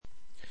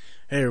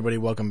Hey everybody,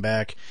 welcome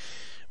back.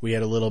 We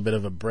had a little bit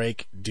of a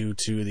break due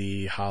to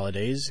the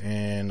holidays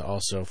and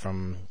also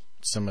from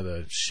some of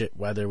the shit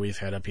weather we've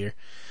had up here.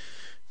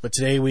 But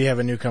today we have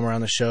a newcomer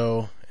on the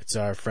show. It's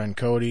our friend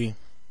Cody.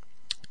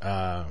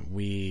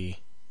 We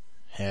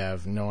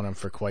have known him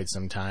for quite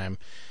some time.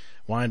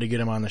 Wanted to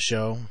get him on the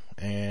show,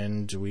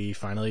 and we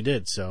finally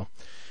did. So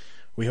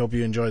we hope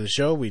you enjoy the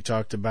show. We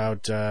talked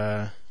about...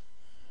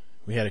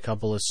 we had a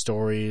couple of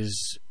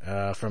stories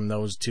from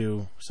those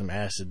two, some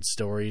acid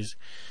stories.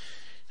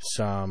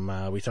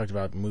 We talked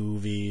about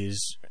movies,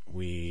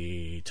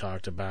 we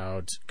talked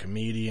about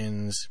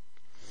comedians,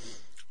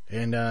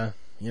 and,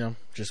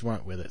 just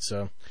went with it.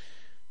 So,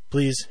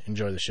 please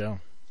enjoy the show.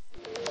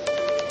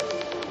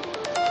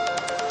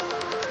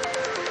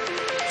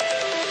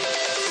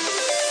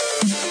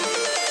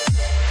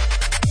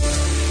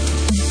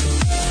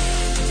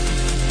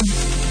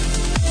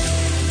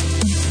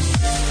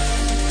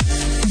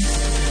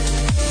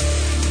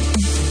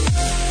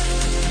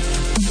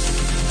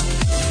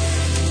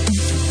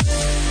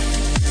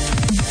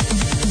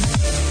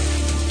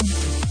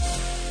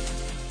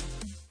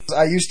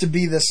 I used to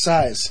be this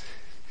size.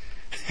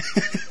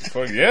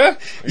 Fuck yeah?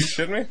 Are you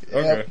shitting me?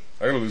 Okay. Yep.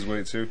 I gotta lose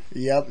weight too.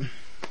 Yep.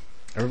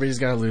 Everybody's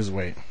got to lose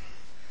weight.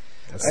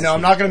 I know.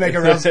 I'm not gonna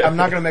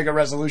make a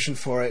resolution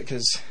for it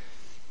because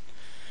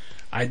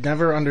I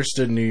never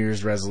understood New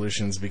Year's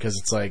resolutions because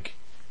it's like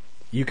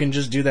you can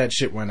just do that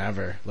shit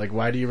whenever. Like,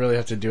 why do you really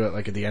have to do it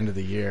like at the end of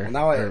the year? Well,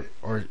 now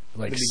or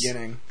like the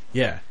beginning.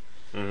 Yeah.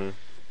 Mm-hmm.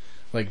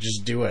 Like,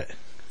 just do it.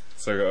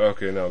 It's like,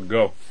 okay, now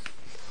go.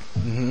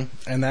 Mm-hmm.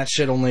 And that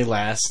shit only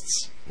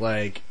lasts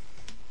like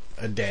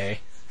a day.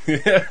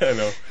 Yeah, I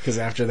know. Because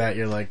after that,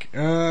 you're like,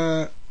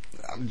 I'm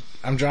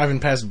driving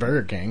past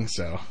Burger King,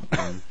 so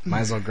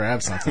might as well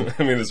grab something.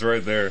 I mean, it's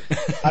right there.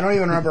 I don't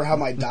even remember how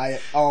my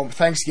diet. Oh,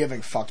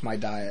 Thanksgiving fucked my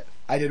diet.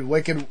 I did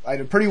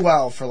pretty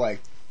well for like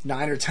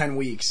 9 or 10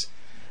 weeks,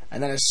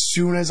 and then as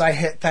soon as I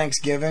hit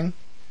Thanksgiving,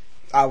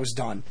 I was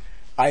done.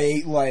 I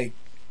ate like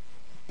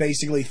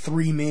basically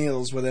 3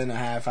 meals within a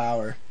half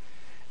hour.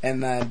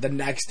 And then the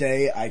next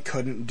day, I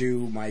couldn't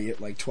do my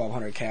like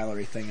 1,200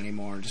 calorie thing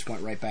anymore. Just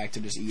went right back to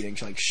just eating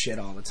like shit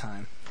all the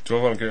time.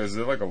 1,200, is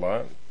it like a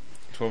lot?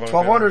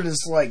 1,200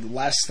 is like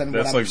less than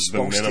what I'm like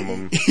supposed the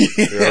minimum. to eat.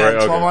 Yeah, right,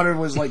 okay. 1,200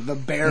 was like the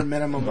bare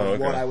minimum of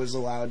okay. what I was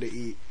allowed to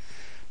eat.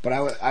 But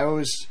I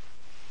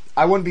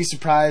wouldn't be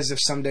surprised if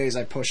some days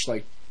I pushed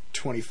like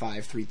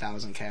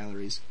 3,000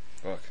 calories.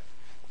 Fuck.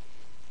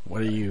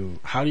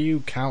 How do you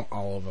count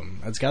all of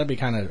them? It's got to be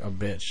kind of a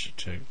bitch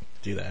to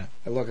do that.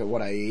 I look at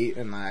what I eat,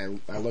 and I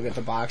look at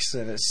the box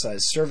and it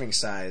says serving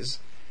size,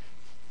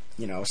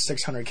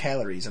 600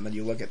 calories, and then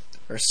you look at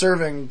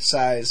serving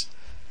size,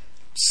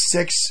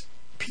 6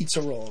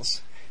 pizza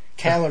rolls,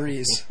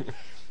 calories,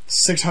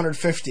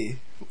 650.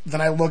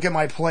 Then I look at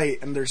my plate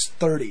and there's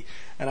 30,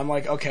 and I'm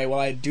like, okay, well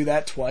I do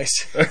that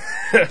twice,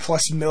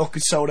 plus milk,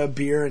 soda,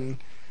 beer, and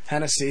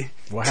Hennessy.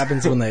 What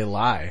happens when they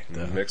lie?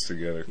 Mixed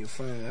together. You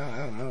find out. I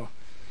don't know.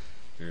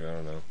 Dude, I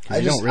don't know.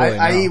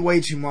 I eat way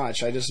too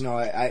much. I just know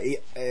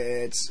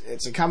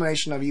it's a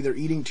combination of either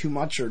eating too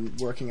much or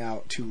working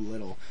out too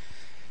little.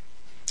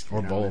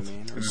 Or both. I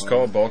mean? We just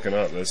call it bulking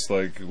up. That's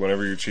like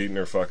whenever you're cheating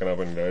or fucking up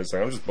and guys,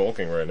 like, I'm just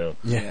bulking right now.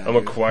 Yeah. I'm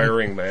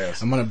acquiring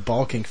mass. I'm on a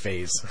bulking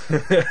phase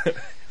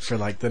for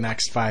like the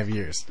next 5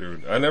 years.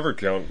 Dude, I never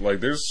count.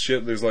 Like, there's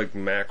like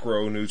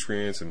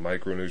macronutrients and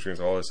micronutrients,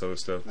 all this other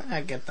stuff.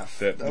 I get the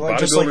bodybuilders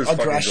just like fucking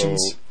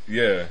aggressions. go.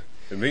 Yeah.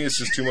 To me, it's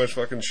just too much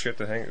fucking shit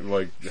to hang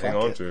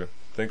on to.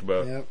 Think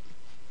about. Yep.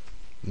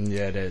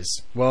 Yeah, it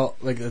is. Well,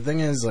 like the thing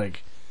is,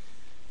 like,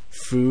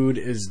 food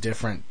is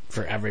different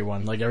for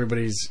everyone. Like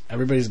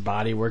everybody's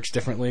body works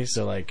differently.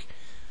 So like,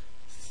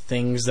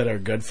 things that are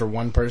good for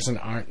one person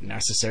aren't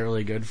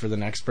necessarily good for the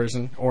next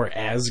person, or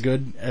as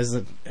good as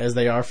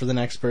they are for the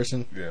next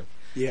person. Yeah.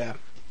 Yeah.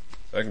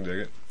 I can dig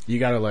it. You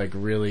got to like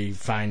really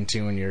fine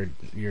tune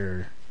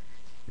your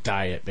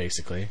diet,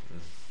 basically.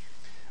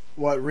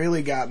 What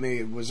really got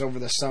me was over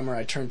the summer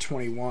I turned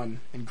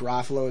 21, and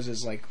Garofalo's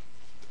is like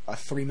a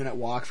 3-minute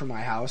walk from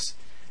my house,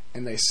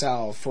 and they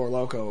sell Four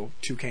Loko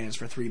 2 cans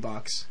for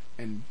 $3,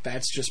 and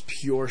that's just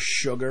pure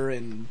sugar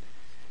and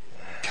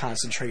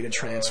concentrated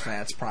trans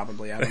fats,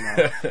 probably. I don't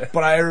know,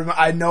 but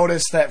I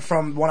noticed that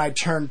from when I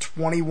turned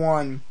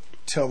 21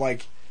 till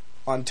like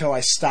until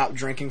I stopped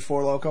drinking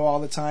Four Loko all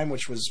the time,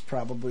 which was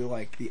probably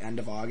like the end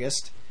of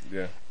August.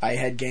 Yeah. I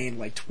had gained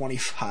like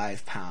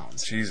 25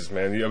 pounds. Jesus,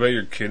 man. I bet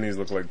your kidneys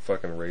look like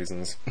fucking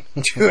raisins.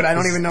 Dude, I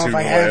don't even know if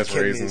I have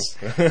kidneys.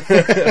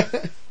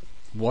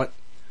 What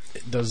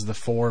does the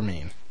 4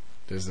 mean?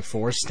 Does the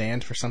 4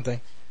 stand for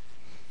something?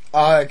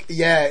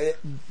 Yeah.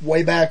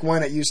 Way back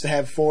when it used to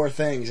have 4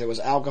 things. It was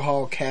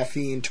alcohol,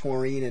 caffeine,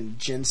 taurine, and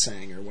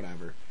ginseng or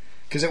whatever.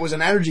 Because it was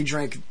an energy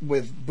drink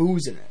with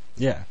booze in it.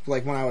 Yeah.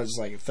 Like when I was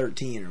like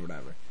 13 or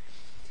whatever.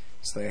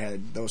 So they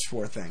had those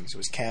 4 things. It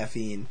was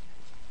caffeine,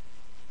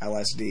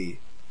 LSD,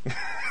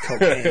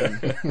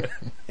 cocaine,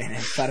 and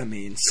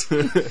amphetamines.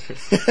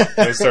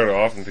 They started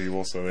offing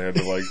people, so they had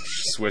to like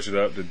switch it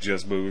up to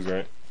just booze,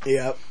 right?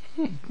 Yep.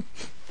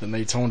 Then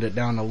they toned it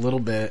down a little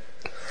bit.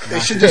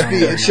 It should just be.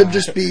 It should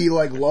just be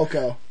like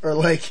Loco or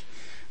like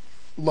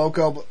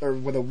Loco or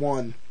with a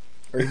 1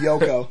 or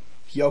Yoko,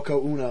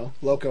 Yoko Uno,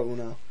 Loco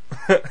Uno.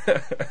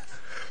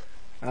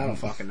 I don't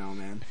fucking know,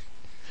 man.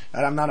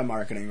 I'm not a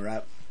marketing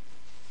rep.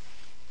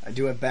 I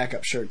do have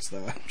backup shirts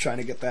though. I'm trying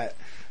to get that.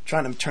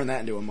 Trying to turn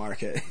that into a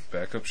market.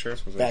 Backup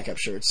shirts? What's that? Backup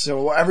shirts.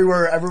 So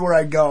everywhere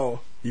I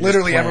go, You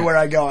literally just plan. everywhere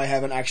I go, I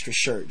have an extra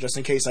shirt just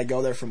in case I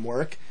go there from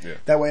work. Yeah.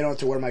 That way I don't have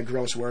to wear my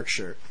gross work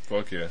shirt.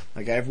 Fuck yeah.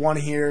 Like I have one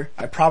here.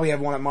 I probably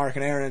have one at Mark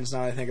and Aaron's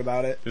now that I think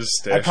about it.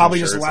 Just I probably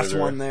stashing just shirts left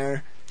everywhere. one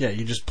there. Yeah,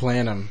 you just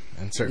plant them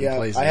in certain Yeah,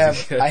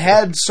 places. I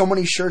had so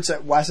many shirts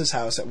at Wes's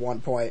house at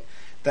one point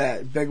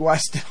that Big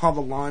Wes did all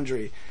the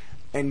laundry,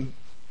 and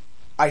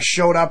I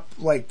showed up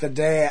like that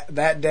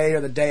day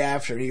or the day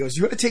after. And he goes,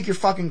 "You got to take your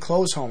fucking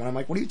clothes home." And I'm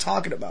like, "What are you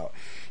talking about?"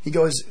 He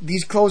goes,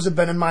 "These clothes have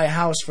been in my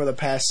house for the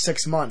past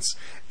 6 months,"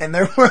 and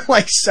there were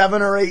like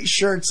 7 or 8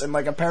 shirts and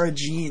like a pair of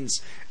jeans,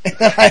 and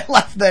I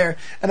left there,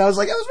 and I was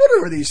like, I was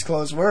wondering where these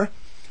clothes were,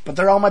 but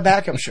they're all my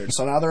backup shirts,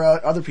 so now they're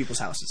at other people's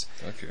houses.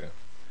 Okay.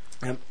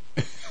 Yep.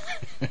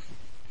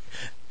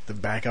 The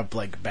backup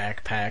like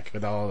backpack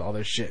with all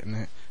their shit in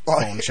it. Oh,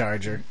 Phone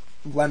charger.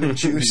 Lemon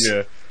juice.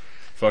 Yeah.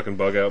 Fucking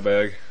bug out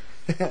bag.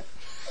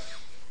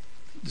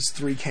 Just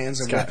 3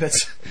 cans of got-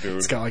 Whippets. Dude.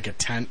 It's got like a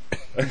tent.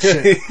 And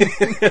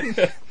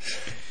shit.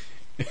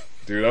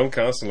 Dude, I'm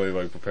constantly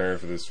like preparing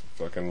for this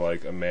fucking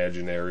like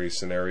imaginary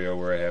scenario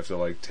where I have to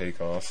like take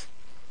off.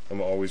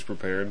 I'm always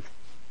prepared.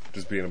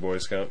 Just being a Boy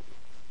Scout.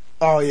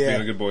 Oh Being a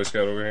yeah, good Boy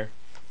Scout over here.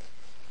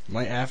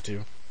 Might have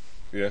to.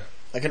 Yeah.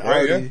 I can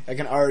Right, already I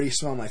can already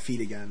smell my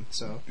feet again.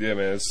 So Yeah,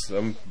 man.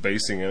 I'm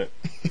basing in it.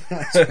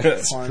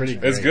 it's pretty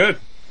It's Great. good.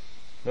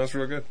 That's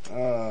real good.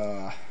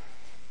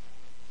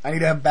 I need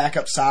to have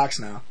backup socks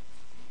now.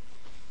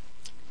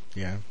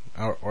 Yeah.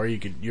 Or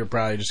you're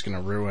probably just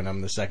gonna ruin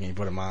them the second you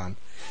put them on.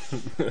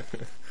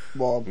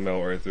 Well,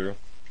 Melt right through.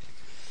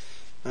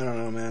 I don't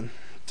know, man.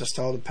 Just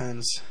all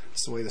depends.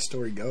 It's the way the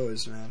story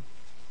goes, man.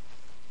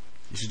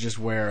 You should just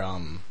wear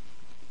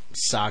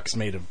socks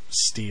made of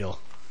steel,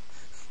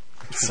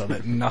 so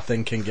that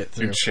nothing can get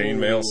through. Dude,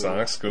 chainmail Ooh.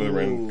 socks. Go to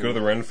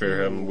the Ren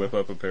Fair. Have them whip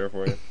up a pair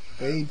for you.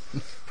 They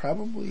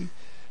probably.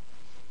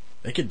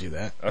 They could do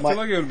that. I feel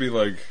like it would be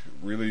like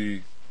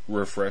really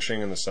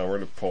refreshing in the summer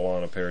to pull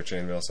on a pair of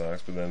chainmail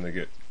socks, but then they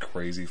get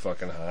crazy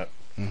fucking hot.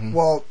 Mm-hmm.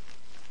 Well,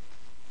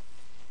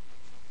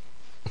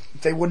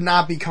 they would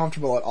not be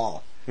comfortable at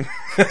all.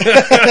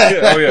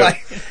 Oh yeah.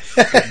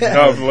 Like,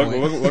 No,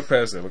 look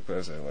past it. Look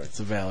past it. Like, It's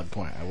a valid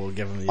point. I will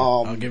give them the.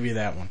 Um, I'll give you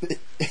that one.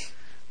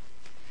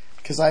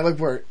 because I like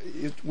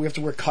we have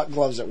to wear cut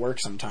gloves at work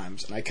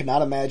sometimes, and I could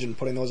not imagine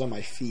putting those on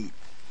my feet.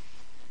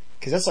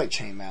 Because that's like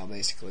chainmail,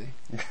 basically.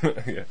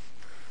 yeah.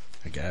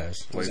 I guess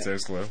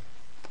Latex glove.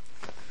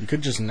 you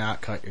could just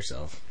not cut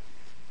yourself.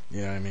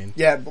 You know what I mean?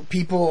 Yeah, but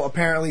people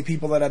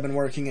that have been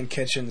working in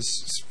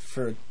kitchens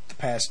for the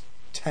past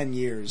 10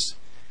 years,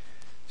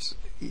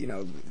 you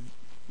know,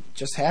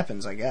 just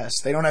happens, I guess.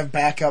 They don't have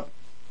backup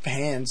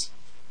hands.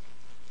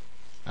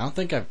 I don't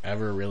think I've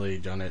ever really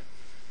done it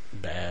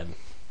bad.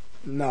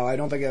 No, I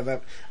don't think I've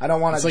ever. I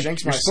don't want It's to like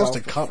jinx you're myself.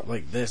 supposed to cut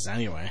like this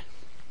anyway.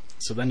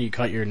 So then you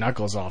cut your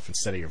knuckles off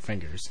instead of your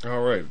fingers. All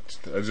right.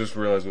 I just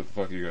realized what the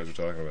fuck you guys are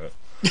talking about.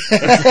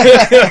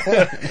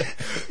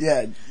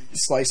 Yeah,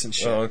 slice and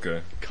shit. Oh,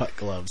 okay. Cut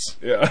gloves.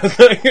 Yeah. I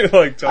thought you were,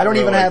 like, I don't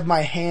even like, have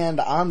my hand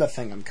on the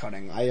thing I'm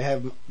cutting. I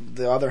have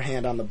the other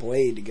hand on the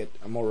blade to get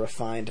a more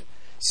refined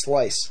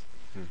slice.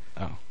 Oh,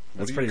 What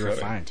that's are you pretty cutting?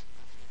 refined.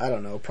 I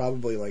don't know,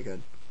 probably like a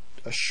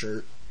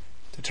shirt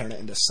to turn it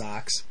into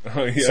socks.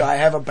 Oh yeah. So I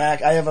have a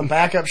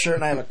backup shirt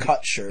and I have a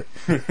cut shirt,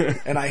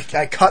 and I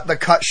cut the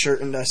cut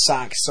shirt into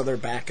socks, so they're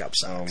backup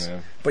socks. Oh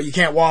man. But you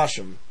can't wash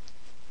them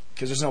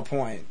because there's no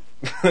point.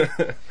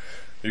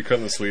 You're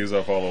cutting the sleeves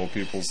off all old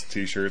people's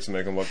t-shirts and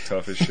make them look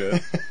tough as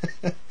shit.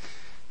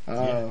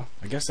 Oh,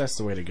 I guess that's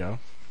the way to go.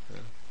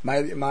 my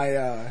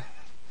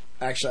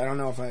actually, I don't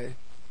know if I.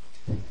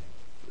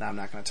 No, I'm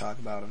not going to talk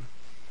about them.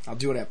 I'll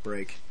do it at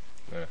break.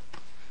 Yeah.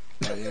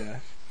 But yeah,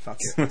 fuck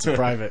it. It's a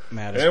private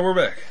matter. And we're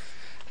back.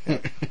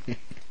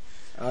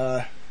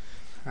 I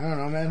don't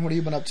know, man. What have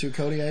you been up to,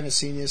 Cody? I haven't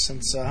seen you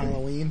since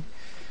Halloween,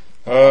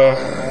 All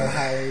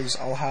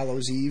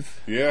Hallows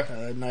Eve,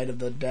 Yeah. Night of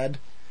the Dead,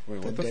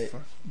 Wait, what the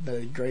fuck?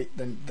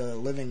 the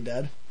Living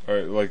Dead. All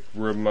right, like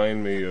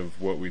remind me of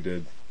what we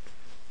did.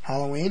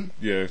 Halloween.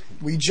 Yeah.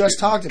 We just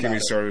talked Get about me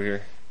it. started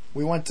here.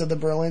 We went to the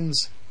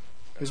Berlins.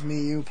 It was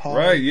me, you, Paul.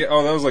 Right. Yeah.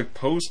 Oh, that was like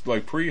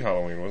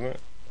pre-Halloween, wasn't it?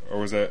 Or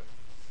was that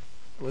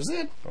Was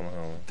it on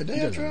Halloween? the day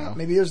He after? doesn't know.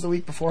 Maybe it was the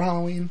week before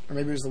Halloween, or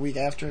maybe it was the week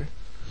after.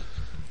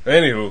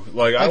 Anywho,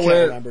 like I I can't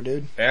went remember,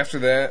 dude. after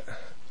that.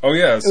 Oh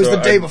yeah, It was the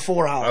day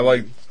before Halloween. I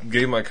like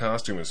gave my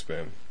costume a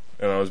spin,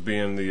 and I was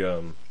being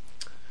the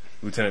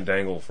Lieutenant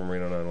Dangle from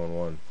Reno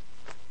 911.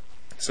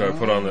 So I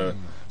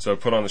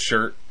put on the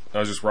shirt. I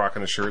was just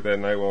rocking the shirt that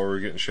night while we were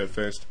getting shit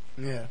faced.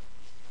 Yeah.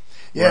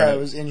 Yeah, Right. it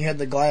was, and you had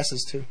the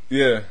glasses too.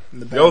 Yeah. In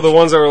the Oh, bench. the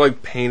ones that were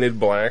like painted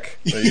black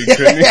that you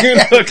couldn't even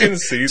fucking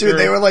see through. Dude,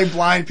 they were like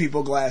blind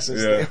people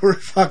glasses. Yeah. They were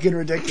fucking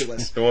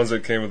ridiculous. The ones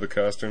that came with the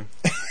costume.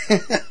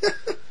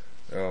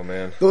 Oh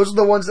man. Those are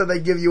the ones that they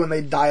give you when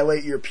they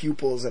dilate your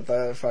pupils at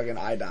the fucking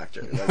eye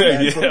doctor. Like,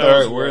 Yeah, that's what all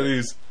those right, were. wear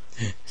these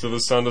so the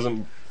sun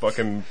doesn't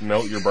fucking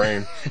melt your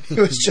brain. It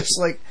was just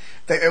like,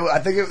 I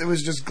think it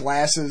was just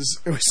glasses.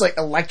 It was like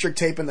electric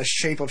tape in the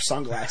shape of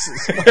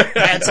sunglasses.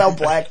 That's how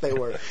black they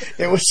were.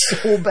 It was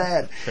so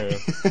bad. Yeah.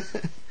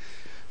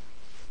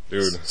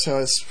 Dude. So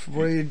it's,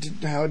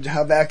 how'd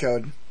that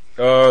go?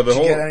 The Did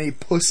whole you get any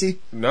pussy?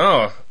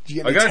 No. Did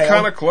you get I any got tail?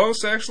 kind of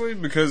close actually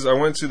because I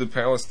went to the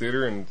Palace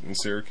Theater in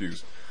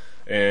Syracuse,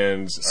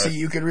 and See,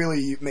 you could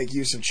really make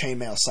use of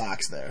chainmail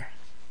socks there.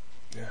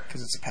 Yeah.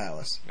 Because it's a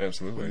palace.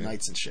 absolutely. With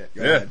knights and shit.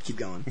 Go Yeah. ahead, keep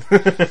going.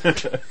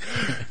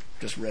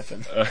 Just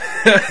riffing.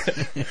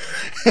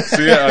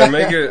 So yeah, I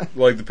make it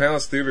like the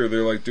Palace Theater.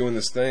 They're like doing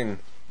this thing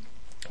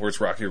where it's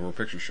Rocky Horror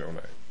Picture Show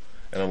night,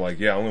 and I'm like,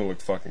 yeah, I'm gonna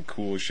look fucking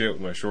cool as shit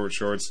with my short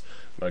shorts,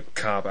 my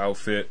cop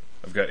outfit.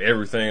 I've got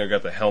everything. I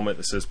got the helmet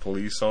that says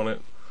police on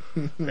it,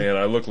 and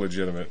I look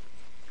legitimate.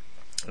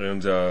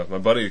 And my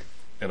buddy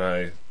and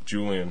I,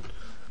 Julian,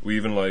 we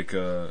even like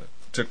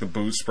took the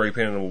boots, spray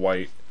painted them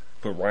white,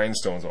 put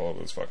rhinestones all over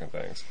those fucking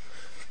things,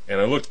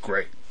 and I looked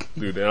great,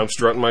 dude. And I'm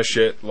strutting my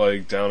shit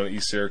like down in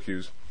East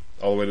Syracuse,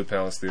 all the way to the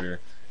Palace Theater,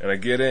 and I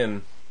get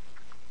in,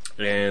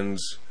 and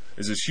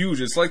it's this huge.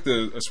 It's like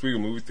the Oswego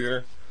movie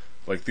theater,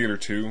 like Theater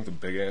 2, the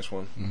big ass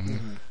one,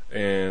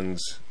 and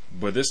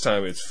but this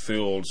time it's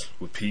filled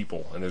with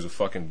people, and there's a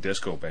fucking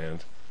disco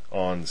band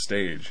on the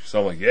stage.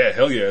 So I'm like, yeah,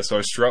 hell yeah. So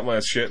I strut my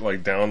shit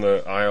like down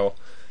the aisle,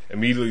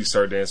 immediately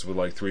start dancing with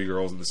like 3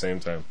 girls at the same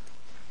time,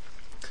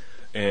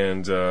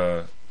 and 2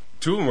 of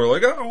them were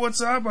like, oh, what's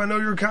up? I know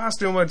your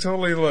costume. I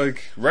totally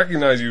like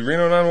recognize you,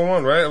 Reno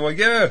 911, right? I'm like,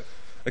 yeah.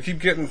 I keep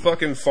getting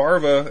fucking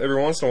Farva every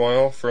once in a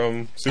while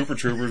from Super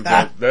Troopers,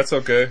 but that's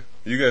okay.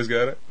 You guys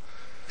got it.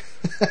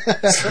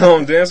 So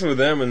I'm dancing with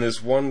them, and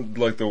this one,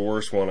 like the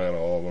worst one out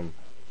of all of them,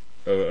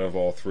 of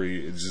all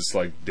 3, is just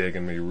like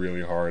digging me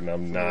really hard, and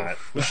I'm not.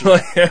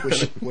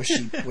 Was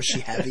she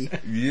heavy?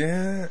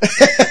 Yeah,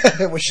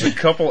 was a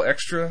couple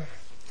extra.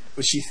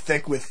 she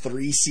thick with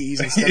 3 C's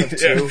instead of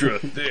 2? Extra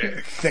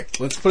thick. Thick.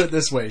 Let's put it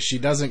this way: she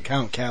doesn't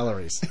count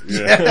calories.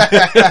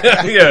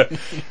 Yeah. Yeah.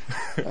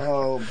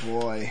 Oh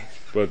boy.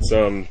 But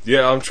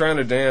yeah, I'm trying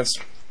to dance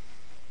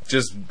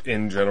just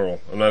in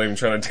general. I'm not even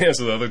trying to dance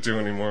with the other 2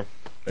 anymore.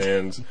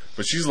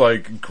 But she's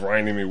like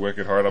grinding me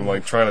wicked hard. I'm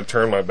like trying to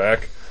turn my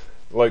back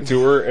like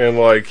to her and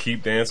like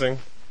keep dancing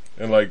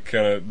and like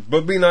kind of,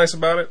 but be nice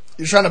about it.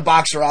 You're trying to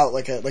box her out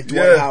like Dwight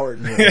Yeah. Howard.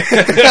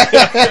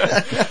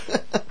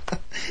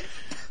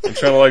 I'm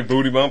trying to like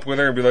booty bump with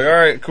her and be like, all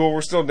right, cool,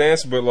 we're still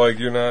dancing, but like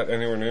you're not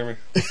anywhere near me.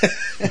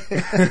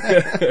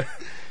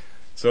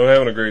 So I'm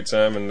having a great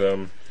time,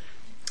 and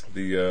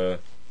the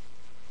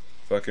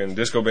fucking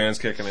disco band's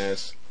kicking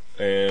ass,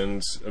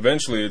 and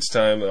eventually it's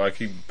time that I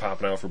keep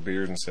popping out for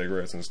beers and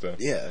cigarettes and stuff.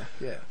 Yeah,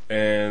 yeah.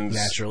 And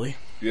Naturally.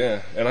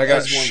 yeah, and I got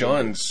As one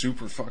shunned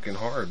super fucking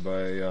hard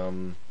by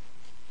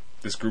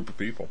this group of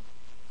people.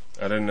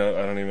 I don't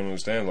even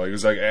understand. Like it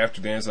was like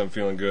after dance, I'm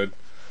feeling good,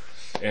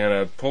 and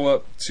I pull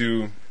up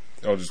to,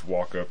 I'll just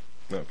walk up,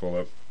 not pull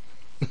up.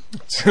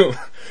 To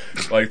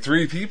like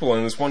 3 people,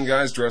 and this one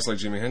guy's dressed like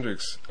Jimi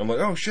Hendrix. I'm like,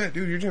 oh shit,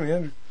 dude, you're Jimi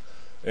Hendrix.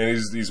 And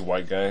he's a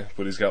white guy,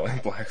 but he's got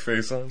like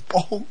blackface on.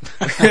 Oh,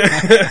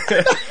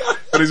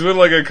 But he's with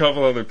like a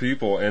couple other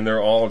people, and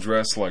they're all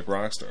dressed like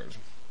rock stars.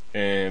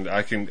 And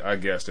I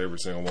guessed every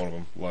single one of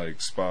them,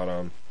 like spot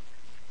on.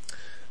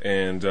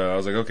 And I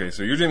was like, okay,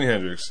 so you're Jimi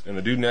Hendrix, and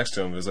the dude next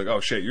to him is like,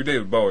 oh shit, you're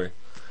David Bowie.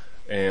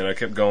 And I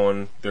kept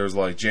going. There's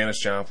like Janis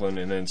Joplin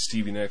and then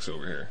Stevie Nicks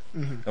over here.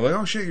 Mm-hmm. I'm like,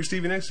 oh shit, you're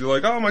Stevie Nicks. You're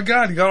like, oh my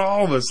god, you got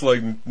all of us.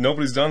 Like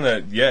nobody's done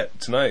that yet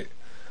tonight.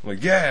 I'm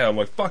like, yeah. I'm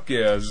like, fuck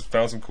yeah. I just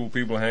found some cool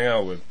people to hang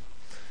out with.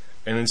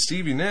 And then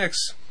Stevie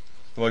Nicks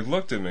like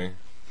looked at me,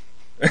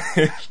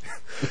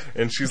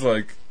 and she's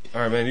like,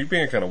 all right, man, you're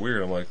being kind of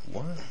weird. I'm like,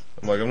 what?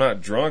 I'm like, I'm not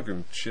drunk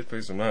and shit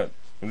faced. I'm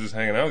just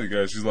hanging out with you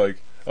guys. She's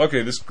like,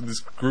 okay, this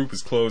group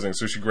is closing.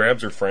 So she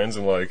grabs her friends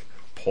and like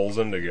pulls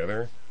them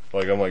together.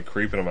 Like I'm like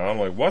creeping them out. I'm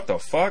like, what the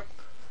fuck?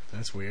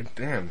 That's weird.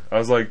 Damn. I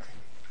was like,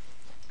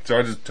 so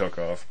I just took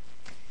off.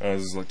 I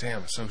was just like,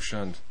 damn, I'm so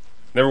shunned.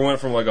 Never went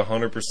from like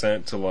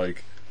 100% to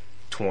like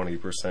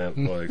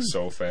 20% like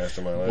so fast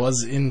in my life.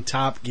 Was in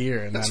top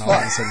gear, and That's then all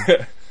of a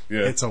sudden Yeah.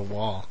 it's a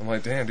wall. I'm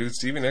like, damn, dude,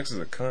 Stevie Nicks is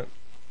a cunt.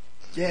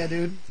 yeah,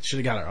 dude. Should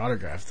have got her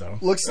autograph though.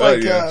 Looks Oh,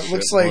 like yeah, shit,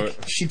 looks like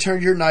what? she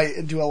turned your night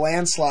into a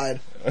landslide,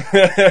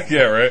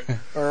 Yeah, right?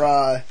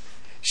 or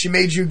she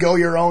made you go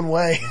your own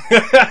way.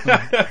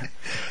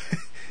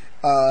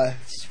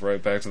 Just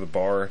right back to the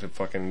bar to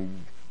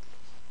fucking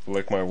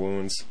lick my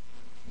wounds.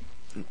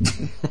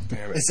 Damn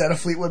it. Is that a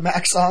Fleetwood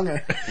Mac song?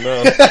 Or?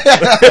 No.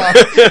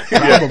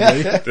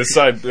 Probably. This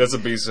side, that's a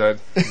B-side.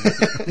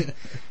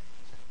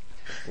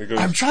 It goes,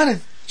 I'm trying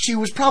to. She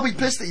was probably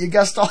pissed that you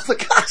guessed all the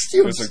it's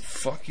costumes. like,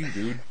 fuck you,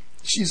 dude.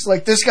 She's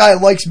like, this guy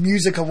likes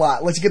music a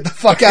lot. Let's get the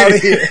fuck out of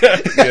here. Yeah,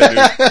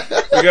 dude.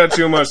 We got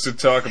too much to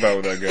talk about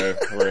with that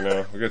guy right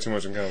now. We got too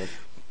much in common.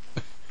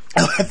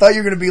 I thought you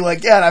were going to be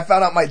like, yeah, and I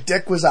found out my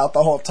dick was out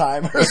the whole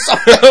time or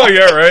something. Oh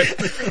yeah, right.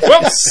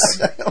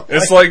 Whoops.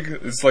 It's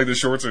like the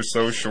shorts are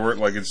so short,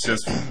 like it's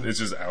just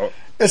out,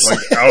 It's like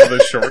like- out of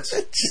the shorts.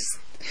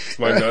 Just-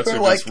 My nuts are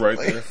like, just right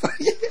there.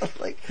 Yeah,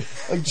 like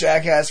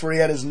Jackass where he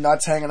had his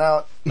nuts hanging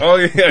out. Oh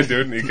yeah,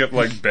 dude. And he kept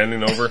like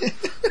bending over.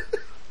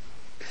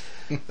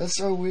 That's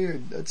so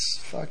weird. That's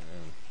fuck.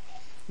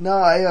 No,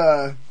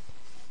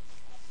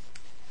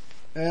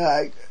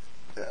 I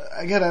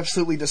got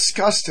absolutely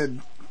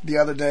disgusted the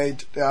other day.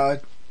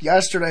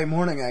 Yesterday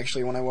morning,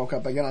 actually, when I woke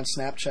up, I get on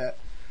Snapchat.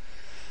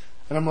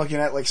 And I'm looking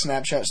at like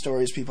Snapchat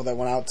stories, people that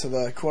went out to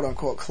the quote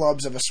unquote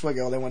clubs of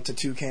Oswego. They went to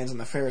Toucans and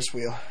the Ferris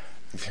wheel.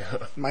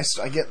 Yeah.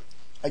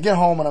 I get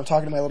home and I'm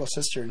talking to my little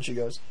sister and she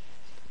goes,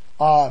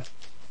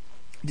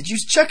 did you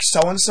check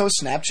so and so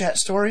Snapchat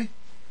story?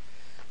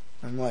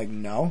 I'm like,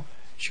 no.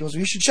 She goes, well,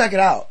 you should check it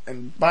out.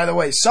 And by the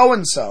way, so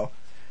and so,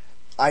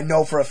 I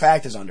know for a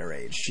fact is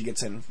underage. She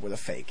gets in with a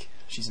fake.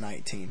 She's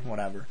 19,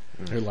 whatever.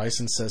 Her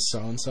license says so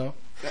and so.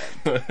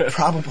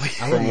 Probably.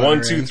 From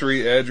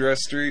 123 Address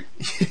Street.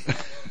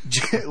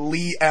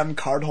 Lee M.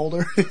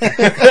 cardholder.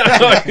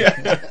 Oh,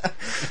 yeah.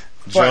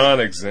 John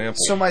example.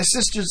 So my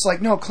sister's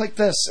like, no, click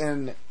this.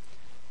 And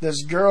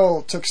this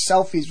girl took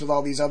selfies with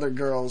all these other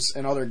girls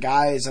and other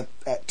guys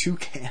at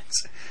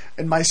Toucans.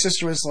 And my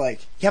sister was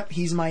like, yep,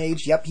 he's my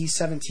age. Yep, he's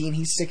 17.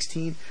 He's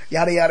 16.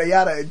 Yada, yada,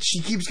 yada. And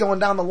she keeps going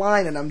down the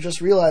line. And I'm just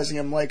realizing,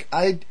 I'm like,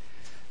 I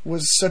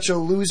was such a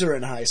loser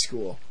in high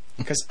school.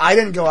 Because I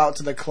didn't go out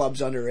to the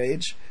clubs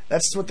underage.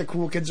 That's what the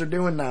cool kids are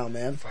doing now,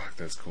 man. Fuck,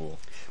 that's cool.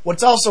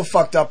 What's also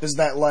fucked up is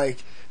that,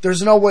 like,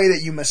 there's no way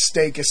that you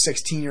mistake a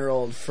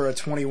 16-year-old for a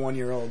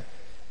 21-year-old.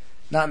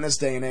 Not in this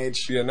day and age.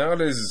 Yeah,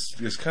 nowadays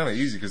it's kind of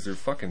easy because they're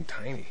fucking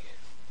tiny.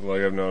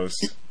 Like I've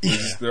noticed,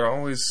 they're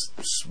always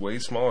way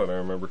smaller than I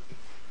remember.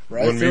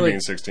 Right? When me being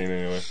like- 16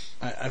 anyway.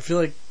 I feel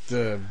like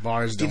the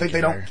bars Do you don't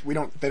think care.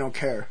 they don't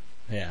care?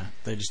 Yeah,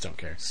 they just don't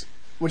care.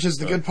 Which is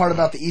the good part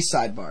about the East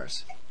Side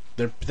bars.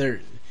 They're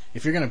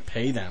if you're gonna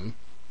pay them,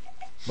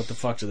 what the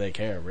fuck do they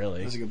care,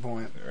 really? That's a good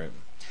point. Right.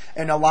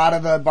 And a lot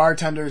of the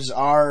bartenders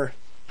are...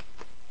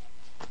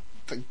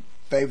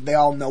 They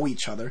all know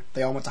each other.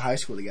 They all went to high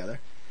school together.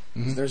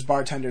 Mhm. There's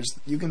bartenders...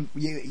 You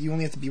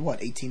only have to be,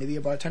 what, 18 to be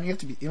a bartender? You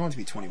don't have to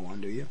be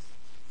 21, do you?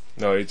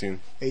 No, 18.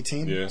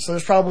 18? Yeah. So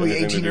there's probably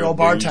Anything to do 18-year-old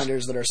with booze.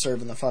 bartenders that are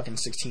serving the fucking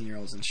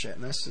 16-year-olds and shit.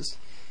 And it's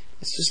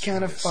just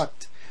kind of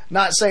fucked.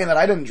 Not saying that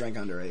I didn't drink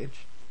underage.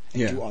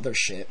 Yeah, Do other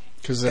shit.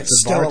 because if It's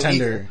the still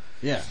bartender, illegal.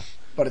 yeah,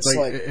 But it's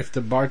like, like if the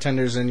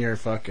bartender's in your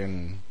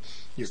fucking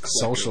your clique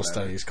or social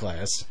whatever. studies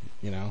class,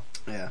 you know,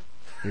 Yeah.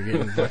 you're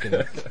getting fucking.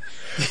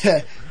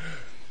 Yeah.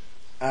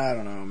 I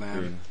don't know,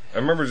 man. Dude. I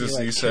remember just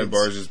like East Side kids.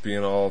 bars just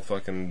being all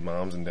fucking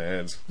moms and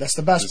dads. That's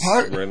the best Just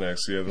part.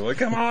 rednecks. Yeah, they're like,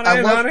 come on I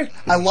in,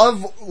 love,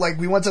 honey. like,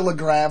 we went to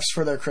LeGraf's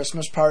for their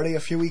Christmas party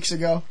a few weeks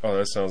ago. Oh,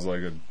 that sounds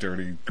like a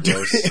dirty,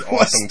 gross, It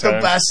was awesome the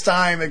time. best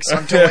time,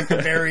 except until, like,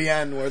 the very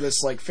end, where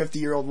this, like,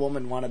 50-year-old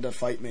woman wanted to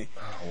fight me.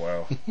 Oh,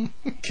 wow.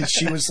 Because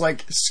she was,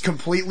 like,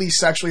 completely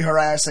sexually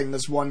harassing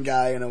this one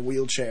guy in a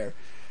wheelchair.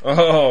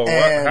 Oh,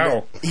 And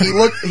how?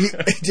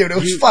 dude, it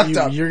was fucked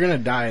up. You're gonna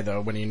die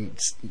though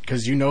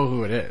because you know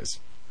who it is.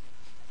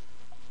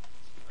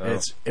 Oh.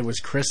 It was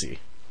Chrissy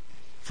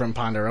from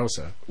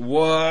Ponderosa.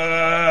 What?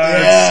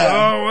 Yeah.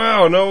 Oh,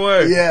 wow, no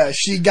way. Yeah,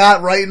 she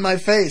got right in my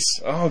face.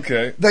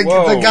 Okay. The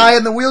Whoa. guy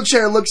in the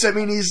wheelchair looks at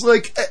me and he's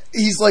like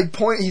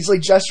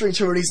gesturing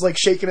to her and he's like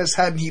shaking his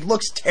head and he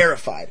looks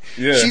terrified.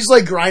 Yeah. She's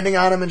like grinding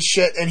on him and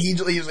shit and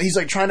he's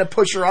like trying to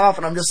push her off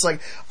and I'm just like,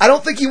 I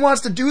don't think he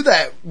wants to do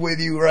that with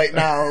you right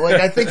now.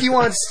 Like I think he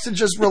wants to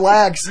just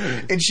relax.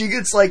 And she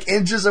gets like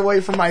inches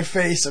away from my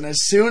face and as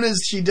soon as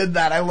she did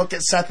that, I look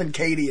at Seth and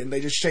Katie and they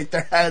just shake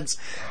their heads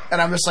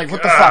and I'm just like,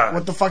 what the fuck?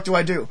 What the fuck do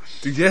I do?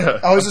 Yeah.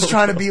 I was just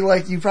trying to be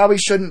like, you probably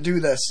shouldn't do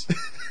this.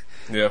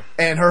 Yeah.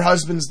 And her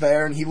husband's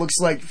there, and he looks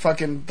like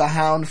fucking the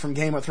Hound from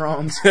Game of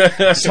Thrones. So,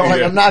 like,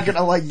 Yeah. I'm not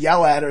gonna, like,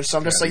 yell at her. So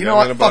I'm just Yeah, like, you know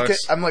yell in what? a Fuck box.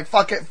 it. I'm like,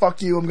 fuck it.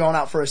 Fuck you. I'm going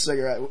out for a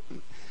cigarette. Oh,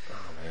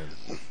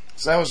 man.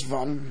 So that was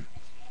fun.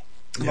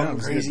 Yeah, Fucking it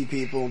was crazy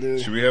people,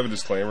 dude. Should we have a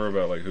disclaimer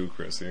about, like, who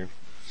Chrissy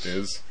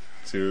is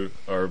to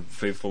our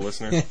faithful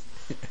listener?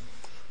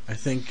 I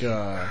think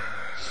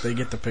they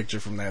get the picture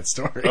from that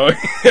story. Oh,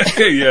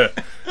 yeah.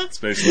 That's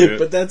basically it.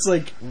 But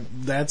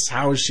that's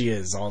how she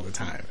is all the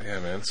time. Yeah,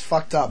 man. It's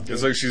fucked up, dude.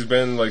 It's like she's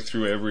been, like,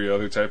 through every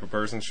other type of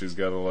person. She's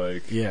got to,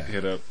 like, Yeah.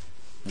 hit up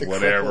The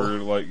whatever.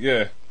 cripple. Like,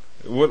 yeah.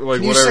 Like,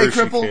 Can you whatever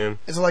say cripple? she can.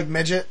 Is it like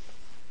midget?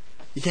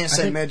 You can't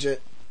say think-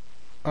 midget.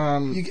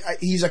 Um,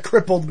 He's a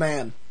crippled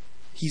man.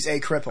 He's a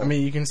cripple. I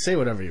mean, you can say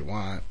whatever you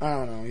want. I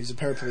don't know. He's a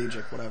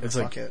paraplegic, whatever. It's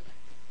Fuck like- it.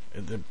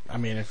 I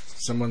mean, if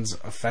someone's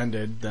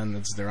offended, then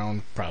it's their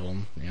own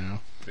problem, you know?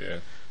 Yeah.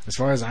 As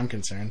far as I'm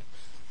concerned.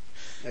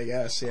 I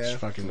guess, yeah. It's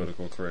fucking...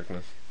 Political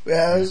correctness.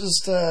 Yeah, it was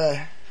just,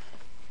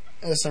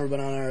 it's never been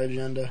on our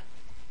agenda.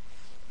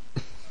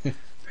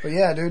 But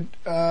yeah, dude,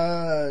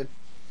 I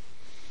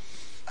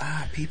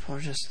people are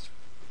just,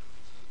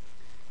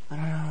 I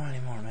don't know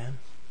anymore, man.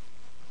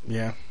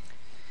 Yeah.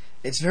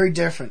 It's very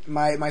different.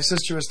 My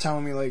sister was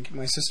telling me, like,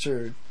 my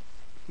sister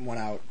went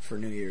out for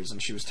New Year's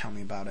and she was telling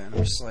me about it, and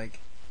I'm just like,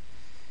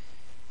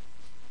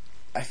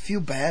 I feel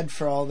bad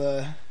for all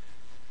the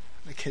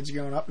kids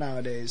growing up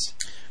nowadays.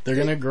 They're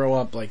gonna grow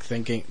up like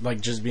thinking,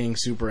 like, just being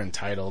super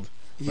entitled.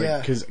 Like,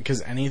 Yeah.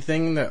 Because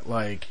anything that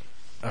like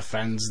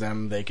offends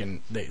them, they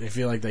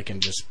feel like they can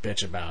just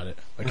bitch about it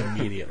like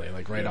immediately,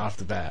 like right off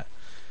the bat.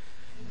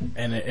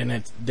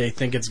 And they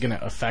think it's gonna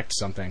affect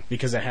something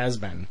because it has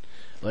been.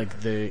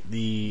 Like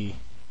the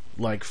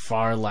like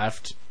far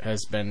left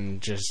has been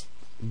just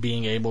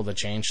being able to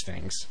change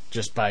things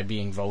just by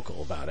being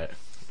vocal about it.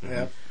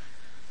 Yeah.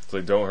 It's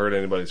like, don't hurt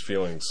anybody's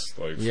feelings,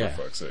 like, Yeah.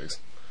 for fuck's sakes.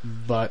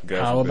 But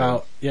God how forbid.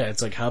 about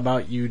it's like, how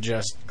about you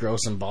just grow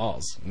some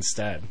balls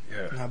instead?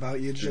 Yeah. How about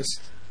you just...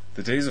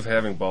 The days of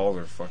having balls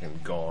are fucking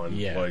gone.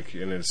 Yeah. Like,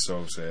 and it's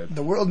so sad.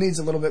 The world needs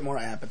a little bit more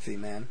apathy,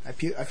 man. I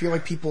feel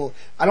like people...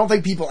 I don't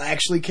think people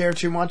actually care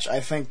too much.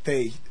 I think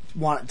they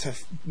want to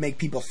make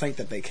people think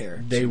that they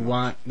care.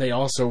 They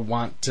also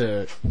want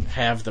to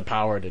have the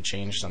power to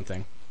change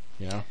something,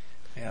 you know?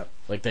 Yep.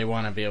 Like, they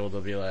want to be able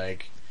to be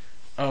like,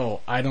 oh,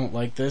 I don't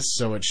like this,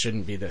 so it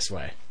shouldn't be this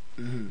way.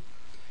 Mm-hmm.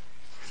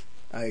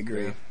 I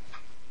agree. Yeah.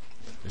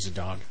 There's a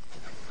dog.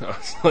 I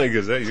was like,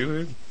 is that you,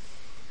 dude?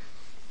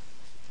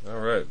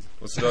 Alright.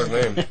 What's the dog's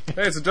name?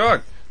 Hey, it's a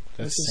dog!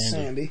 That's This is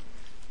Sandy.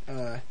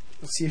 Sandy.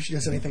 Let's see if she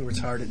does anything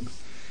retarded.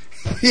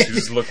 She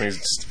just looked me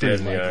dead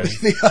in the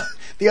eyes.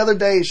 The other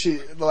day,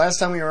 the last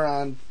time we were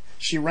on,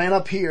 she ran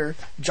up here,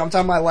 jumped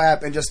on my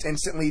lap, and just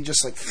instantly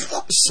just like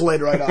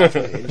slid right off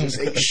me and just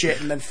ate shit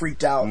and then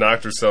freaked out.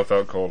 Knocked herself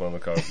out cold on the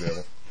coffee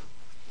table.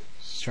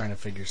 Just trying to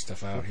figure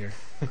stuff out here.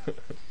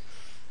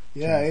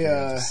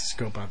 Yeah,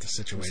 Scope out the Who's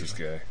situation. this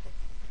guy?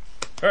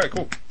 Alright,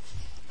 cool.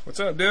 What's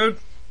up, dude?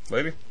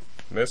 Lady?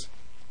 Miss?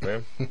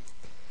 Ma'am?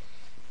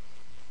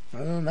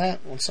 Other than that,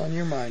 what's on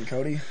your mind,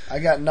 Cody? I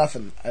got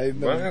nothing. I've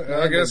been,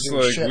 Well, I guess,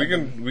 doing like, shit.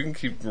 we can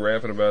keep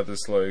rapping about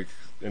this, like,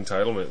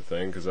 entitlement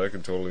thing, because I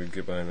can totally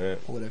get behind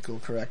that. Political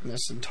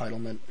correctness,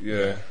 entitlement.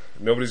 Yeah.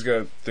 Nobody's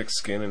got thick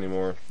skin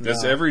anymore.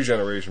 That's No. every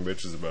generation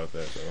bitches about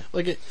that, though.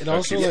 Like, it That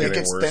also, keeps like, It getting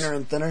gets worse. thinner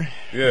and thinner.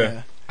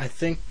 Yeah. I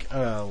think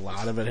a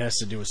lot of it has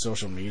to do with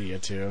social media,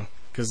 too.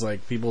 Because,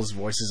 like, people's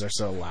voices are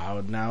so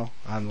loud now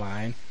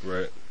online.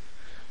 Right.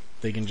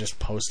 They can just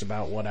post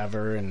about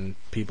whatever and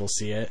people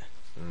see it.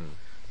 Mm.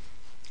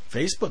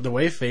 Facebook, the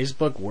way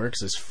Facebook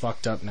works is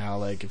fucked up now.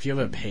 Like, if you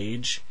have a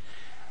page,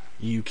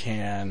 you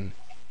can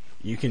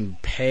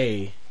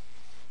pay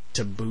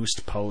to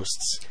boost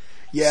posts.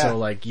 Yeah. So,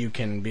 like, you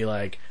can be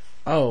like,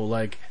 oh,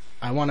 like,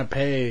 I want to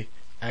pay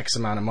X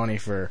amount of money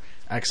for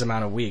X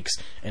amount of weeks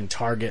and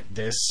target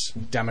this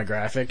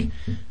demographic,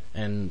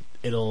 and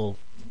it'll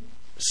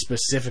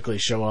specifically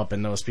show up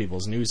in those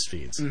people's news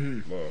feeds.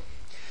 Mm-hmm. Whoa.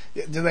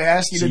 Do they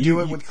ask you So to you- do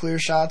it with clear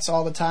shots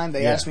all the time?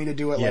 They Yeah. ask me to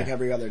do it like Yeah.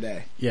 every other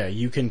day. Yeah,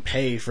 you can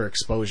pay for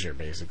exposure,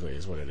 basically,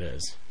 is what it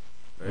is.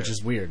 Which Yeah.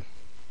 is weird.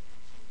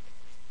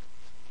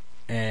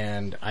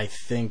 And I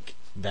think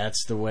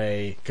that's the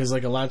way... Because,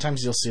 like, a lot of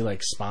times you'll see,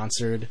 like,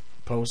 sponsored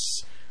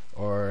posts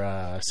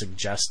or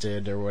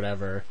suggested or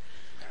whatever.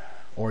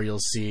 Or you'll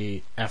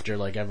see, after,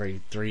 like,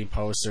 every 3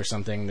 posts or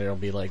something, there'll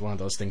be, like, one of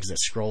those things that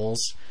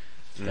scrolls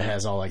that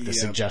has all, like, the Yep.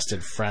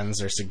 suggested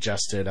friends or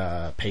suggested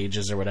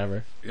pages or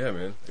whatever. Yeah,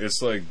 man.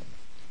 It's like,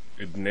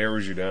 it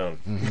narrows you down,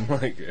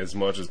 like, as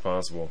much as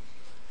possible.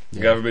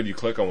 Yeah. God forbid you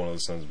click on one of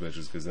those sons of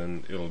bitches, because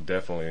then it'll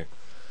definitely,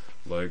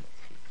 like,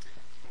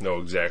 know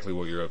exactly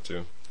what you're up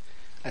to.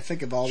 I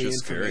think of all the It's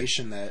just scary.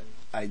 information that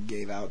I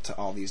gave out to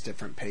all these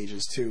different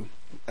pages too,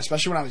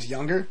 especially when I was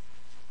younger,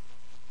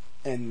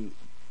 and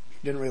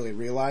didn't really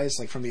realize,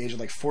 like, from the age of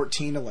like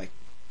 14 to like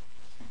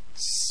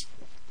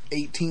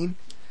 18,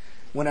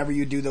 whenever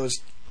you do those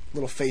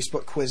little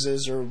Facebook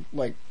quizzes or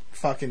like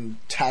fucking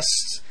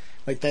tests,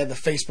 like they had the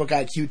Facebook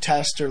IQ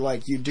test, or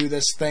like you do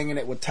this thing and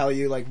it would tell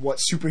you like what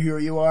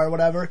superhero you are or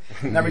whatever,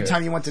 and every Yeah.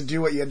 time you went to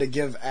do it, you had to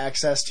give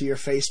access to your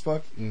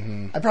Facebook.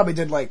 Mm-hmm. I probably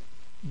did like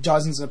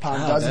dozens upon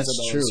dozens of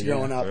that's those true,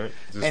 growing up, Right?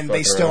 Just and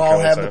they fucking still around all all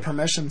the have the time.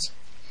 permissions.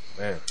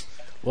 Man.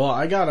 Well,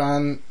 I got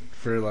on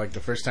for like the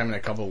first time in a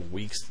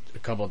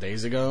couple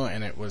days ago,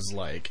 and it was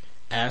like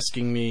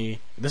asking me.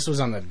 This was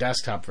on the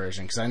desktop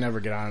version because I never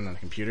get on the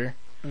computer.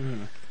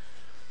 Mm-hmm.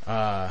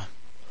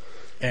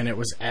 And it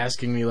was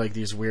asking me like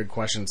these weird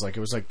questions. Like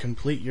it was like,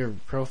 complete your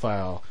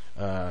profile.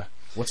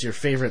 What's your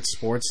favorite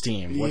sports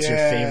team? What's your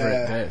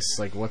favorite this?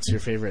 Like, what's your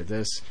favorite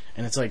this?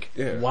 And it's like,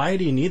 Yeah. why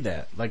do you need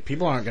that? Like,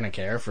 people aren't gonna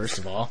care. First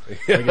of all,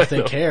 Yeah, like if I they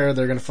know. care,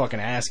 they're gonna fucking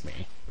ask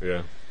me.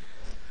 Yeah.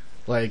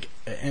 Like,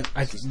 and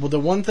the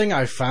one thing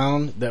I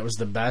found that was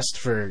the best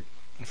for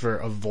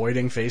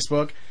avoiding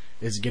Facebook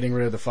is getting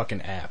rid of the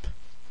fucking app.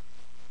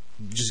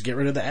 Just get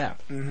rid of the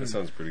app. That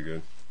sounds pretty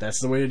good. That's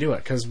the way to do it.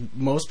 Because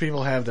most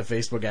people have the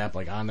Facebook app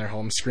like on their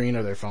home screen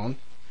or their phone,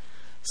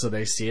 so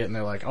they see it and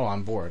they're like, "Oh,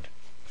 I'm bored."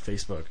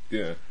 Facebook.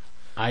 Yeah.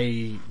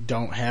 I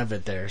don't have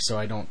it there, so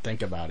I don't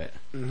think about it.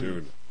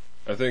 Dude.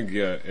 I think,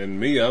 yeah. And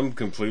me, I'm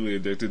completely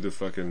addicted to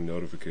fucking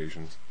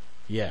notifications.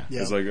 Yeah.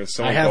 Yeah. It's like I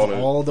someone have called it.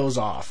 all those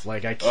off.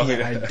 Like, I can't,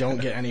 yeah. I don't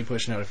get any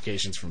push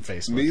notifications from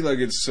Facebook. Me, like,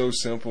 it's so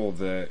simple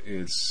that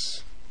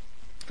it's.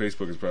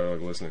 Facebook is probably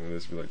like listening to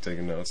this, be like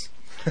taking notes.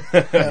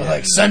 Yeah,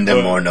 like, send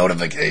him more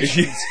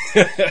notifications.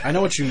 I know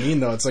what you mean,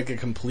 though. It's like a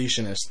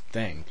completionist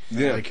thing.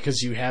 Yeah. Like,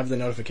 because you have the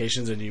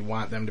notifications and you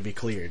want them to be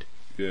cleared.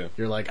 Yeah.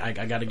 You're like, I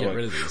got to get Like,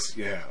 rid of these.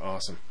 Yeah,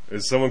 awesome.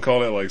 Is someone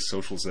called it like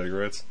social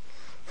cigarettes?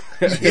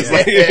 Yeah.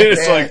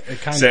 it's like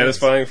It kinda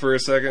satisfying for a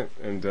second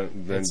and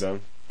then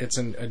done. It's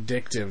an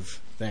addictive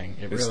thing.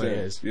 It It's really the-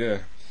 is. Yeah.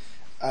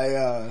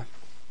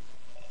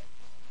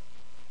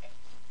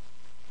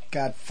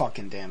 God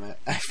fucking damn it.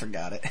 I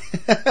forgot it.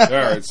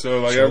 Alright,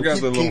 so like I've got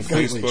the little Keep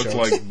going. Facebook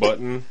like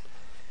button,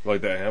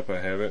 like that app, I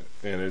have it,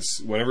 and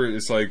it's whenever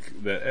it's like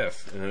the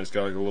F, and then it's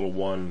got like a little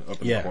 1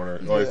 up in Yeah. the corner.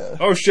 Like, Yeah.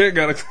 oh shit,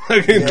 gotta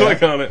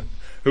click on it.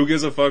 Who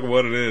gives a fuck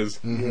what it is?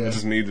 Mm-hmm. I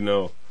just need to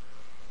know.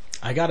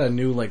 I got a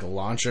new like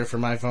launcher for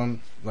my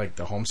phone, like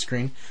the home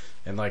screen,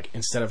 and like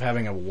instead of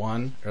having a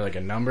 1 or like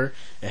a number,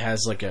 it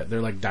has like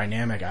they're like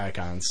dynamic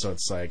icons, so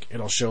it's like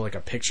it'll show like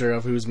a picture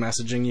of who's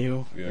messaging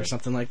you Yeah. or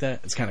something like that.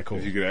 It's kind of cool.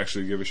 If you could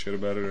actually give a shit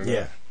about it or not.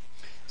 Yeah.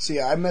 See,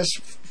 I miss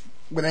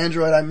with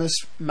Android. I miss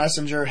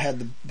Messenger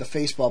had the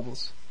face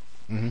bubbles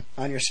Mhm.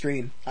 on your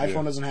screen. iPhone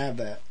Yeah. doesn't have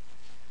that.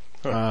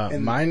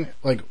 And- Mine,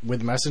 like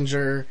with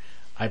Messenger,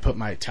 I put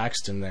my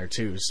text in there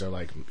too, so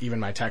like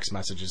even my text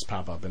messages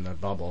pop up in the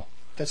bubble.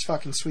 That's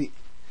fucking sweet.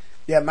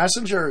 Yeah,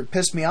 Messenger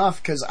pissed me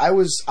off because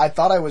I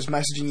thought I was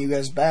messaging you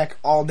guys back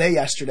all day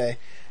yesterday,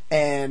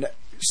 and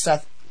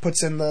Seth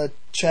puts in the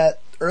chat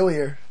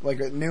earlier,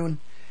 like at noon,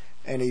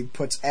 and he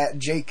puts at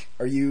Jake,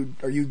 are you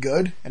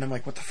good? And I'm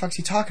like, what the fuck's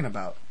he talking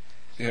about?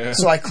 Yeah.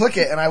 So I click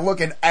it and I look,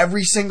 and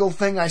every single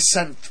thing I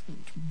sent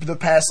the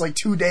past like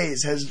 2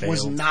 days was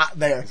Failed. not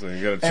there. So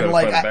you gotta try And to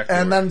like, find it back.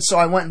 and then so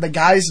I went in the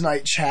guys'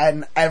 night chat,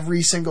 and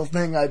every single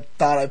thing I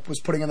thought I was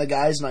putting in the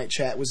guys' night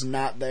chat was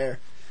not there.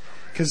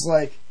 Because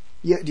like,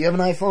 do you have an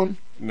iPhone?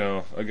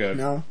 No, I got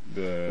No?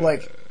 the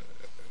Like-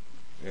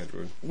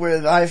 Android.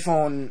 With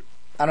iPhone,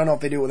 I don't know if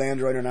they do it with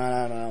Android or not.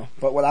 I don't know.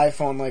 But with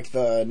iPhone, like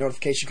the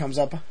notification comes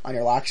up on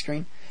your lock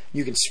screen,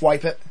 you can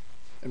swipe it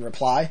and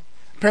reply.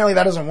 Apparently,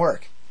 that doesn't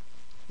work.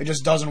 It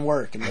just doesn't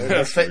work, and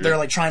That's weird. they're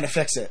like trying to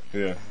fix it.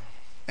 Yeah.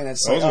 And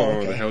it's I was like, wondering where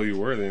okay. the hell you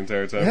were the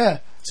entire time. Yeah,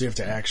 So you have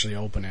to actually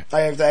open it.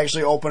 I have to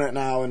actually open it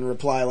now and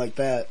reply like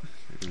that.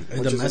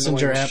 The is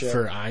Messenger annoying as app shit.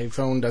 for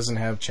iPhone doesn't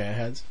have chat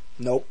heads.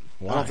 Nope.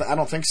 Why? I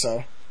don't think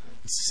so.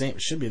 It's the same.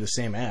 It should be the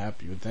same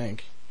app. You would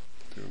think.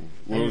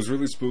 What was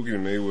really spooky to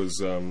me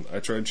was I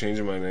tried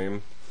changing my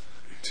name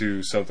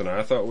to something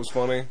I thought was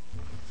funny,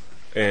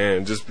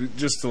 and just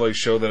to like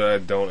show that I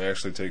don't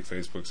actually take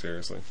Facebook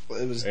seriously.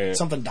 It was And-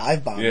 something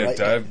dive bomb, Yeah,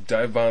 right?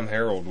 Dive Bomb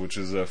Harold, which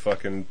is a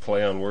fucking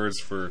play on words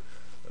for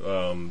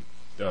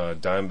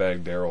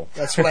Dimebag Daryl.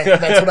 That's what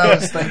I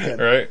was thinking.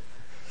 Right?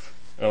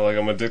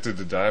 I'm addicted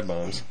to dive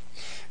bombs,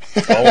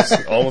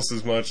 almost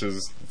as much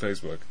as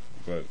Facebook.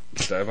 But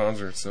dive bombs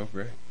are so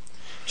great.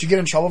 Did you get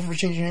in trouble for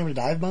changing your name to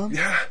Dive Bomb?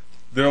 Yeah.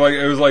 They're like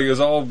it was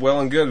all well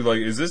and good. Like,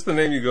 is this the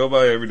name you go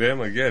by every day? I'm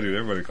like, yeah, dude,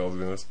 everybody calls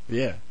me this.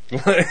 Yeah.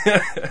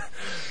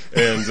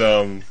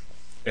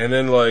 And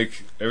then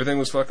like everything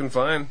was fucking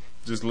fine.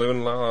 Just living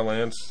in La La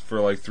Land for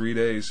like 3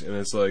 days, and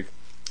it's like,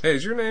 hey,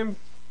 is your name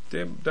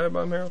Dive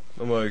Bomb Harold?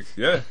 I'm like,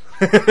 yeah.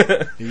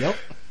 Yep.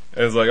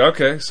 And it's like,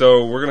 okay,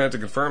 so we're gonna have to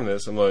confirm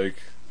this. I'm like,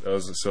 I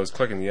was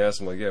clicking yes.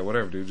 I'm like, yeah,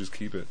 whatever, dude, just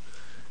keep it.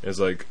 And it's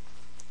like,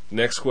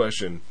 next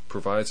question,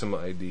 provide some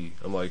ID.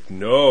 I'm like,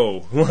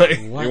 no, like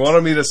What? you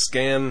wanted me to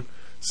scan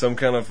some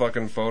kind of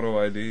fucking photo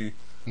ID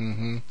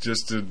Mm-hmm.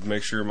 just to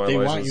make sure my They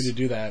license. want you to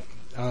do that.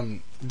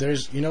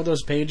 There's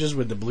those pages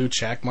with the blue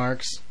check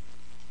marks.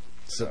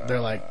 So they're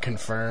like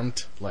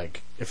confirmed.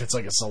 Like if it's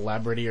like a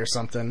celebrity or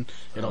something,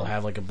 it'll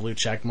have like a blue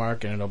check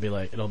mark, and it'll be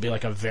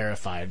like a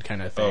verified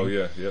kind of thing. Oh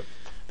yeah, yep.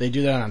 They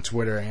do that on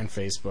Twitter and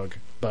Facebook.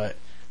 But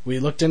we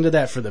looked into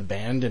that for the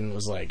band, and it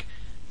was like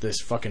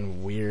this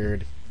fucking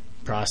weird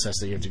process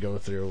that you have to go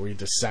through, where you have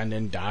to send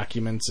in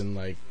documents and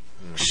like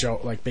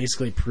show, like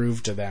basically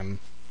prove to them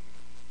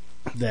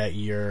that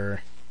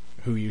you're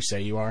who you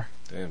say you are.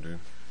 Damn, dude.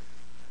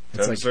 It's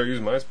Time like, to start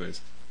using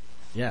MySpace.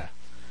 yeah,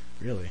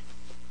 really.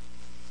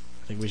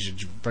 I think we should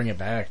bring it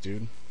back,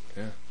 dude.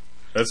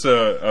 That's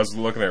I was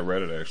looking at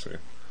Reddit actually,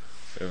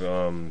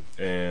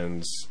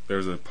 and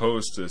there's a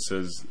post that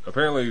says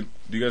apparently,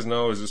 do you guys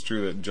know, is this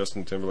true that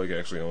Justin Timberlake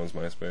actually owns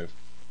MySpace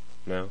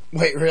now?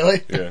 Wait,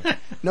 really? Yeah,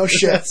 No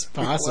shit. That's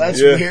possible. Well,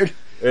 that's Yeah. weird.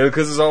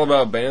 because it's all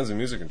about bands and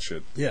music and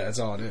shit, Yeah, that's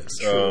all it is.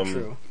 True, Um,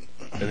 true.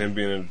 and him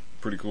being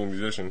a pretty cool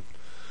musician.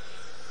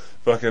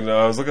 Fucking,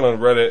 I was looking on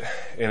Reddit,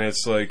 and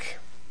it's like,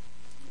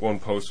 one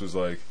post was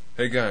like,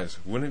 "Hey guys,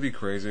 wouldn't it be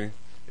crazy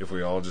if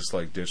we all just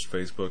like ditched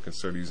Facebook and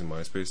started using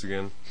MySpace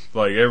again?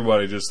 Like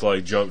everybody just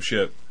like jumped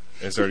ship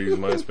and started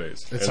using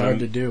MySpace." It's And hard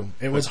to then- do.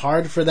 It was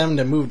hard for them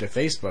to move to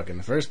Facebook in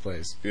the first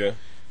place. Yeah,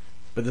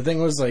 But the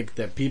thing was like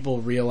that people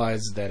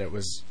realized that it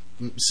was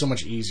so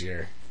much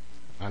easier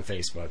on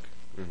Facebook.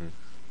 Mhm.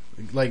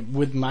 Like,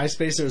 with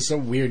MySpace, it was so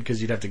weird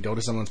because you'd have to go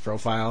to someone's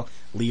profile,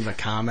 leave a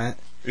comment,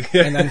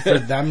 and then for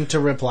them to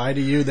reply to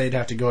you, they'd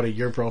have to go to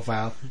your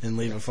profile and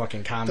leave a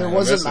fucking comment. There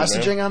wasn't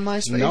message, messaging on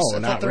MySpace? No, I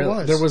not thought really.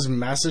 Was. There was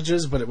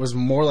messages, but it was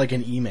more like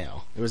an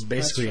email. It was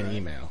basically That's an right.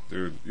 email.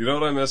 Dude, you know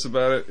what I miss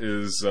about it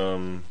is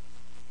going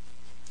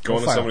to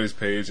Profile. somebody's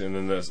page and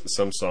then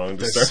some song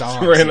just There's starts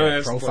songs, random yeah,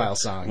 ass profile play.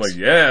 songs. I'm like,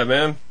 yeah,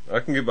 man, I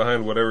can get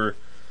behind whatever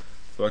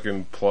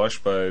fucking plush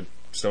by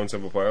Stone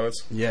Temple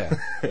Pilots. Yeah.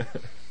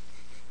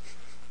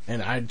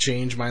 And I'd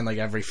change mine like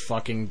every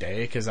fucking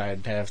day because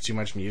I'd have too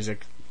much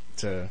music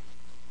to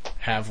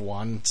have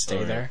one stay Oh,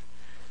 yeah. there.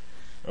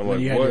 I'm When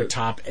like, you had what?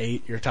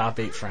 your top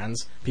 8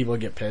 friends, people would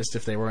get pissed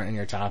if they weren't in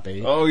your top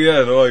 8. Oh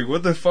yeah, they're like,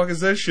 what the fuck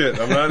is that shit?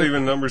 I'm not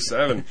even number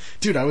 7.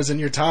 Dude, I was in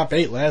your top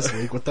 8 last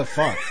week. What the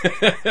fuck?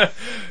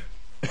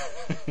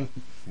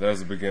 That was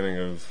the beginning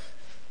of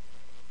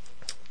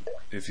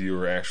if you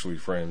were actually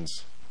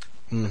friends.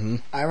 Mm-hmm.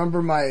 I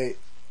remember I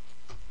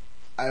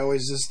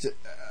always just...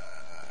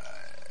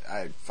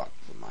 I fucked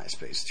with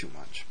MySpace too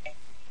much.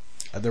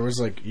 There was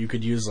like, you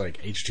could use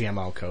like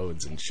HTML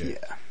codes and shit.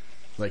 Yeah.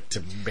 Like to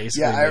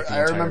basically Yeah, make the I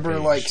entire remember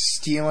page. like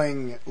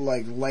stealing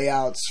like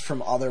layouts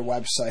from other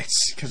websites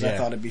because I Yeah.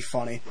 thought it'd be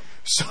funny.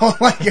 So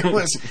like it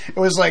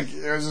was like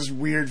there was this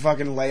weird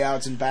fucking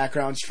layouts and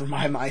backgrounds for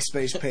my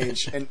MySpace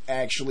page, and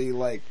actually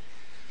like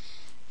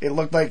it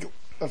looked like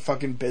a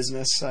fucking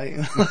business site.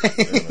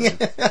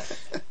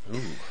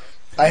 Ooh.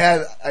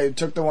 I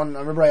took the one. I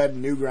remember I had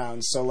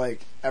Newgrounds, so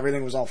like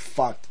everything was all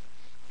fucked,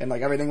 and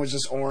like everything was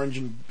just orange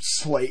and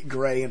slate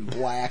gray and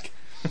black.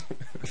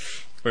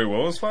 Wait,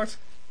 what was fucked?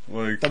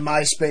 Like, The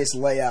MySpace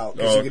layout,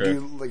 because Oh, you could okay.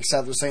 do, like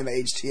Seth was saying, the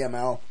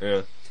HTML.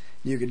 yeah.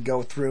 You could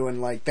go through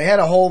and like they had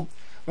a whole.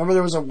 Remember,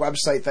 there was a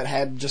website that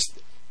had just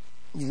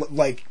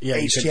like Yeah,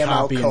 you could HTML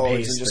copy and codes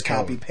paste and just the code.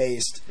 copy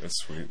paste. That's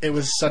sweet. It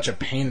was such a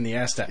pain in the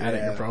ass to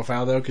edit Yeah. your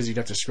profile though, because you'd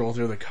have to scroll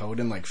through the code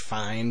and like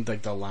find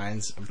like the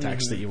lines of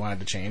text Mm-hmm. that you wanted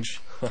to change.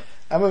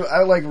 I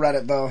like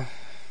Reddit though.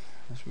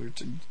 That's weird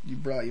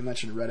you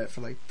mentioned Reddit for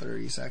like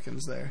 30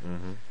 seconds there.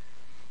 Mm-hmm.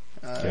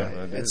 Uh,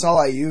 I did. it's all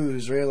I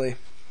use really.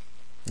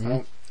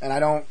 Mhm.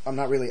 I'm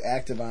not really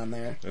active on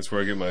there. That's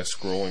where I get my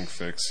scrolling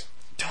fix.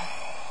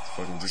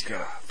 Fucking just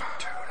gotta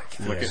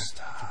flick Yeah. it.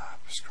 Stop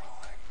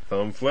scrolling.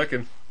 Thumb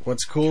flicking.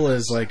 What's cool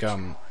is like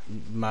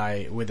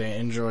with the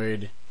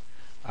Android,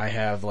 I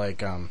have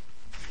like I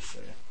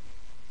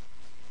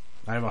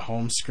have a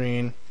home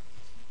screen,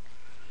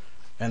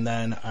 and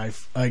then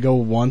I go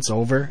once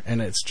over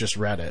and it's just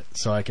Reddit,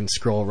 so I can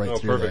scroll right Oh,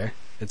 through perfect. there.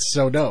 It's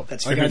so dope.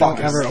 That's like I pretty don't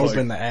fucking ever sick.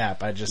 open the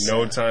app. I just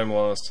No time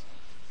lost.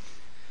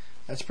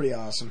 That's pretty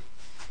awesome.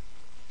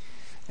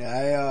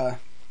 Yeah, I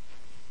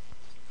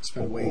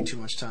spend way too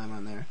much time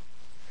on there.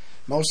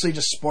 Mostly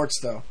just sports,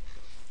 though.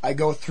 I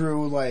go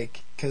through,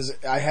 like, because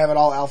I have it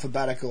all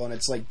alphabetical, and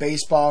it's like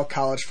baseball,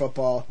 college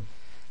football,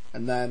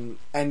 and then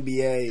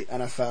NBA,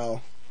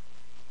 NFL,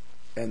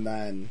 and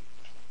then,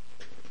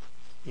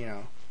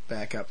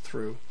 back up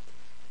through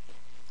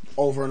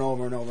over and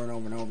over and over and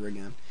over and over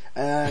again.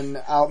 And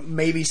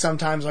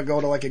sometimes I'll go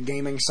to, like, a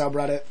gaming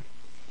subreddit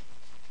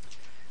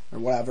or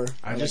whatever.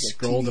 I or, just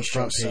like, a scroll TV the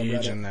front show page,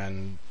 subreddit. and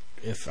then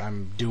if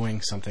I'm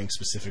doing something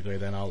specifically,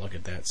 then I'll look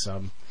at that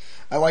sub.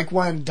 I like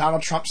when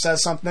Donald Trump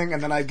says something,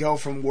 and then I go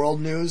from world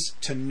news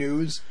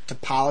to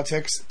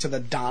politics to the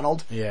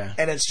Donald. Yeah.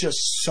 And it's just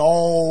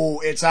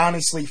it's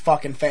honestly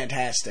fucking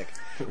fantastic.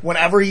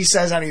 Whenever he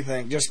says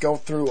anything, just go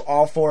through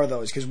all 4 of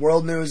those, because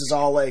world news is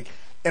all like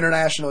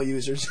international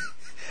users.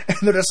 And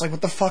they're just like,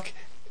 what the fuck?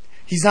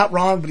 He's not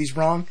wrong, but he's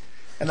wrong.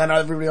 And then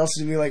everybody else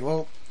is going to be like,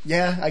 well,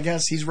 yeah, I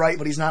guess he's right,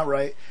 but he's not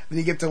right. Then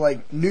you get to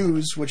like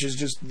news, which is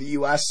just the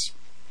U.S.,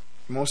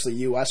 mostly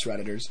U.S.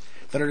 Redditors,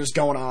 that are just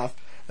going off.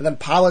 And then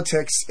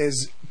politics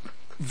is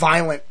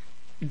violent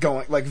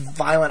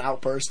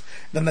outburst.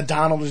 Then the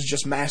Donald is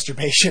just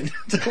masturbation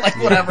to like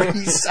whatever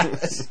he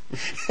says.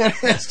 And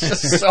it's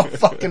just so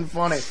fucking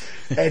funny.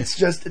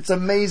 It's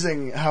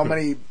amazing how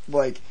many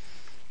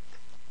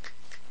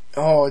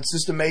it's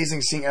just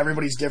amazing seeing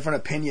everybody's different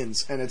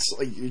opinions, and it's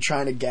like you're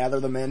trying to gather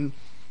them in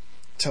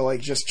to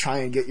like just try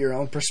and get your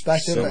own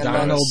perspective. So and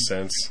Donald-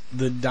 then sense.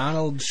 The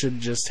Donald should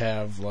just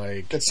have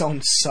like its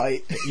own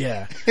site.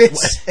 yeah.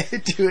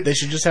 Dude, They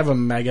should just have a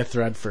mega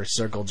thread for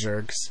circle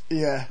jerks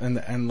yeah.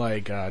 and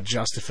like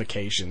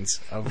justifications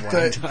of what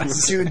it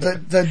does. Dude,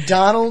 the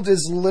Donald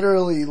is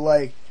literally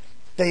like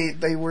they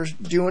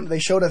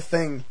showed a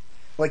thing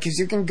like because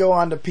you can go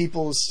onto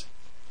people's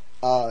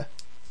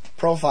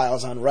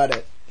profiles on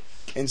Reddit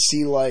and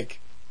see like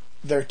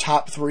their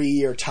top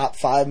 3 or top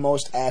 5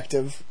 most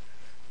active,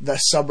 the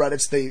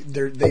subreddits they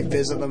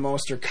visit the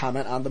most or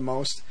comment on the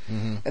most.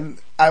 Mm-hmm. And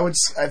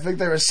I think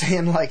they were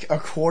saying like a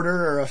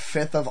quarter or a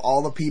fifth of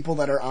all the people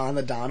that are on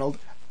the Donald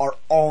are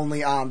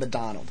only on the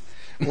Donald.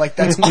 Like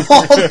that's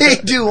all they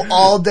do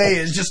all day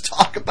is just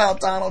talk about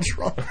Donald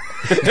Trump.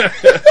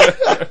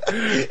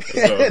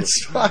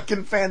 It's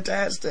fucking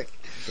fantastic.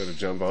 Better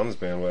jump on this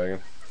bandwagon.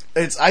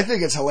 I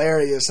think it's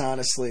hilarious,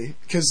 honestly,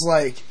 because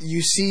like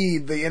you see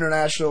the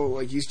international,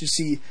 like you used to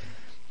see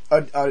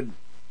a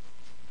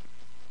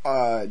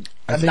a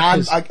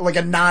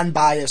think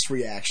non-biased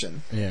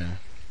reaction. Yeah.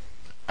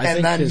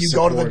 And then you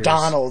go to the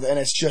Donald, and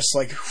it's just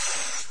like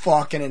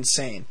fucking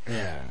insane.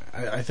 Yeah,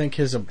 I think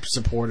his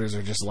supporters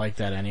are just like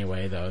that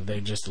anyway, though. They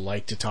just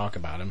like to talk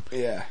about him.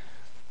 Yeah.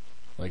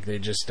 Like, they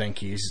just think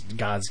he's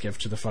God's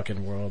gift to the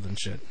fucking world and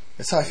shit.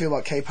 That's how I feel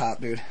about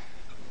K-pop, dude.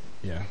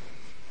 Yeah.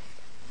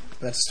 But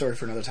that's a story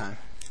for another time.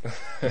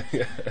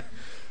 Yeah.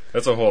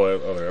 That's a whole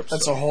other episode.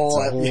 That's a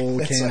whole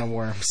can of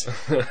worms.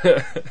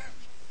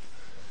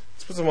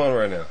 Let's put some on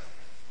right now.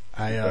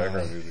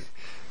 Background music.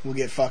 We'll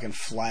get fucking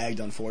flagged,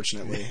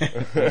 unfortunately.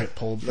 Get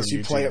pulled from Unless you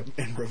YouTube. play it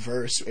in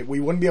reverse.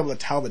 We wouldn't be able to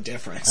tell the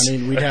difference. I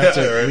mean, we'd have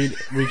to. Right.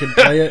 We could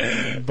play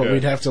it, but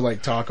we'd have to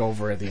like talk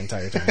over it the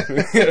entire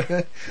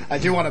time. I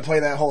do want to play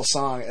that whole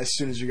song as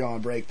soon as you go on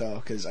break, though,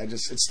 because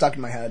it's stuck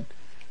in my head.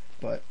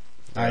 But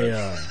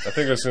I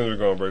think as soon as we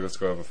go on break, let's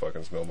go have a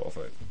fucking snowball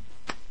fight.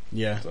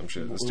 Yeah. Some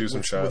shit. Let's do some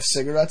with shots.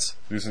 cigarettes?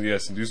 Do some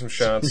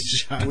shots.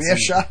 Do we have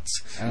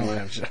shots? I don't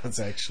have shots,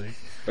 actually.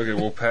 Okay,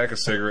 we'll pack a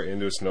cigarette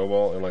into a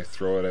snowball and like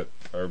throw it at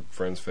our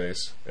friend's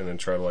face, and then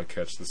try to like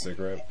catch the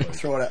cigarette. Like,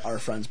 Throw it at our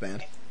friend's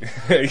band.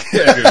 yeah,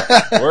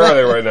 dude. Where are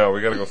they right now?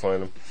 We gotta go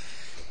find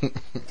them.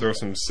 Throw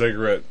some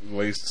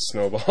cigarette-laced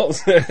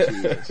snowballs at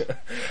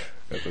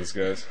those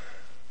guys.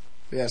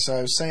 Yeah, so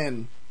I was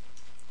saying,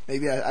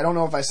 maybe I don't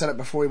know if I said it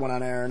before we went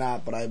on air or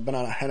not, but I've been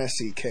on a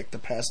Hennessy kick the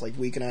past like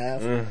week and a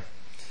half.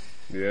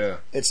 Yeah.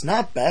 It's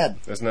not bad.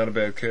 That's not a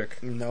bad kick.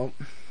 Nope.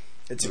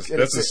 That's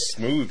a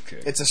smooth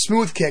kick. It's a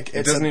smooth kick.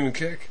 It doesn't even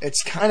kick.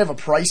 It's kind of a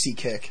pricey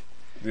kick.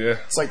 Yeah.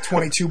 It's like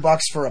 $22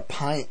 for a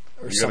pint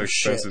or You some got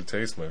expensive shit.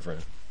 taste, my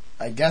friend.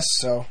 I guess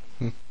so.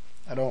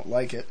 I don't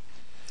like it.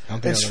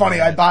 It's funny.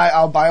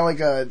 I'll buy like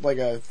a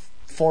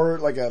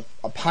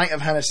pint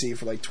of Hennessy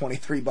for like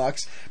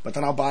 $23, but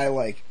then I'll buy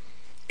like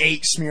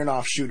 8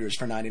 Smirnoff shooters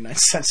for 99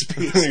 cents a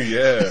piece.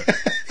 Yeah.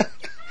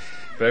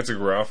 Back to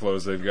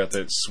Garofalo's, they've got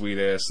that sweet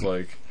ass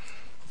like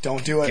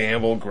Don't do it.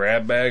 gamble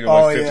grab bag of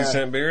like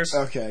 50-cent beers.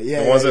 Okay,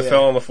 yeah. The ones that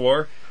fell on the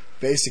floor.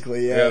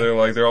 Basically, yeah.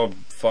 Yeah, they're all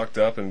fucked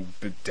up and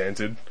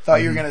dented.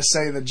 Thought you were gonna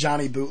say the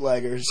Johnny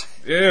Bootleggers.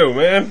 Ew,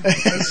 man.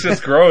 That's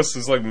just gross.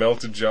 It's like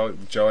melted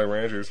Jolly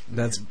Ranchers.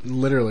 That's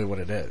literally what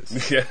it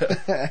is.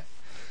 Yeah.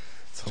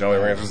 Jolly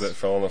Ranchers that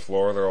fell on the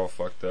floor, they're all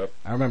fucked up.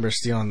 I remember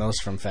stealing those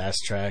from Fast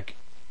Track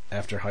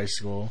after high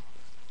school.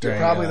 They're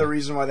probably the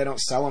reason why they don't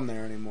sell them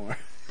there anymore.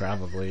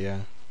 Probably,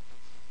 yeah.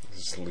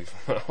 Just leave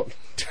them out.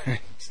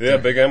 Yeah,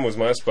 Big M was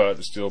my spot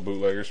to steal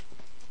bootleggers.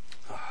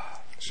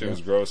 Shit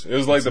was gross. It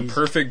was like the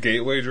perfect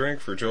gateway drink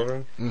for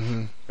children.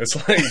 Mm-hmm. It's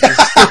like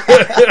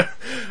just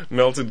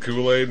melted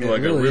Kool-Aid in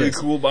like a really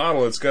cool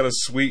bottle. It's got a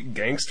sweet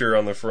gangster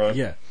on the front.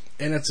 Yeah.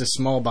 And it's a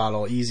small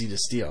bottle, easy to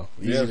steal.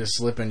 Easy to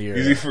slip into your...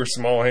 Easy for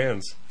small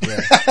hands. Yeah.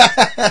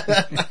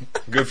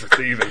 Good for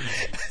thieving.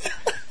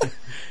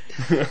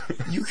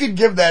 You could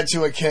give that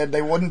to a kid.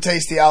 They wouldn't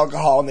taste the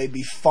alcohol, and they'd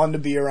be fun to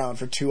be around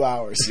for 2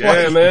 hours.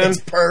 Yeah, man.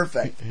 It's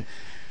perfect.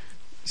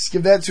 Just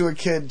give that to a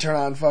kid, turn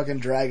on fucking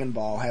Dragon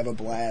Ball, have a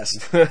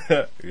blast.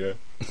 Yeah.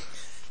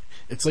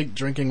 It's like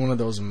drinking one of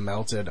those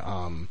melted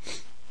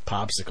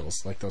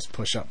popsicles, like those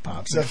push-up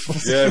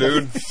popsicles. Yeah,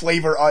 dude.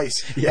 Flavor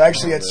ice. Yeah.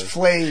 Actually, it's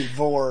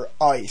flavor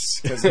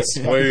ice, because it's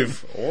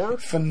Flavor?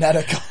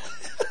 phonetical.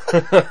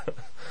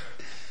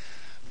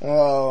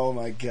 Oh,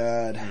 my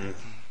God.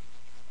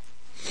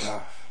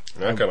 I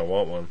kind of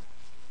want one.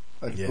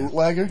 A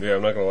bootlegger? Yeah,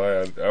 I'm not gonna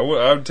lie. I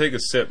would take a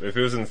sip if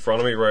it was in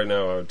front of me right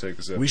now. I would take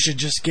a sip. We should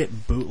just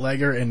get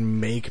bootlegger and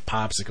make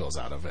popsicles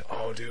out of it.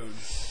 Oh, dude.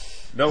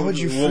 No, How would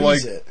you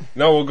freeze it?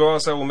 No, we'll go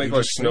outside. We'll make You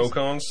like just snow freeze it.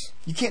 cones.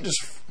 You can't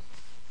just...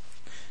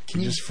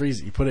 You just freeze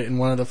it. You put it in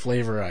one of the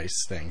flavor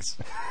ice things.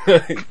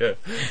 Yeah,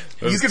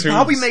 You could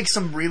probably make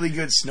some really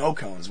good snow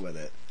cones with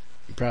it.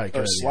 You probably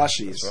Or could.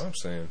 slushies. That's what I'm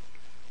saying.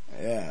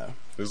 Yeah.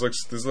 There's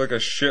like a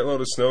shitload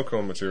of snow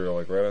cone material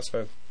like right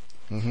outside.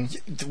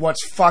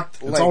 What's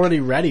fucked... It's already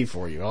ready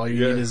for you. All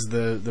you Yeah. need is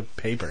the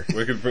paper.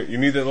 We could. You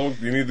need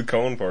the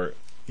cone part.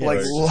 Yeah, Like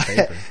it's just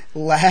paper.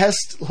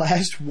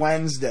 last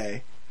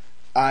Wednesday,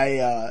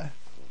 I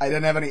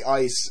didn't have any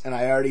ice, and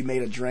I already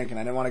made a drink, and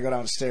I didn't want to go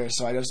downstairs,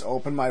 so I just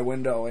opened my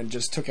window and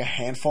just took a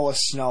handful of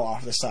snow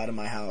off the side of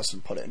my house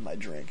and put it in my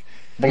drink.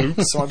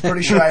 So I'm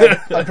pretty sure I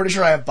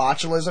have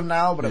botulism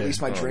now, but at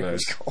least my drink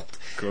was nice. cold.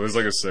 Cool. There's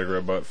like a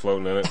cigarette butt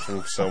floating in it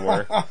from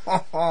somewhere.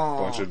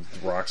 Bunch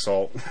of rock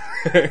salt.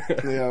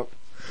 Yeah.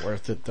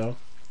 Worth it, though.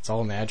 It's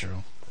all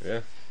natural. Yeah.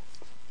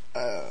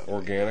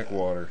 Organic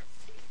water.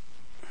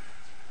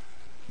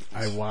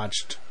 I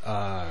watched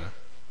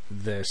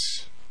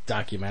this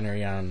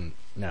documentary on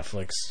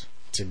Netflix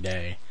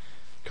today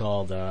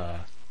called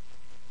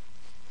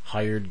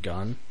Hired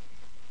Gun,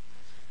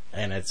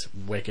 and it's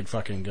wicked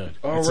fucking good.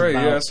 Oh, It's right,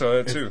 about- yeah, I saw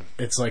that too.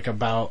 It's like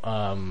about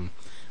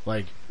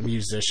like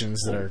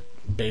musicians that are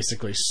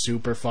basically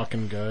super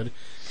fucking good,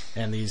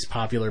 and these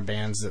popular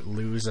bands that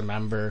lose a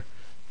member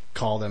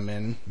call them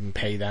in and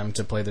pay them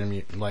to play their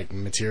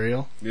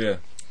material. Yeah.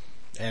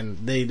 And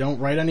they don't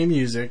write any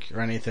music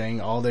or anything.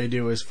 All they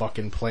do is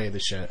fucking play the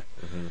shit.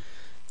 Mm-hmm.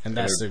 and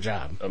that's their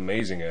job.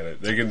 Amazing at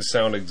it. They can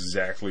sound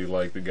exactly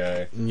like the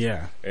guy.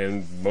 Yeah.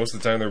 And most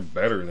of the time they're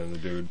better than the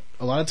dude.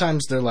 A lot of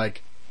times they're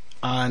like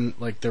on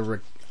like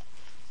the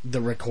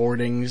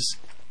recordings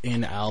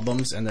in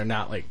albums, and they're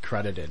not like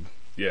credited.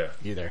 Yeah.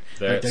 Either.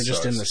 Like they're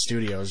just in the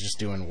studios just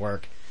doing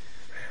work.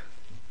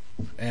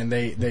 And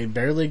they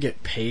barely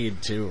get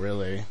paid too,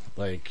 really.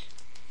 Like,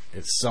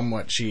 it's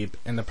somewhat cheap.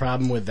 And the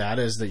problem with that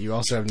is that you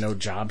also have no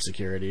job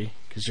security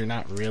because you're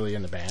not really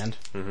in the band.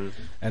 Mm-hmm.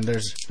 And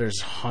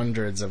there's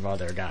hundreds of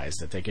other guys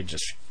that they could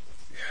just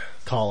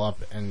call up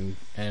and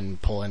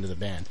pull into the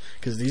band.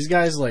 Because these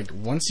guys, like,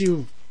 once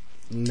you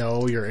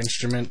know your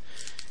instrument,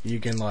 you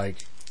can,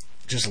 like,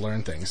 just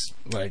learn things,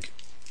 like,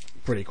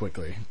 pretty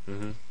quickly.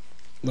 Mm-hmm.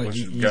 Like, once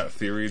you've got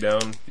theory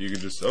down, you can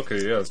just,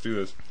 okay, yeah, let's do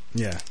this.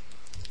 Yeah.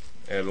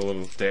 Add a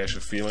little dash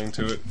of feeling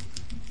to it.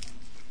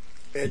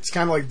 It's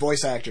kind of like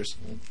voice actors.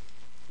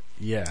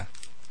 Yeah.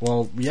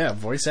 Well, yeah,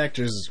 voice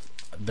actors,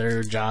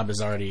 their job is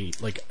already,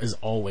 like, is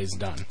always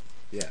done.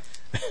 Yeah.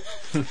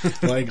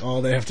 Like,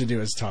 all they have to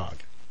do is talk.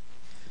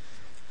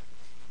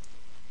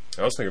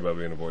 I was thinking about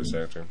being a voice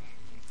actor.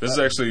 This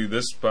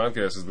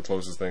podcast is the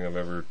closest thing I've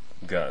ever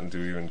gotten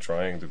to even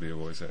trying to be a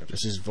voice actor.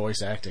 This is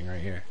voice acting right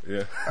here.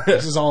 Yeah.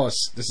 This is all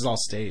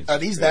staged. Are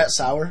these that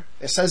sour?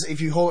 It says if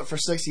you hold it for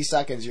 60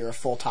 seconds, you're a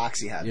full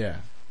Toxie head. Yeah.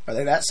 Are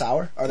they that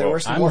sour? Are they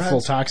worse than I'm Warheads? a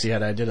full Toxie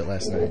head. I did it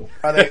last night.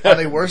 Are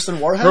they worse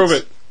than Warheads? Prove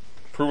it.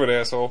 Prove it,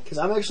 asshole. Because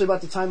I'm actually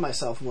about to time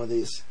myself in one of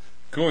these.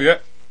 Cool, yeah.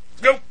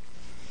 Go!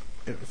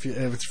 If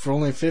it's for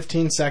only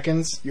 15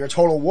 seconds, You're a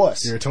total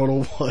wuss. you're a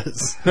total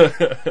wuss.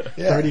 Yeah.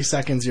 30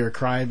 seconds, you're a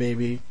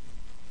crybaby.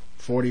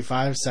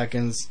 45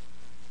 seconds,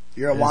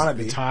 You're a is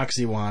wannabe. a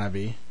Toxie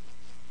wannabe.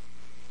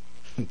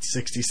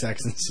 60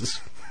 seconds is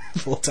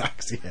full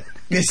Toxie head.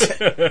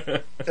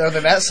 Are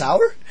they that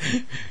sour? I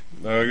guess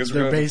They're we're going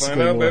to basically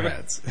find out, baby.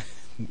 warheads.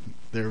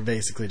 They're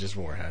basically just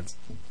warheads.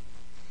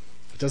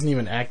 It doesn't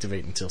even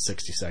activate until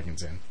 60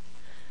 seconds in.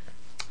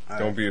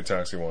 Don't be a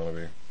Toxie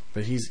wannabe.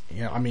 But he's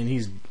a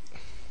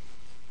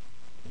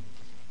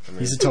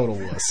total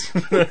wuss.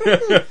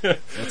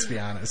 Let's be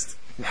honest.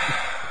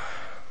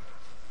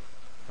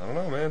 I don't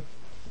know, man.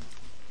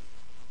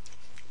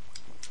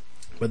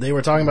 But they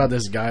were talking about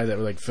this guy that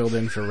like filled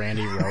in for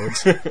Randy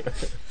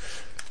Rhoads.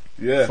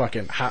 Yeah.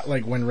 Fucking hot,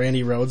 like when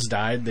Randy Rhoads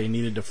died, they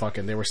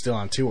were still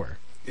on tour.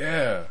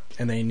 Yeah.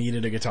 And they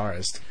needed a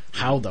guitarist.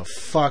 How the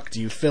fuck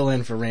do you fill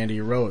in for Randy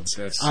Rhoads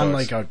on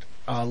like a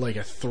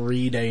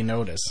 3-day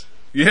notice?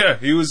 Yeah,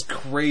 he was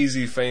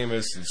crazy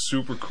famous,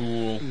 super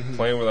cool,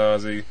 playing with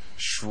Ozzy,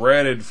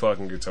 shredded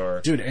fucking guitar.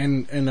 Dude,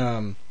 and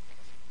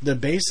the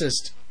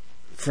bassist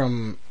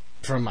from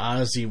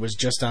Ozzy was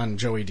just on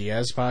Joey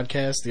Diaz's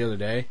podcast the other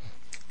day.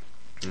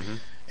 Mm-hmm.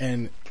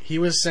 And he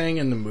was saying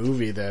in the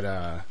movie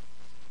that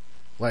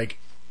like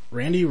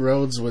Randy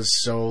Rhoads was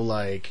so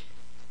like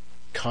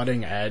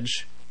cutting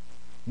edge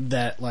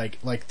that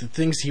like the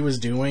things he was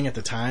doing at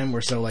the time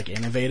were so like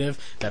innovative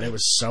that it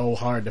was so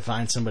hard to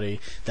find somebody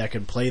that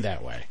could play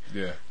that way.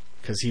 Yeah.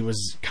 Because he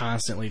was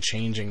constantly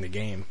changing the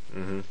game.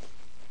 Mm-hmm.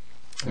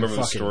 I remember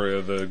the story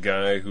of the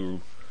guy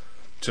who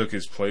took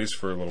his place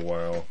for a little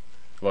while.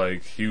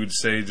 Like, he would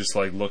say, just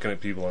like looking at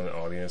people in the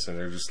audience, and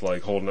they're just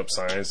like holding up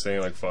signs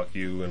saying like "fuck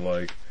you" and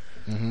like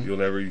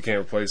you can't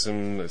replace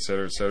him,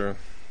 etc., etc.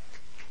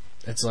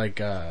 It's like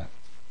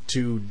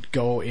to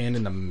go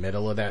in the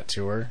middle of that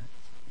tour.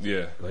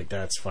 Yeah, like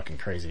that's fucking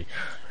crazy.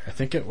 I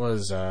think it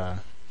was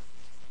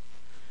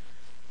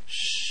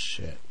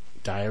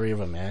Diary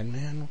of a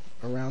Madman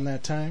around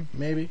that time,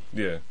 maybe.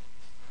 Yeah,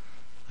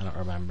 I don't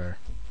remember,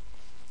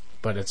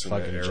 but it's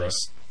fucking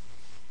just.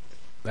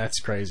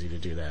 That's crazy to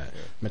do that.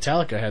 Yeah.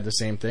 Metallica had the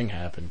same thing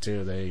happen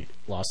too. They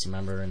lost a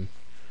member and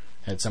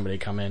had somebody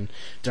come in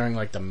during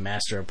like the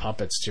Master of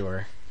Puppets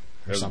tour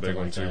or something a big like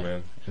one that. too,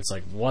 man. It's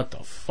like, what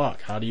the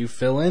fuck? How do you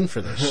fill in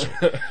for this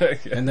shit? Yeah.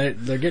 And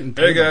they're getting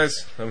paid. Hey guys,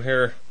 I'm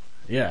here.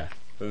 Yeah.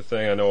 For the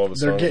thing, I know all the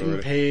songs. They're getting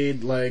already.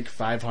 paid like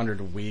 $500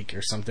 a week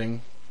or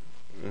something.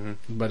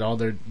 Mm-hmm. But all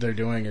they're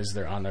doing is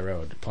they're on the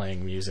road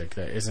playing music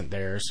that isn't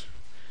theirs.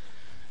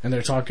 And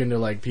they're talking to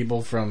like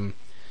people from.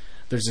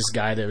 There's this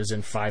guy that was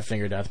in Five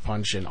Finger Death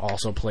Punch and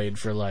also played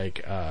for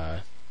like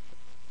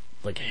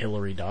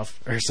Hillary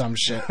Duff or some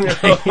shit.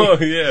 Oh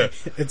yeah,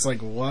 it's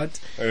like what?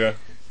 Oh, yeah,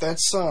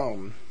 that's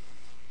the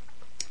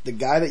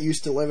guy that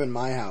used to live in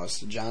my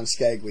house, John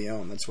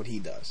Scaglione. That's what he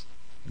does.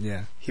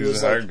 Yeah, he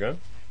was a hired gun.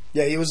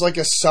 Yeah, he was like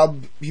a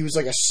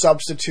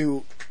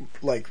substitute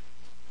like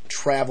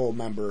travel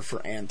member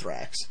for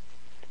Anthrax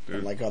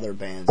and like other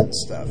bands and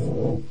stuff.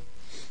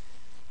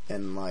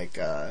 And like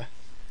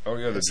oh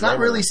yeah, it's not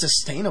really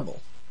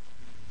sustainable.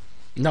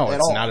 No,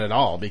 it's not at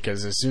all,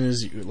 because as soon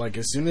as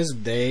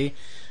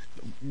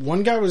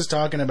one guy was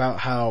talking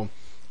about how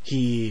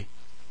he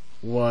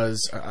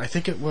was, I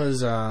think it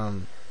was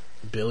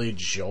Billy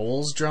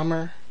Joel's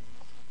drummer,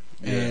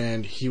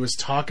 and he was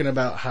talking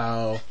about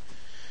how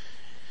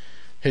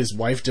his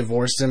wife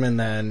divorced him, and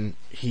then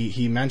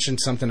he mentioned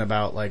something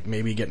about like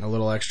maybe getting a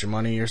little extra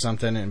money or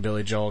something, and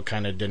Billy Joel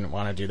kind of didn't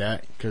want to do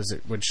that because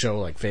it would show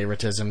like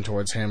favoritism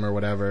towards him or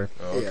whatever.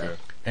 Oh, okay. Yeah.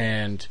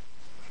 And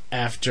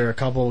after a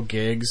couple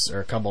gigs or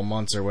a couple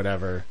months or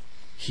whatever,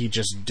 he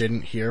just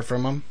didn't hear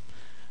from him,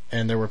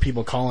 and there were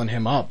people calling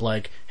him up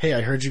like, "Hey,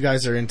 I heard you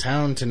guys are in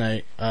town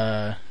tonight.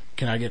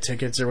 Can I get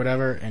tickets or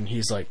whatever?" And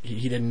he's like,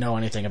 he didn't know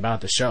anything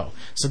about the show,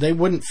 so they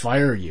wouldn't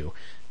fire you.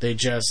 They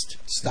just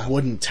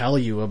wouldn't tell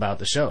you about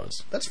the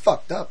shows. That's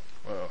fucked up.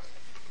 Wow.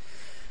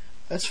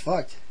 That's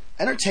fucked.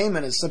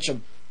 Entertainment is such a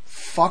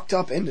fucked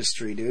up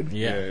industry, dude.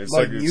 Yeah. It's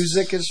Like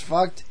music is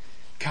fucked,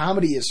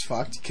 comedy is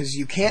fucked, because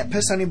you can't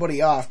piss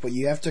anybody off, but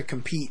you have to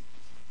compete.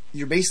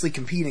 You're basically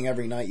competing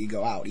every night you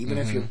go out, even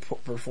if you're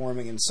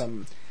performing in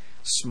some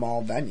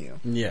small venue.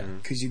 Yeah.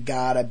 Because you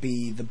gotta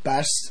be the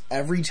best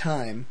every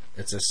time.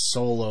 It's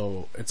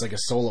like a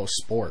solo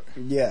sport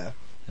Yeah.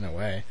 in a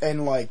way.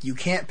 And, like, you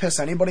can't piss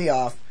anybody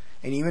off,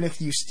 and even if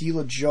you steal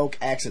a joke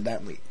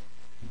accidentally,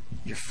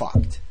 you're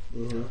fucked.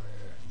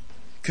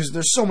 Because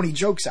there's so many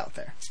jokes out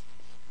there.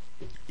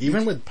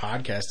 Even with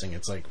podcasting,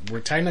 it's like we're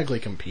technically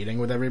competing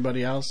with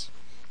everybody else,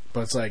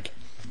 but it's like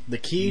the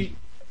key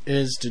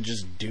is to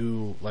just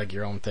do like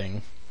your own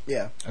thing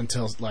Yeah.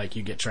 until like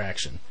you get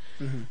traction.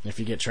 And if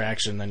you get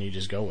traction, then you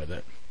just go with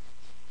it.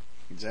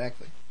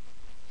 Exactly.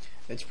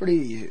 It's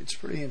pretty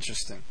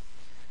interesting.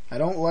 I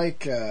don't like.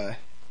 That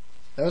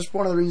was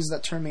one of the reasons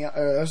that turned me. That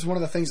was one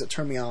of the things that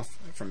turned me off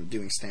from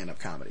doing stand-up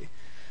comedy.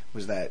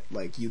 Was that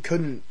like you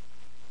couldn't.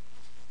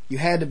 You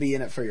had to be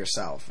in it for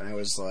yourself, and I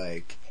was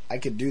like, I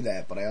could do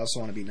that, but I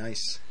also want to be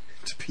nice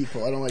to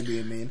people. I don't like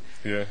being mean.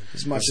 Yeah.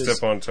 As much Step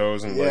as on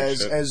toes and like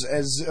shit.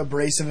 as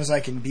abrasive as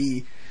I can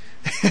be.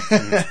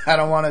 I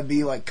don't want to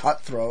be like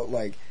cutthroat,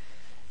 like.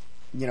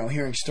 You know,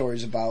 hearing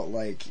stories about,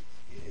 like,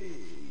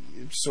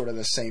 sort of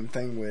the same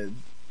thing with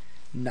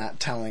not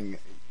telling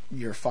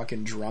your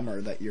fucking drummer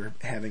that you're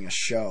having a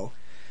show.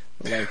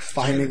 Like,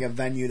 finding a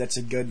venue that's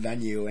a good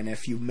venue, and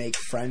if you make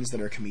friends that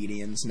are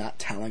comedians, not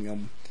telling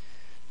them,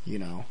 you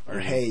know,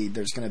 or, hey,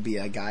 there's going to be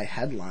a guy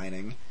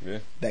headlining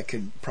that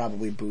could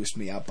probably boost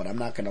me up, but I'm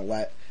not going to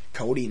let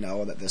Cody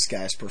know that this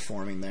guy's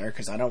performing there,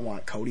 because I don't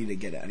want Cody to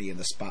get any of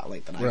the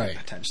spotlight that I could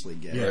potentially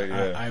get. Yeah,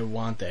 Right, I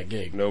want that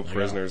gig. No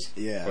prisoners.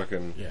 Yeah.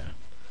 Fucking. Yeah.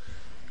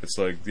 It's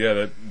like,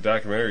 that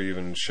documentary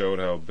even showed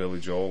how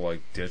Billy Joel,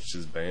 like, ditched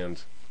his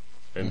band.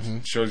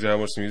 And shows you how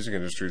much the music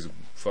industry is a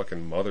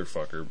fucking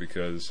motherfucker,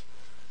 because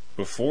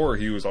before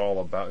he was all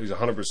about, he's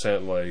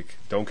 100% like,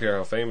 don't care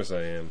how famous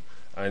I am,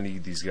 I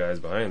need these guys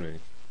behind me.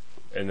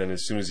 And then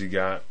as soon as he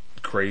got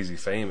crazy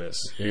famous,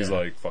 he's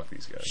like, fuck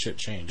these guys. Shit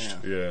changed.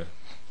 Yeah.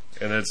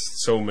 And that's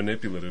so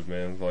manipulative,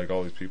 man, like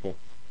all these people.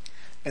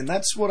 And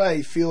that's what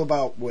I feel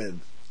about with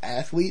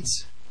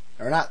athletes,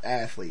 or not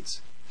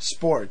athletes,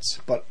 sports,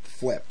 but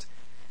flipped.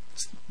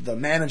 The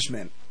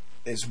management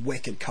is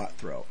wicked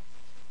cutthroat.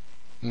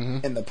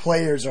 And the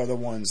players are the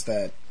ones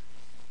that,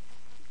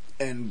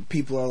 and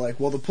people are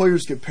like, well, the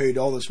players get paid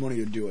all this money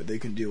to do it, they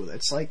can deal with it.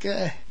 It's like,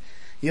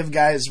 you have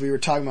guys, we were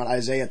talking about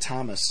Isaiah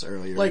Thomas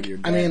earlier. Like,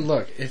 I mean,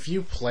 look, if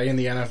you play in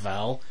the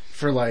NFL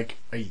for like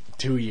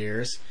 2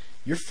 years,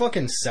 you're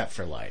fucking set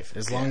for life,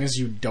 as long as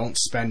you don't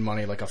spend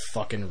money like a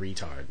fucking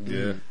retard.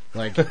 Yeah.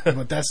 Like,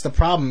 but that's the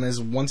problem, is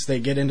once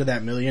they get into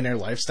that millionaire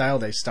lifestyle,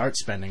 they start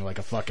spending like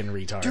a fucking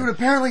retard. Dude,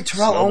 apparently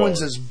Terrell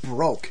Owens is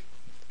broke.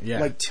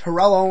 Yeah. Like,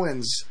 Terrell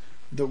Owens,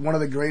 one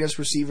of the greatest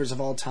receivers of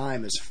all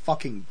time, is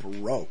fucking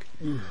broke.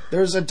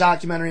 There's a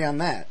documentary on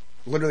that,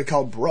 literally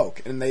called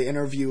Broke, and they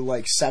interview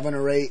like 7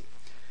 or 8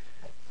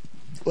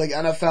 like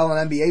NFL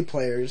and NBA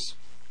players.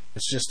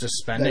 It's just a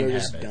spending that are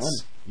habits.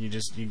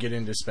 just done. You get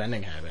into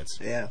spending habits.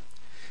 Yeah.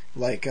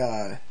 Like,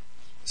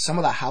 some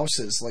of the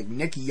houses, like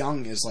Nick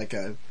Young is like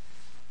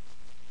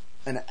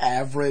an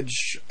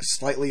average,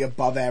 slightly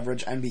above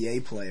average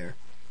NBA player.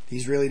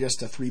 He's really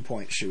just a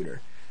 3-point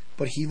shooter.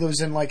 But he lives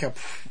in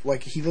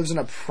he lives in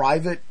a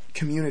private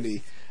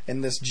community,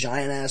 and this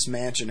giant ass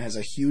mansion has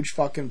a huge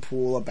fucking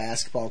pool, a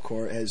basketball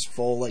court, has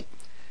full, like,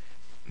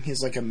 he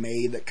has like a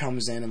maid that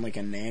comes in and like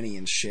a nanny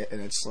and shit,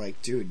 and it's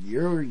like, dude,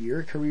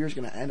 your career's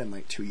gonna end in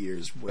like 2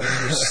 years.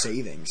 Where's your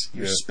savings?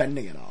 You're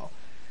spending it all.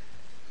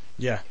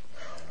 Yeah.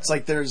 It's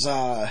like there's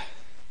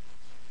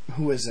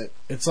who is it?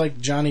 It's like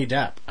Johnny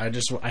Depp.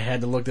 I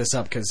had to look this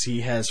up because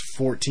he has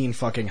 14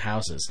 fucking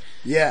houses.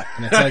 Yeah.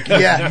 And it's like,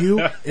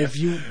 if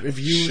you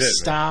Shit,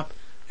 stop,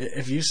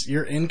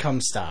 your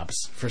income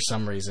stops for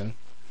some reason,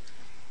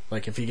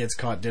 like if he gets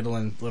caught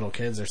diddling little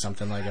kids or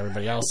something like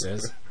everybody else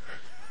is,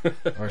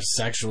 or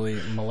sexually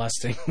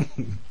molesting,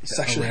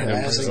 Sexually random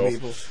harassing person.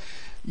 people.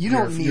 You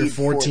don't need You're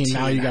 14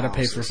 now. You got to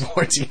pay houses. for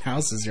 14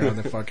 houses. You're on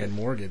the fucking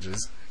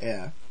mortgages.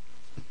 Yeah.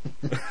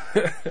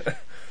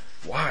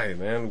 Why,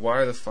 man?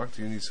 Why the fuck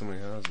do you need so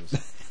many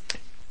houses?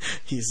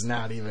 He's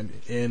not even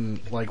in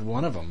like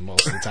one of them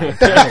most of the time.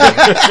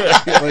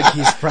 Like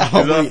he's probably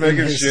He's not making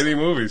in his- shitty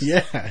movies.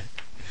 Yeah.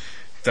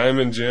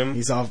 Diamond Jim.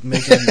 He's off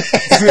making.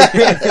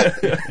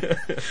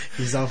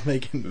 He's off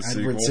making The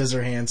Edward sequel.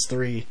 Scissorhands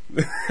 3.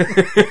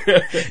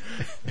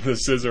 The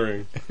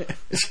scissoring.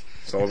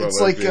 It's all about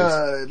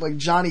It's like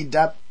Johnny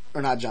Depp,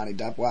 or not Johnny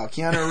Depp. Wow,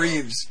 Keanu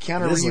Reeves.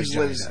 Keanu It is Reeves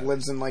like Johnny Depp.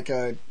 lives in like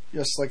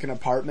an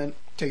apartment.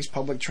 Takes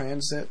public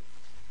transit.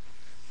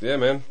 Yeah,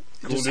 man.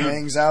 Cool Just dude.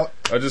 hangs out.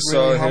 I just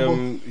really saw humble.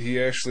 him.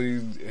 He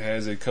actually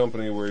has a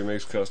company where he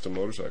makes custom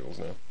motorcycles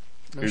now.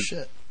 No He's-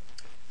 shit.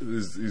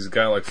 He's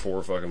got like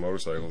 4 fucking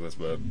motorcycles. That's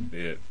about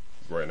it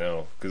right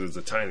now because it's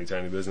a tiny,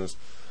 tiny business.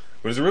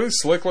 But it's a really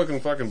slick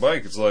looking fucking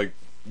bike. It's like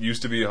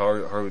used to be a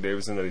Harley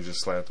Davidson that he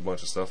just slapped a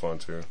bunch of stuff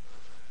onto,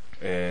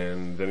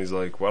 and then he's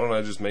like, "Why don't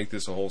I just make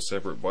this a whole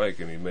separate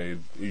bike?" And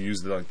he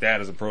used it like that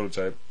as a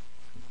prototype,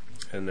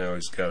 and now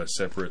he's got a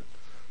separate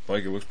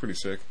bike. It looks pretty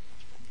sick.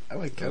 I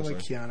like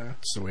Keanu.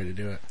 It's the way to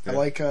do it. I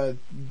like the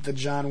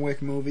John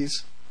Wick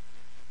movies.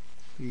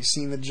 You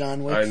seen the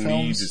John Wick I films?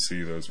 need to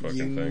see those fucking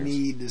You things.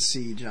 need to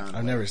see John Wick.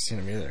 I've never seen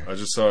him either. I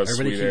just saw a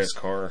Everybody sweet ass keeps-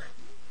 car.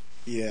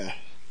 Yeah.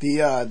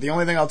 The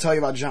only thing I'll tell you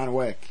about John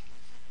Wick,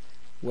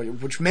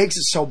 which makes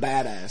it so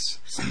badass.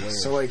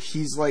 So like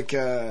he's like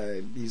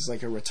a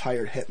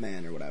retired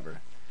hitman or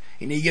whatever,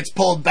 and he gets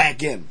pulled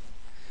back in,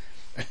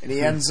 and he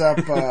ends up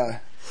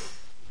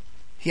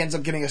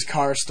getting his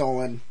car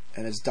stolen,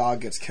 and his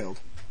dog gets killed,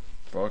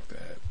 Fuck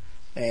that.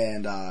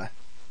 and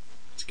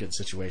It's a good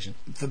situation.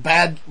 the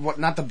bad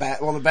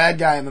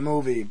guy in the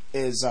movie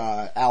is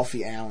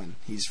Alfie Allen.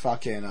 He's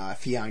fucking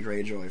Theon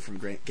Greyjoy from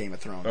Game of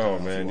Thrones. I Oh,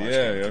 don't know if you man, watch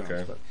yeah, Game of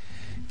Thrones, okay. but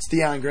it's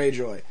Theon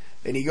Greyjoy,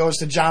 and he goes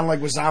to John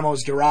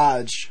Leguizamo's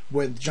garage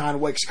with John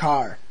Wick's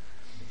car,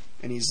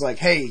 and he's like,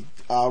 "Hey,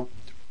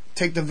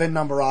 take the VIN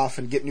number off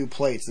and get new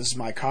plates. This is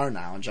my car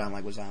now." And John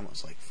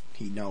Leguizamo's like,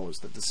 he knows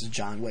that this is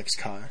John Wick's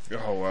car,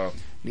 Oh wow.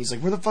 and he's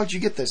like, "Where the fuck did you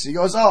get this?" And he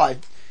goes, I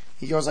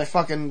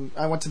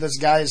went to this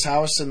guy's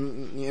house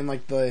in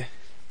like the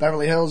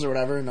Beverly Hills or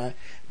whatever, and I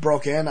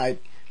broke in, I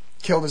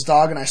killed his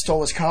dog, and I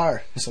stole his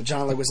car." So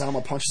John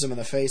Leguizamo punches him in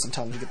the face and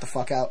tells him to get the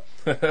fuck out.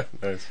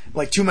 Nice.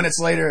 Like 2 minutes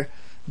later,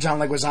 John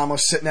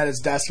Leguizamo's sitting at his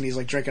desk and he's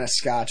like drinking a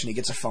scotch, and he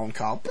gets a phone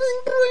call.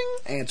 Bling,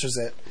 bling, answers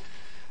it,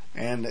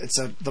 and it's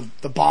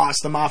the boss,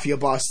 the mafia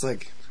boss,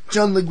 like,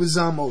 "John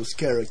Leguizamo's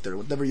character,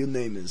 whatever your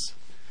name is.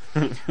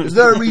 Is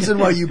there a reason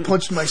why you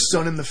punched my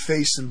son in the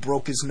face and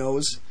broke his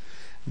nose?"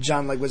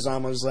 John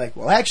Leguizamo's like,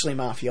 "Well, actually,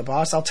 mafia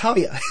boss, I'll tell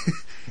you."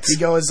 He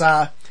goes,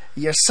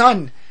 "Your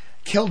son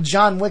killed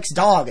John Wick's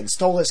dog and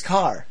stole his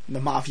car." And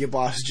the mafia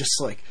boss is just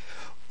like,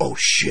 "Oh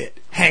shit,"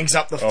 hangs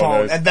up the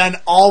phone, nice. and then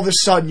all of a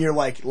sudden you're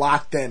like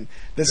locked in.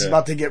 This is Yeah.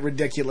 about to get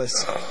ridiculous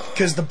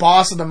because the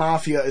boss of the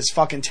mafia is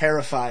fucking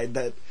terrified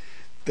that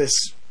this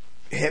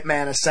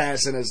hitman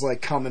assassin is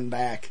like coming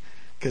back,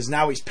 because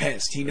now he's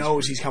pissed. He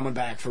knows he's coming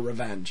back for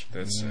revenge,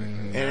 That's sick.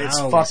 and it's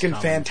Now he's fucking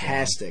coming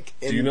fantastic.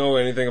 Do you know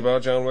anything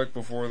about John Wick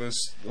before this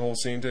whole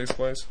scene takes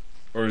place?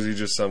 Or is he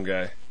just some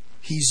guy?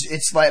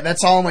 It's like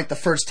that's all in like the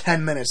first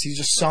 10 minutes. He's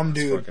just some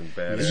dude. Fucking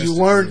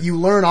badass. You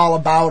learn all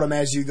about him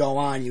as you go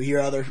on. You hear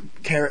other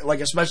like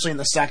especially in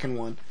the second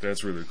one.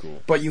 That's really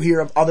cool. But you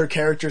hear other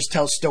characters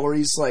tell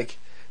stories, like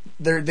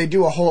they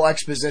do a whole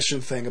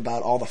exposition thing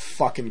about all the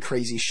fucking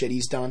crazy shit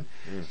he's done.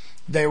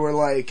 They were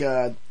like,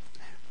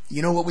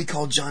 you know what we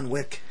call John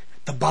Wick?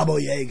 The Baba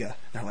Yaga.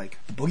 They're like,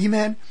 "The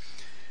boogeyman?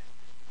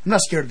 I'm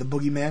not scared of the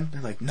boogeyman."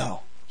 They're like,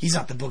 "No, he's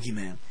not the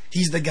boogeyman.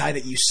 He's the guy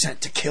that you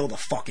sent to kill the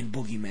fucking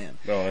boogeyman."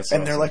 Oh, that's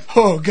And they're awesome. like,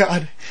 "Oh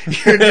god."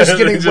 You're just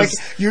getting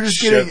you're just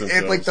shit getting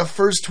themselves. like the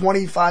first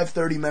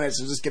 25-30 minutes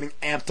is just getting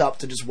amped up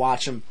to just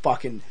watch him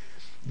fucking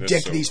That's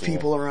dick so these cool.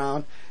 people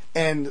around.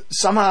 And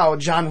somehow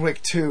John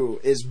Wick 2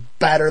 is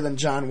better than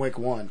John Wick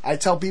 1. I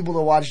tell people to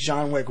watch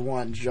John Wick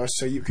 1 just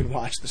so you can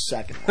watch the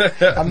second one.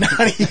 I'm not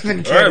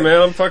even kidding. All right,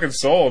 man. I'm fucking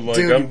sold. Like,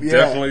 Dude, I'm yeah.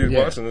 definitely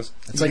Yeah. watching this.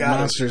 It's like got it.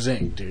 Monsters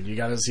Inc., dude. You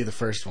got to see the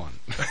first one.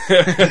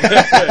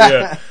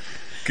 Yeah.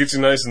 Get you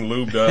nice and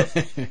lubed up.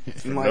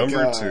 For Like,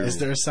 number 2. Is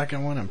there a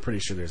second one? I'm pretty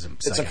sure there's a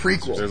second It's a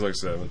prequel. There's like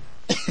 7.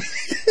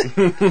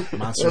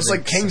 Monsters It's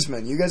like Inc.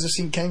 Kingsman. You guys have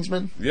seen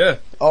Kingsman? Yeah.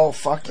 Oh,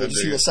 fuck. Did I you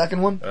see dig the it.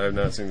 second one? I have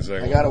not seen the second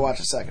I one. gotta watch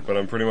the second one. But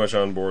I'm pretty much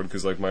on board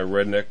because, like, my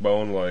redneck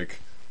bone, like,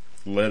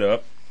 lit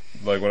up.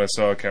 Like, when I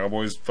saw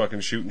cowboys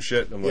fucking shooting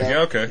shit, I'm like, Yeah. yeah,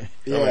 okay. I'm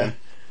Yeah. in.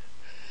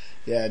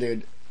 Yeah,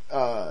 dude.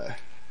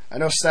 I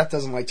know Seth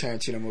doesn't like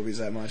Tarantino movies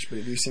that much, but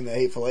have you seen The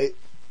Hateful Eight?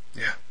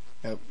 Yeah.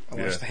 Yep. I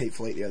watched Yeah. The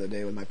Hateful Eight the other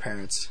day with my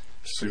parents.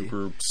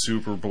 Super,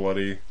 super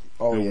bloody.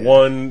 Oh, the yeah.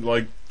 one,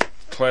 like,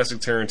 classic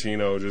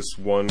Tarantino, just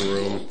one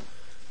room.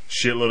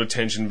 Shitload of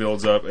tension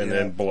builds up, and Yeah.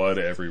 then blood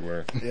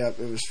everywhere. Yep,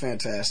 it was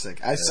fantastic.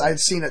 I'd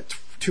seen it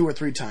 2 or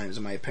 3 times,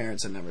 and my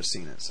parents had never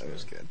seen it, so it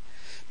was good.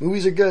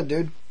 Movies are good,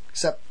 dude.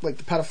 Except, like,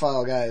 the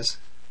pedophile guys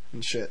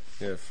and shit.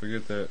 Yeah,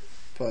 forget that.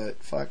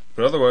 But, fuck.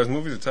 But otherwise,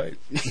 movies are tight.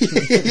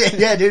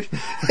 Yeah, dude.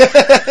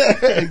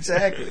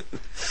 Exactly.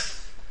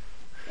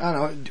 I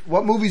don't know.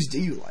 What movies do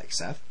you like,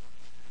 Seth?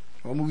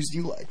 What movies do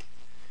you like?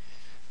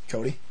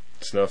 Cody?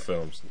 Snuff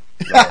films.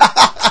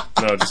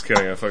 No, just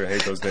kidding. I fucking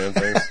hate those damn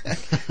things.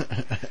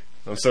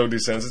 I'm so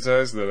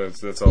desensitized that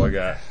that's all I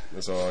got.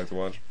 That's all I like to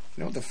watch.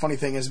 You know what the funny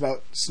thing is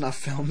about snuff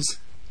films?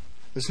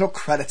 There's no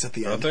credits at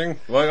the end. Nothing?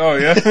 Like, oh,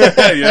 yeah.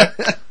 Yeah.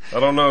 I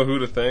don't know who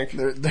to thank.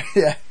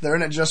 They're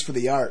in it just for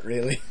the art,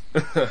 really.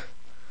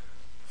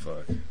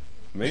 Fuck.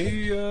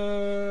 Me,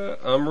 I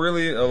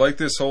like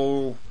this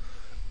whole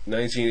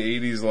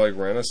 1980s, like,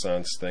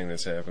 Renaissance thing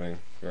that's happening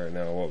right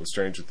now. What with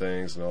Stranger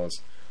Things and all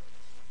this.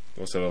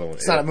 What's that other one?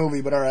 It's not a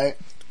movie, but alright.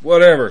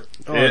 Whatever.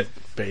 Oh, it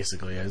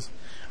basically is.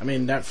 I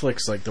mean,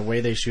 Netflix, like, the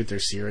way they shoot their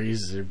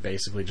series, they're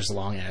basically just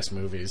long-ass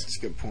movies. That's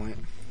a good point.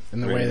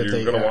 And the way that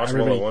you're going to watch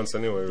them all at once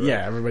anyway, right?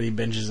 Yeah, everybody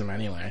binges them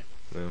anyway.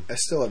 Yeah. I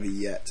still have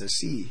yet to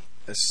see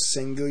a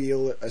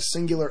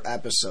singular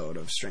episode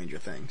of Stranger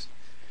Things.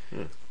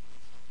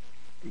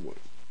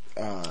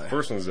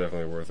 First one's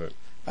definitely worth it.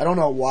 I don't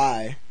know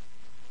why.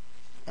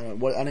 I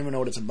don't even know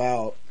what it's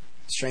about.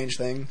 Strange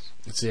things.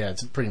 It's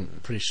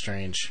pretty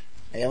strange.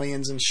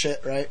 Aliens and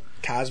shit, right?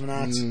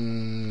 Cosmonauts?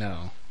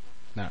 No.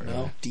 Not really.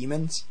 No?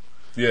 Demons?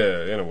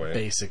 Yeah, in a way.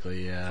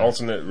 Basically, yeah.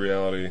 Alternate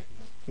reality.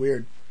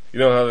 Weird. You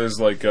know how there's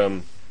like,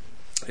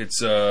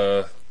 it's,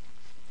 everyone,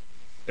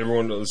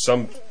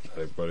 not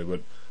everybody,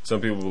 but some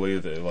people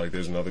believe that like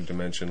there's another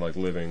dimension like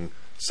living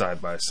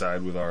side by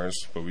side with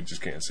ours, but we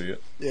just can't see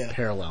it. Yeah.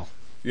 Parallel.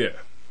 Yeah.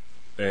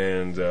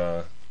 And,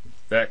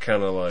 that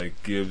kind of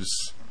like gives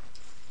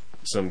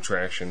some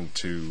traction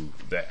to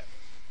that.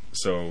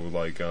 So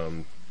like,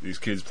 these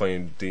kids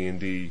playing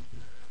D&D,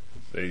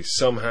 they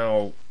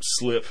somehow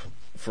slip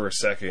for a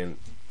second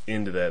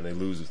into that and they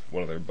lose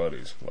one of their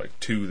buddies, like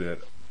to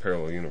that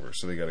parallel universe,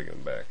 so they gotta get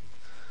him back.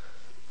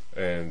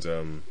 And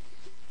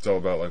it's all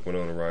about like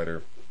Winona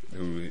Ryder,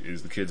 who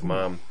is the kid's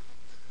mom,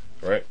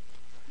 right?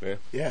 Yeah.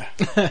 Yeah.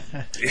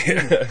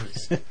 Yeah.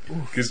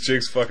 Because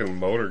chick's fucking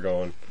motor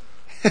going.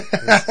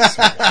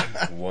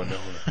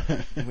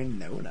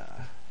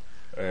 Winona.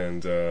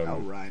 And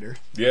Outrider.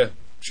 yeah,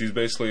 she's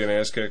basically an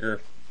ass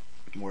kicker.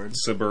 Word.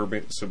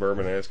 Suburban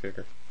ass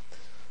kicker.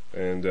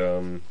 And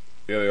yeah,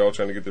 they're all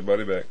trying to get their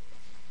buddy back.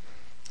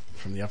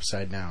 From the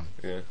upside down.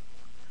 Yeah.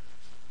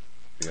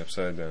 The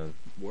upside down.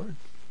 Word.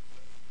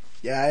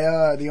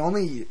 Yeah, the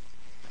only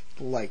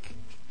like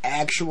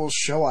actual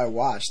show I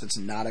watch that's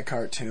not a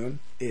cartoon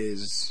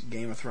is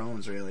Game of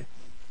Thrones, really.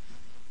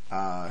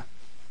 I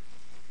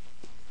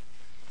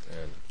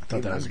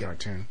thought that was a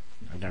cartoon.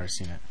 I've never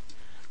seen it.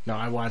 No,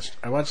 I watched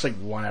like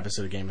one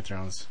episode of Game of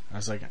Thrones. I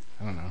was like,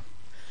 I don't know.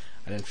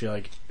 I didn't feel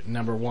like,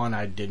 number one,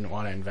 I didn't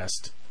want to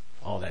invest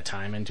all that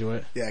time into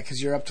it. Yeah,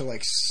 because you're up to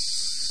like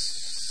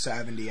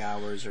 70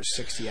 hours or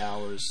 60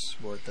 hours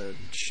worth of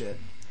shit.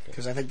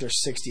 Because I think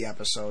there's 60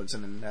 episodes,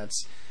 and then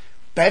that's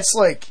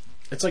like...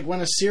 It's like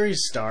when a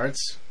series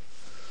starts,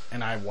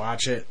 and I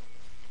watch it,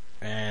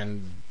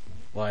 and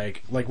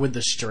like with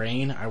The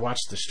Strain, I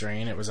watched The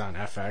Strain, it was on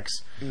FX,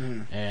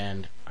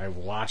 and I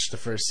watched the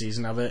first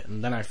season of it,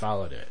 and then I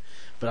followed it.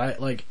 But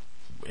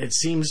it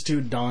seems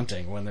too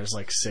daunting when there's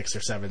like 6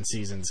 or 7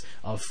 seasons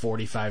of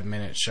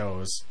 45-minute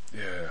shows.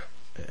 Yeah.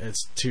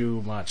 It's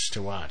too much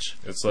to watch.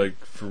 It's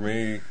like, for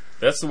me,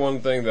 that's the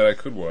one thing that I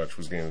could watch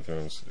was Game of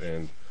Thrones.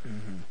 And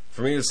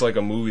for me, it's like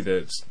a movie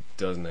that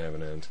doesn't have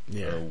an end.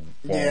 Yeah.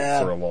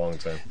 For a long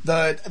time.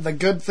 The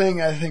good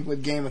thing, I think,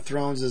 with Game of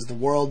Thrones is the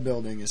world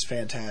building is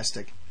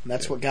fantastic. And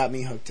that's what got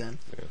me hooked in.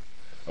 Yeah.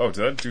 Oh,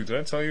 did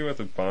I tell you at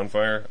the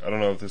bonfire? I don't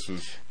know if this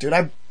was... Dude,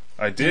 I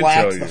did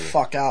blacked tell you. the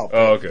fuck out.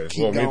 Oh, okay.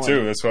 Well, going. me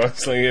too. That's why I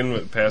was laying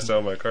in, passed out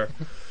in my car.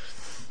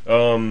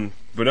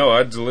 But no,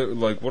 I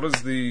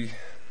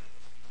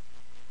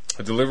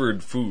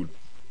delivered food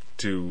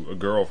to a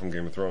girl from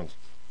Game of Thrones.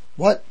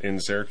 What? In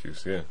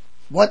Syracuse, yeah.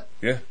 What?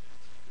 Yeah.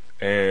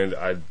 And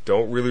I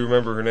don't really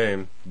remember her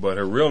name, but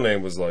her real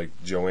name was like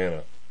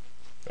Joanna,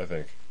 I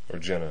think. Or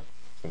Jenna,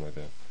 something like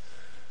that.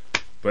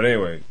 But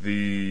anyway,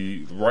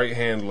 the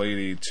right-hand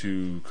lady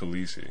to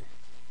Khaleesi.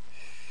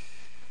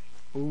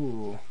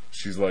 Ooh.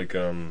 She's like,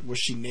 was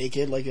she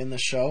naked, like, in the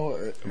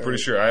show? I'm pretty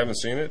sure. I haven't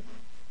seen it,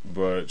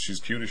 but she's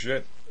cute as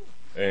shit.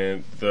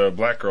 And the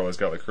black girl has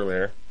got, like, curly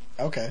hair.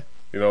 Okay.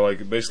 You know,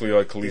 like, basically,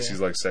 like, Khaleesi's,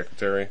 like,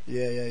 secretary.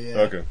 Yeah.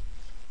 Okay.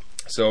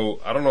 So,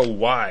 I don't know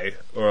why,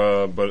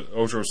 but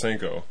Ocho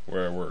Cinco,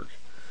 where I work,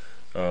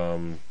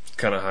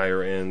 kind of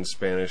higher-end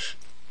Spanish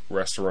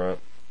restaurant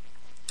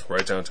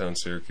right downtown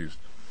Syracuse.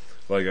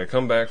 Like, I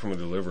come back from a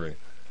delivery,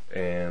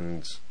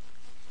 and,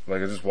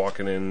 like, I'm just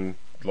walking in,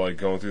 like,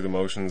 going through the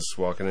motions,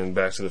 walking in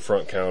back to the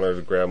front counter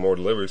to grab more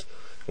deliveries.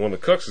 And one of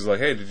the cooks is like,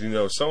 hey, did you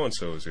know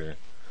so-and-so is here?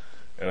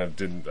 And I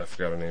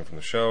forgot her name from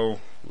the show.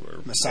 Or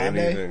Masande?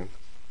 anything.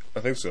 I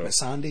think so.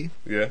 Masandi?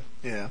 Yeah.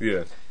 Yeah.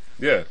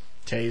 Yeah.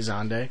 Tay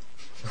Zonde.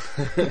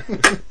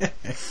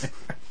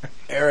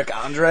 Eric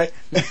Andre?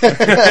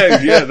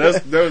 Yeah, that's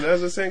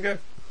the same guy.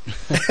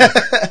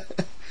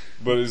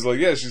 But he's like,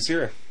 yeah, she's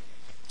here.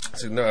 I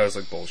said, no, I was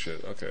like,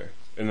 bullshit, okay.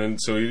 And then,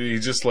 so he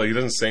just, like, he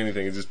doesn't say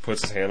anything, he just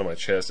puts his hand on my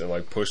chest and,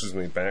 like, pushes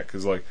me back,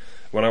 because, like,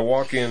 when I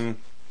walk in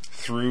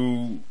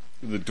through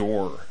the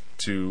door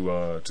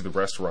to the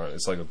restaurant,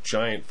 it's like a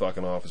giant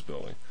fucking office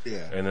building.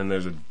 Yeah. And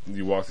then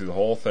you walk through the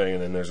whole thing,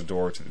 and then there's a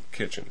door to the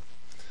kitchen.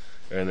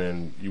 And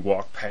then you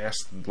walk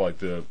past, like,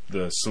 the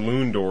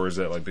saloon doors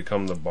that, like,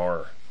 become the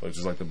bar, which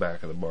is, like, the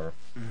back of the bar,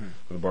 where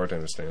the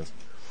bartender stands.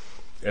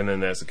 and then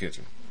that's the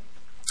kitchen.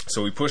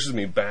 So he pushes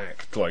me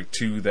back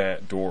to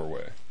that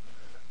doorway.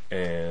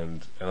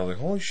 And I was like,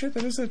 holy shit,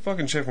 that is that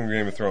fucking chick from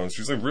Game of Thrones.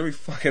 She's like really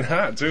fucking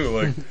hot too.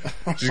 Like,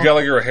 she's got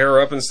like her hair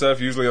up and stuff.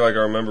 Usually, like, I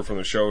remember from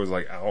the show is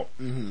like out.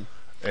 Mm-hmm.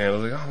 And I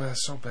was like, oh man,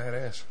 that's so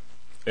badass.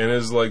 And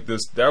it's like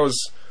this. That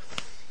was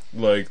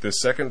like the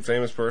second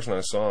famous person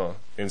I saw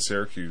in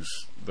Syracuse.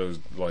 Those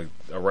like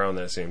around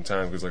that same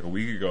time, because like a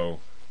week ago,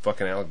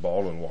 fucking Alec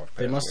Baldwin walked past.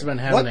 They must have been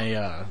having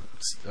a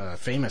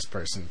famous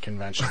person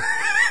convention.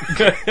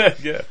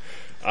 Yeah,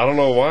 I don't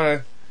know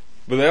why.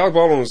 But the Alec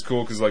Baldwin was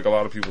cool because like a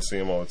lot of people see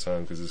him all the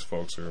time because his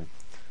folks are,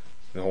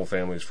 the whole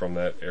family's from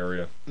that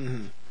area.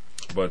 Mm-hmm.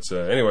 But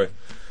anyway,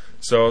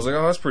 so I was like,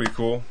 oh, that's pretty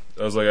cool.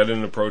 I was like, I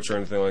didn't approach her or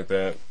anything like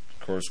that,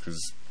 of course,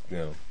 because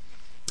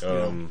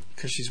because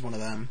she's one of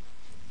them.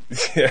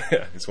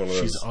 Yeah, it's one of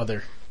those. She's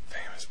other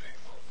famous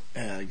people.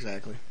 Yeah,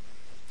 exactly.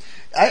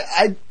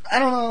 I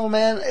don't know,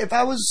 man. If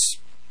I was,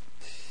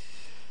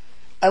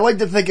 I like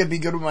to think I'd be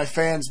good with my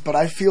fans, but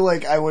I feel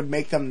like I would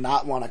make them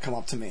not want to come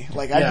up to me.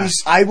 Like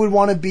I would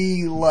want to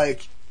be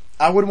like,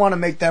 I would want to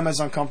make them as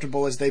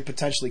uncomfortable as they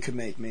potentially could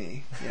make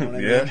me. You know what I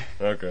mean?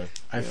 Okay.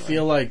 I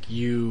feel like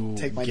you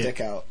take my dick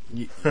out.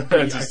 I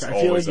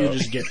feel like you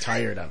just get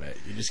tired of it.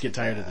 You just get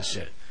tired of the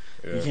shit.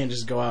 Yeah. You can't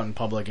just go out in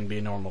public and be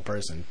a normal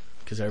person.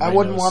 I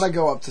wouldn't want to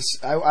go up to.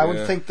 I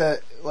would think that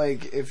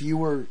like if you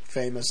were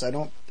famous, I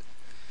don't.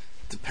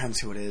 Depends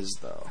who it is,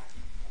 though.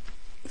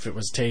 If it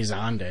was Tay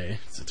Zonday,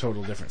 it's a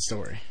total different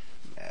story.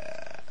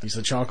 He's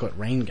the Chocolate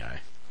Rain guy.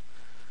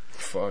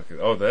 Fuck it.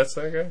 Oh, that's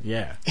that guy?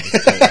 Yeah.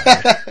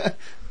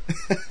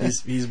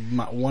 He's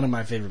one of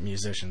my favorite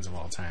musicians of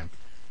all time.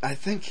 I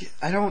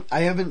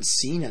haven't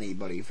seen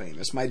anybody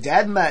famous. My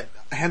dad met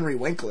Henry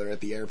Winkler at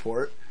the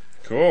airport.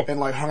 Cool. And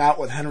like hung out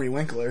with Henry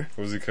Winkler.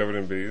 Was he covered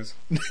in bees?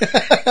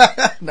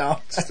 No.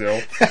 Still.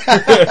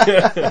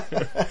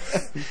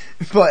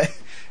 But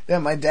yeah,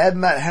 my dad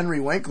met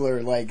Henry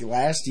Winkler like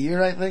last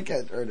year, I think,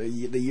 or the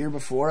year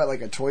before at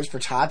like a Toys for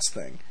Tots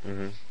thing.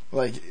 Mm-hmm.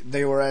 Like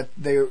they were at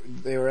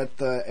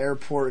the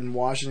airport in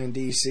Washington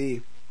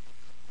D.C.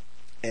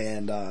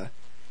 and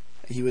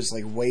he was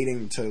like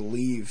waiting to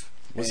leave.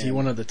 Was he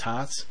one of the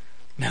tots?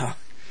 No,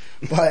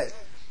 but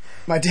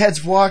my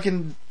dad's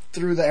walking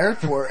through the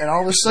airport, and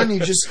all of a sudden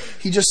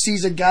he just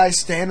sees a guy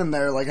standing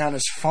there like on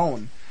his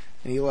phone,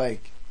 and he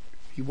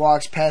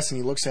walks past and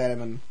he looks at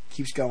him and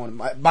keeps going.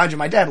 Mind you,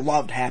 my dad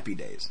loved Happy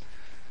Days.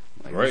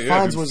 Like, right,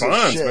 Fonz was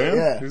Fonz, a shit. man.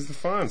 Yeah, He's the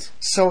Fonz.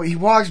 So he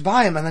walks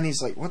by him and then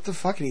he's like, "What the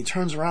fuck?" And he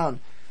turns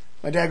around.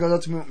 My dad goes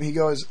up to me. He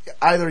goes,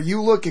 "Either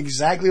you look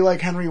exactly like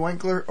Henry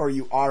Winkler, or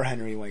you are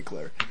Henry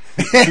Winkler."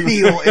 and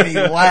he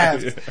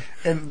laughed. Yeah.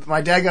 And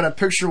my dad got a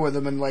picture with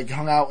him and like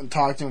hung out and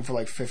talked to him for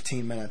like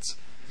 15 minutes.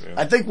 Yeah.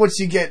 I think once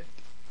you get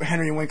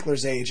Henry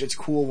Winkler's age, it's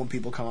cool when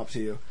people come up to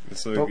you.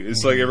 It's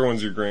like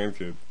everyone's your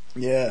grandkid.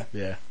 Yeah.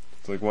 Yeah.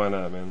 It's like, why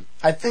not, man?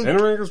 I think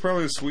Henry Winkler's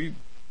probably a sweet,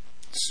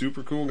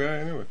 super cool guy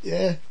anyway.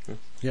 Yeah.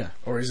 Yeah.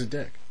 Or he's a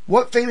dick.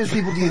 What famous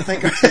people do you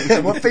think?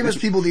 What famous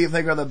people do you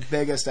think are the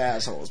biggest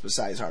assholes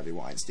besides Harvey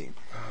Weinstein?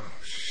 Oh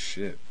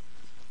shit.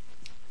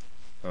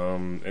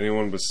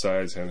 Anyone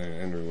besides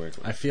Henry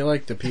Winkler? I feel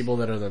like the people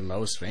that are the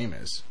most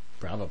famous,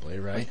 probably,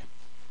 right?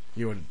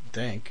 You would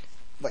think.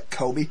 Like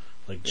Kobe?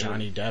 Like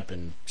Johnny Depp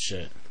and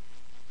shit.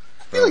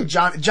 I feel like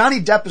Johnny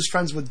Depp is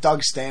friends with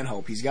Doug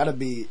Stanhope. He's got to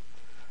be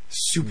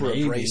super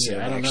abrasive.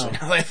 Yeah, I don't know.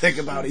 Now that I think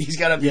about it, he's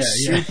got to be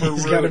super rude.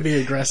 He's got to be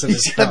aggressive.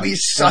 He's got to be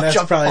such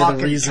a fucking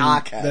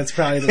cockhead. That's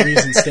probably the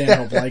reason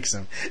Stanhope likes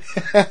him.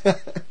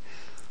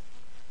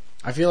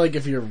 I feel like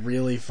if you're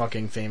really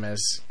fucking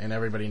famous and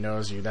everybody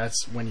knows you,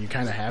 that's when you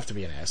kind of have to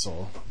be an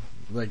asshole.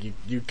 Like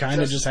you kind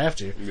of just have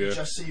to. Yeah.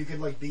 Just so you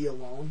could like be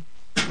alone.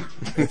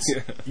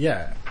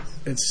 Yeah,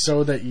 it's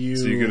so that you.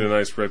 So you get a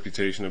nice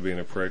reputation of being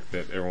a prick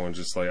that everyone's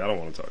just like, I don't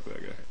want to talk to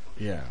that guy.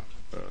 Yeah.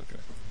 Oh, okay.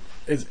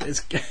 It's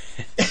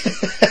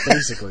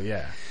basically,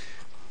 yeah.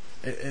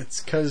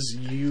 It's because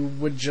you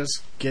would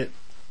just get,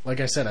 like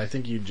I said, I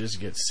think you just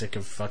get sick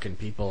of fucking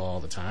people all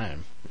the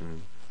time. Mm.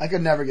 I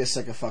could never get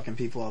sick of fucking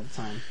people all the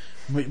time.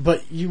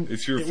 But you,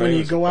 when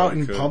you go out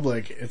in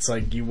public, it's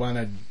like you want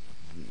to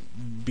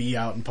be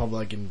out in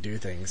public and do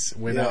things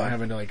without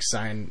having to like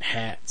sign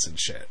hats and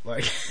shit.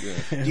 Like,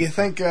 do you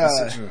think it's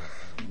such a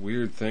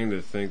weird thing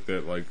to think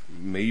that like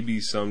maybe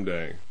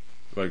someday,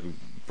 like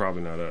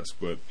probably not us,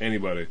 but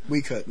anybody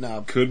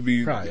could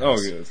be. Oh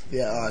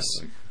yeah,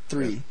 us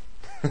three,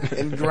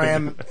 and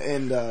Graham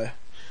and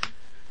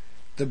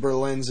the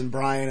Berlins and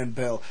Brian and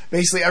Bill.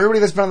 Basically,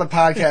 everybody that's been on the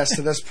podcast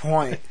to this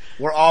point,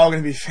 we're all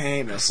going to be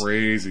famous.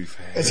 Crazy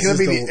famous. It's going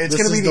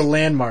to be the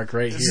landmark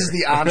right here. This is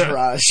the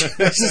entourage.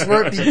 This is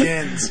where it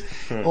begins.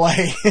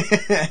 Like,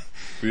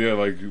 yeah,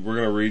 like we're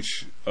going to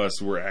reach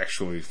us. We're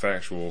actually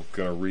going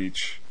to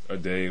reach a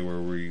day where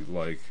we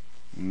like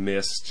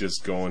miss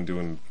just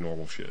doing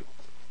normal shit.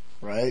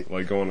 Right.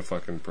 Like going to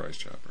fucking Price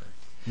Chopper.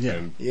 Yeah.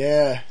 And,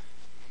 yeah.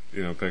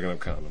 You know, picking up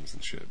condoms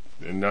and shit,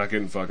 and not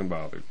getting fucking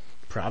bothered.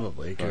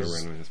 Probably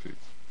because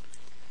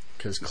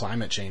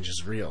climate change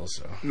is real.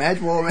 So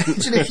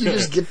imagine if you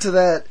just get to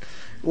that.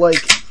 Like,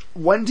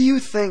 when do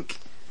you think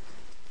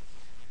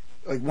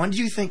Like, when do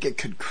you think it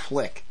could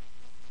click?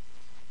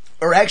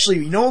 Or actually,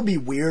 you know what would be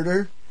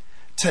weirder?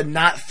 To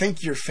not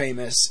think you're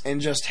famous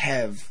and just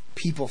have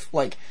people,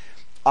 like,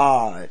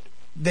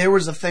 there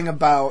was a thing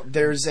about,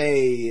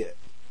 it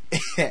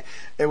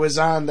was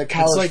on the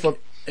college football.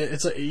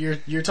 It's like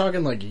you're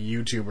talking like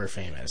YouTuber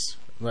famous,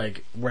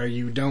 like where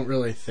you don't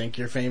really think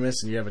you're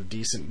famous and you have a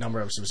decent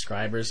number of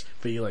subscribers,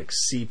 but you like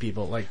see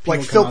people like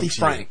Filthy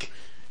Frank.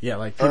 Yeah,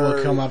 like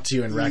people come up to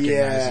you and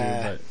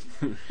recognize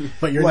you,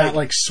 but you're not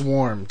like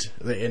swarmed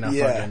in a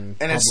fucking.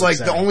 And it's like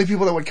setting. the only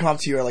people that would come up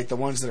to you are like the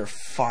ones that are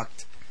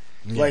fucked.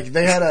 Yeah. Like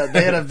they had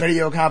a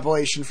video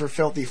compilation for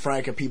Filthy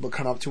Frank of people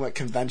come up to him at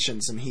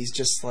conventions, and he's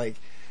just like,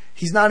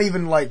 he's not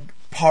even like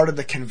part of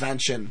the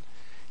convention.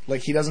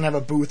 Like, he doesn't have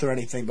a booth or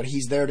anything, but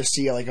he's there to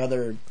see, like,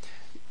 other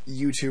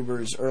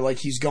YouTubers, or, like,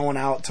 he's going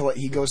out to, like,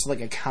 he goes to,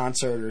 like, a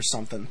concert or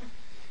something.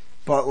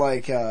 But,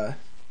 like, yeah,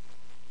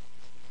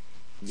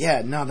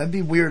 no, that'd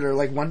be weirder.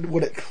 Like, when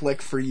would it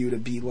click for you to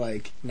be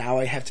like, now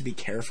I have to be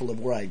careful of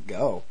where I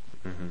go?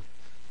 Mm-hmm.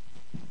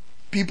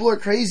 People are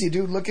crazy,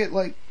 dude. Look at,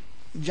 like,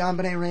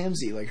 JonBenet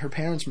Ramsey. Like, her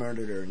parents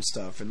murdered her and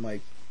stuff, and,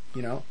 like,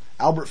 you know,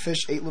 Albert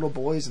Fish ate little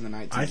boys in the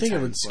 1910s. I think it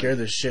would scare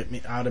the shit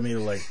out of me,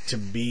 like, to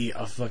be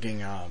a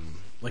fucking,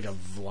 like a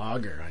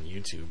vlogger on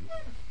YouTube,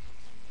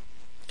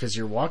 because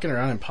you're walking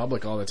around in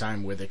public all the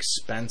time with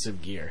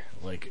expensive gear.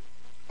 Like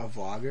a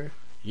vlogger,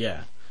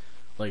 yeah,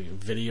 like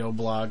video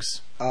blogs,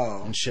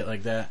 and shit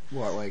like that.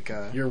 What, like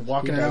you're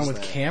walking around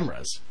with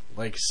cameras,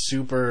 like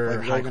super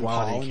like high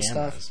quality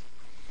cameras. Stuff?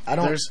 I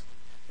don't.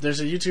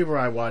 There's a YouTuber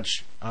I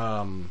watch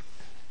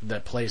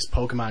that plays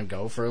Pokemon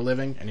Go for a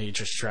living, and he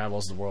just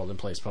travels the world and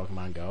plays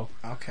Pokemon Go.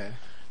 Okay,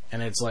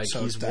 and it's like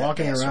he's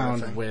walking around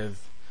sort of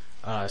with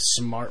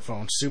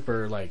smartphone,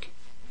 super like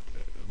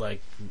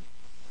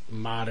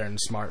modern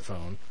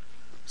smartphone,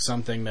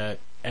 something that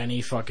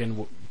any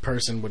fucking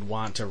person would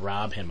want to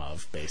rob him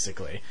of,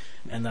 basically,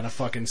 and then a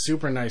fucking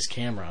super nice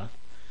camera.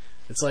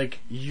 It's like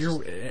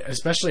you're,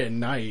 especially at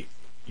night,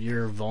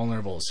 you're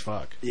vulnerable as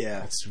fuck.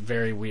 Yeah, it's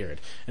very weird,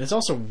 and it's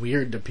also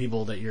weird to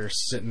people that you're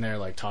sitting there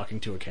like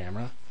talking to a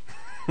camera.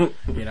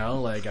 You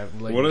know, like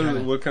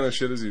what kind of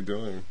shit is he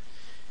doing?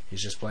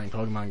 He's just playing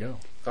Pokemon Go.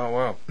 Oh,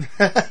 wow.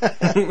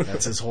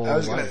 That's his whole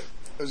life.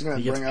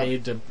 He gets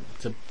paid to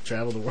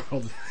travel the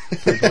world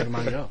for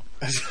Pokemon Go.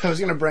 I was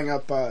going to bring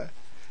up,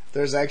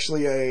 there's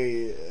actually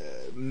a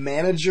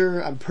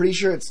manager, I'm pretty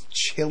sure it's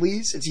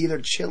Chili's. It's either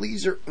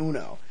Chili's or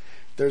Uno.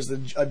 There's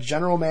a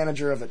general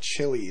manager of a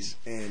Chili's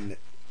in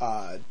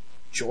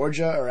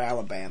Georgia or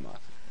Alabama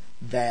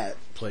that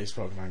plays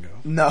Pokemon Go.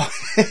 No,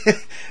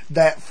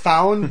 that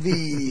found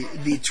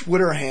the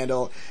Twitter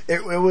handle.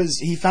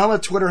 He found a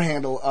Twitter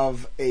handle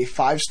of a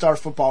 5-star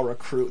football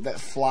recruit that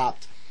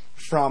flopped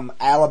from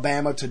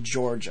Alabama to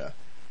Georgia.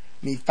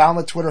 And he found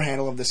the Twitter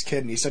handle of this kid,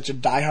 and he's such a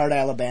diehard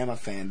Alabama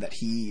fan that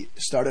he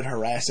started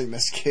harassing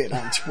this kid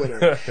on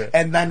Twitter.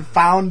 And then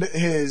found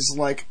his,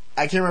 like,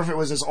 I can't remember if it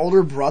was his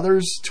older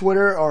brother's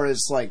Twitter or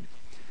his, like,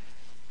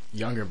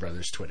 younger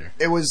brother's Twitter.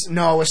 It was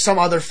some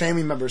other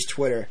family member's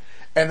Twitter.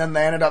 And then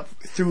they ended up,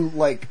 through,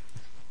 like,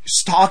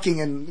 stalking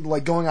and,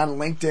 like, going on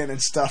LinkedIn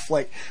and stuff,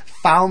 like,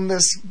 found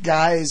this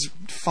guy's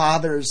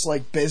father's,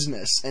 like,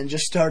 business and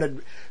just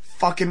started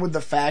fucking with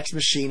the fax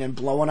machine and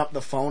blowing up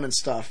the phone and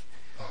stuff.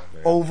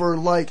 Over,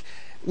 like,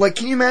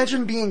 can you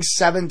imagine being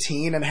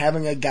 17 and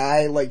having a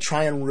guy, like,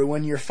 try and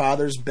ruin your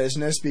father's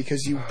business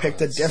because you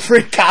picked a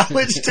different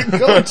college to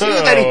go to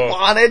that he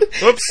wanted?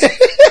 Oops.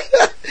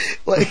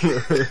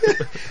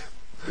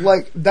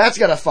 Like, that's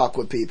gotta fuck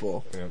with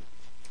people. Yeah.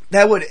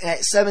 That would,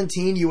 at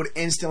 17, you would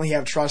instantly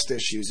have trust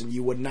issues and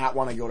you would not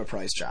want to go to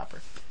Price Chopper.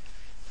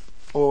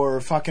 Or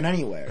fucking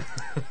anywhere.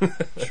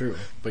 True.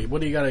 But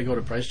what do you gotta go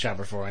to Price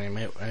Chopper for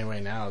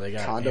anyway now? They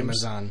got condoms.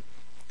 Amazon.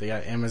 They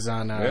got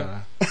Amazon.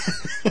 Yeah,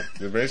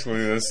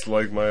 basically, that's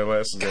like my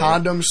last.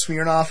 Condoms,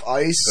 Smirnoff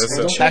Ice,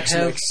 and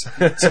Chex Mix.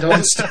 It's a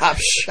one-stop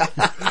shop.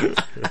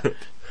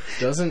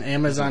 Doesn't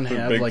Amazon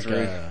have like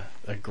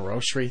a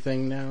grocery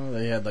thing now?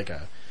 They had like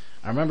I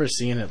remember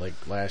seeing it like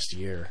last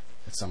year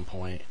at some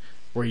point,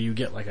 where you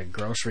get like a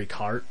grocery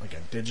cart, like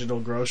a digital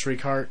grocery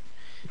cart,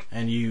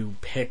 and you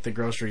pick the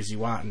groceries you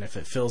want, and if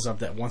it fills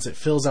up once it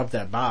fills up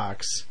that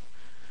box,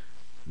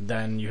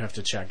 then you have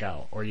to check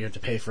out, or you have to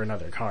pay for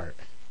another cart.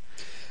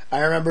 I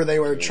remember they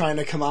were trying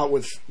to come out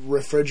with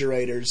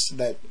refrigerators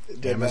that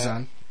did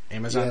Amazon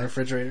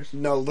refrigerators?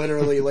 No,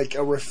 literally like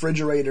a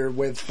refrigerator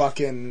with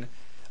fucking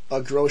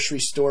a grocery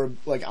store,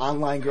 like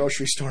online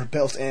grocery store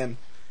built in.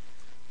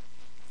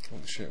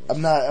 Holy shit!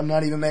 I'm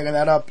not even making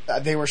that up.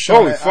 They were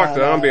showing. Holy fuck!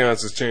 The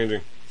ambiance is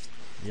changing.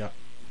 Yeah,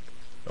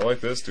 I like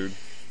this, dude.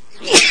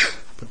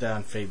 Put that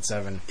on Fade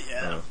 7.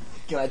 Yeah.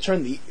 Can I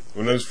turn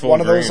when there's full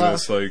green?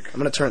 It's like I'm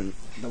gonna turn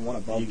the one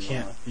above.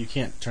 You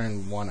can't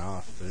turn one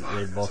off.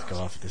 They both go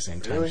off at the same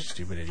time. Really? You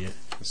stupid idiot.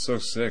 It's so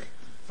sick.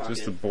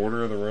 Just the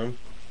border of the room.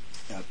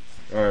 Yep.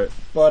 All right.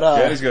 But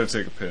Daddy's got to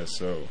take a piss.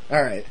 So.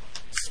 All right.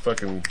 Let's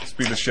fucking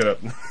speed this shit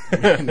up.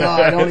 No,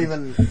 I don't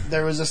even.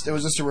 It was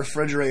just a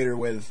refrigerator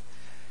with.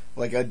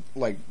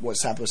 Like what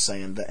Sap was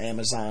saying, the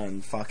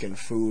Amazon fucking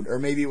food, or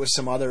maybe it was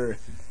some other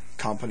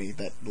company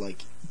that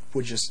like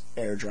would just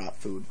airdrop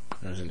food.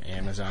 There's an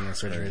Amazon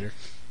refrigerator.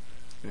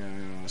 Yeah,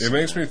 It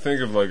makes me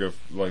think of like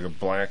a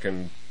black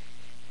and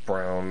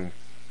brown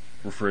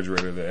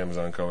refrigerator that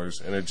Amazon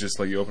colors, and it just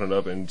like you open it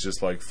up and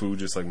just like food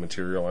just like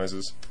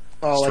materializes.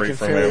 Oh, like in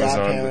Fairly Odd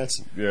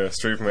Parents. Yeah,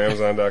 straight from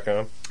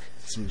Amazon.com.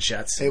 Some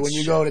jets. Hey, when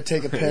you go to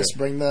take a piss,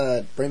 bring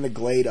the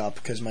Glade up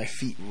because my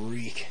feet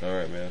reek. All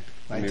right, man.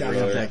 Right Need down,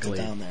 another-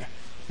 down there.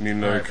 Need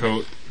another All right,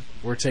 coat.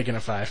 We're taking a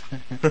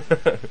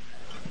 5.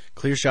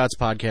 Clear Shots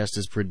Podcast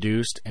is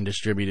produced and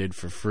distributed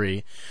for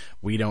free.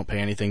 We don't pay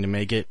anything to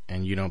make it,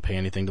 and you don't pay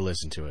anything to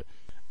listen to it.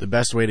 The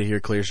best way to hear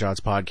Clear Shots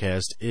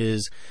Podcast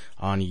is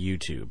on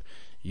YouTube.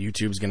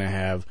 YouTube's going to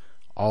have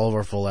all of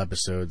our full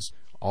episodes,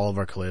 all of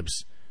our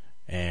clips,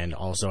 and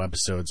also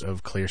episodes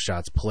of Clear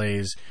Shots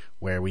Plays,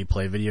 where we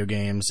play video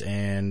games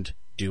and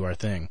do our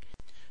thing.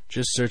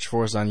 Just search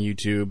for us on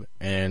YouTube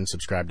and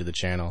subscribe to the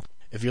channel.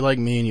 If you're like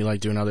me and you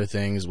like doing other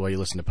things while you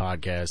listen to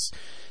podcasts,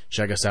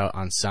 check us out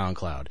on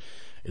SoundCloud.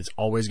 It's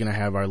always going to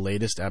have our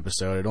latest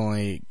episode. It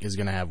only is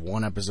going to have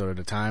one episode at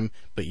a time,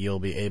 but you'll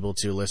be able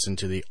to listen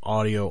to the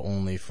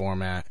audio-only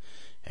format,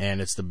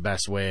 and it's the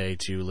best way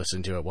to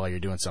listen to it while you're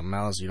doing something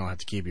else. You don't have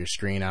to keep your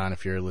screen on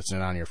if you're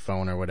listening on your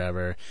phone or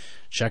whatever.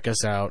 Check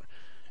us out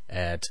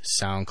at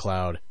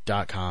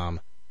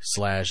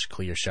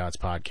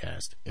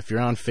soundcloud.com/ClearShotsPodcast. If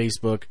you're on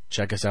Facebook,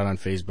 check us out on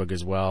Facebook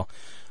as well.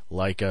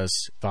 Like us,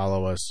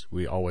 follow us.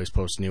 We always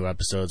post new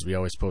episodes. We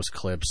always post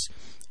clips.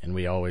 And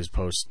we always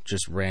post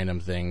just random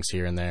things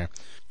here and there.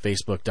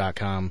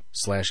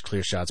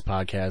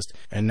 Facebook.com/ClearShotsPodcast.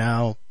 And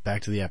now,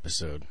 back to the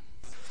episode.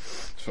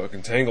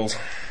 Fucking tangles.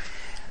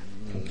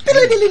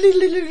 Story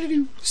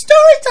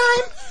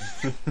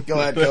time! Go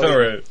ahead, Cody. All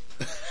right.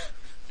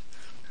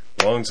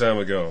 Long time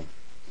ago,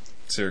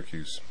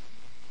 Syracuse.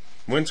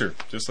 Winter,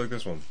 just like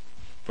this one,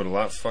 but a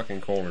lot fucking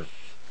colder.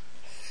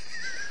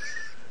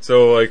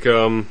 So, like,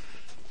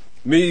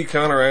 me,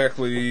 Connor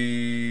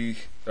Ackley,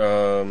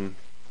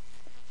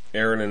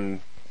 Aaron,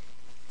 and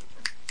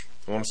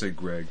I want to say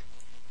Greg.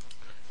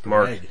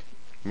 Mark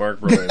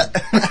Berlin.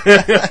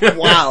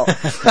 Wow.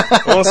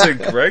 I want to say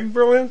Greg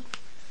Berlin?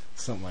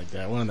 Something like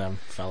that. One of them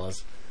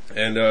fellas.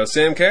 And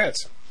Sam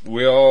Katz.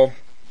 We all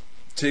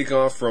take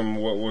off from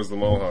what was the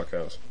Mohawk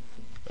House.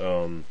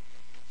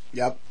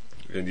 Yep.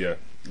 And yeah,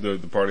 the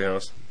party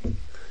house.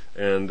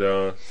 And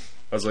I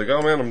was like,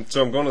 oh man, I'm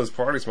going to this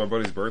party. It's my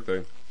buddy's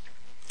birthday.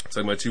 It's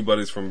like my two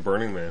buddies from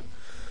Burning Man.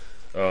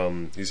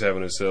 He's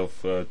having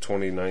himself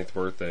 29th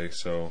birthday,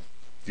 so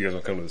you guys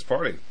want to come to this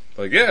party?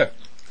 Like, yeah.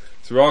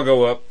 So we all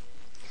go up.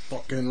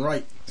 Fucking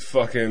right.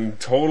 Fucking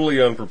totally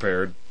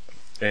unprepared.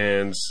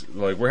 And,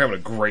 like, we're having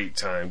a great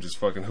time, just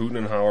fucking hooting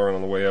and hollering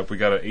on the way up. We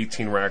got an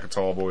 18 rack of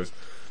tall boys,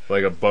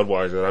 like a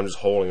Budweiser that I'm just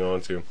holding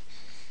on to.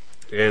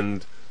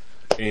 And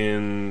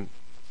in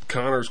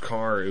Connor's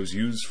car, it was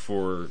used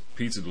for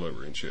pizza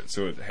delivery and shit,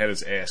 so it had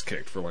its ass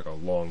kicked for, like, a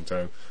long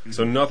time. Mm-hmm.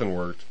 So nothing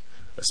worked,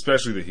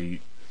 especially the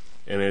heat.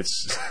 And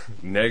it's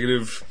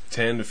negative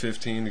 10 to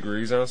 15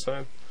 degrees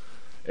outside.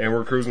 And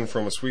we're cruising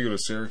from Oswego to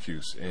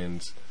Syracuse,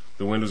 and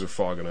the windows are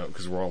fogging up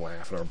because we're all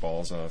laughing our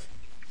balls off.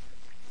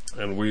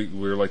 And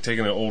we're like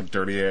taking an old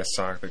dirty ass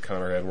sock that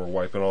Connor had, and we're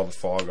wiping all the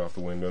fog off the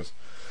windows.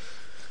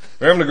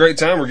 We're having a great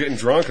time. We're getting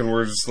drunk, and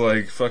we're just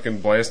like fucking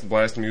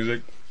blasting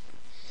music.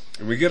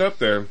 And we get up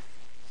there,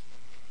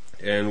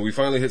 and we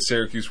finally hit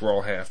Syracuse. We're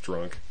all half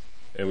drunk,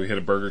 and we hit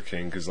a Burger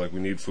King because like we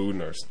need food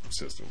in our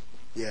system.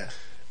 Yeah.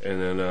 And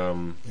then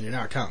you're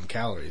not counting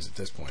calories at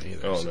this point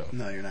either. Oh so.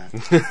 no, No, you're not.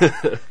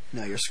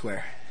 No, you're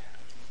square.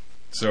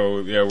 So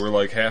yeah, we're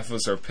like half of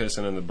us are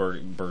pissing in the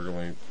Burger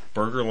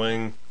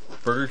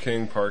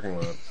King parking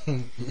lot.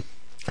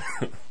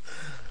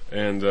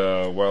 And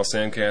while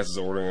Sandcast is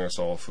ordering us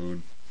all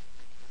food.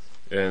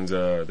 And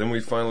then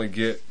we finally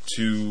get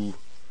to,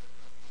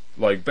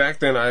 like, back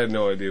then I had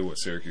no idea what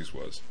Syracuse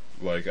was.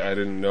 Like, I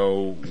didn't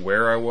know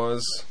where I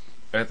was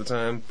at the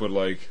time, but,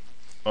 like,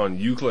 on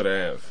Euclid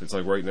Ave, it's,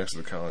 like, right next to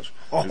the college.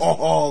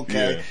 Oh,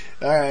 okay.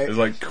 Yeah. All right. It's,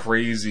 like,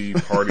 crazy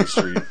party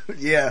street.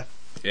 Yeah.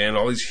 And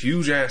all these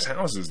huge-ass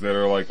houses that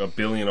are, like, 1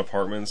 billion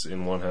apartments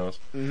in one house.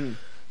 Mm-hmm.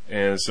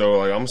 And so,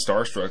 like, I'm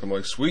starstruck. I'm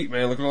like, sweet,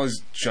 man, look at all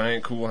these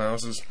giant, cool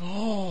houses.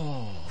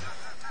 Oh.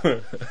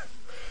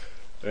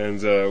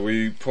 And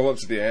we pull up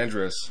to the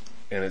address,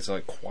 and it's,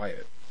 like,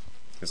 quiet.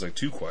 It's, like,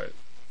 too quiet.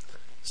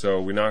 So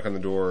we knock on the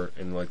door,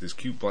 and, like, this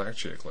cute black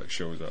chick, like,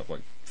 shows up,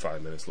 like,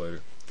 5 minutes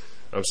later.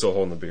 I'm still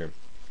holding the beer.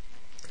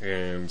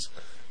 And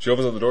she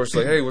opens up the door. She's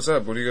like, hey, what's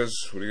up? What do you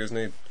guys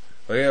need?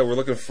 Like, yeah, we're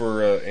looking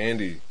for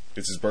Andy.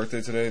 It's his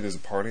birthday today. There's a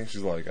party.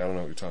 She's like, I don't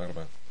know what you're talking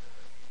about.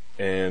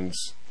 And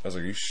I was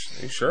like, you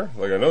sure?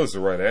 Like, I know this is the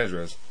right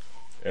address.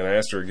 And I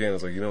asked her again. I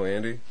was like, you know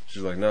Andy?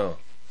 She's like, no.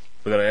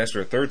 But then I asked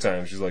her a third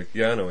time. She's like,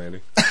 yeah, I know Andy.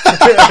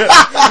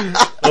 I'm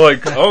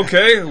like,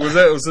 okay. Was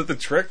that the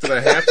trick? Did I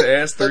have to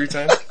ask 3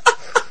 times?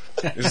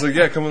 She's like,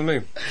 yeah, come with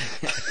me.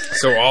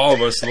 So all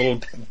of us, a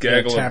little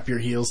gaggle. Tap your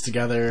heels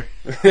together.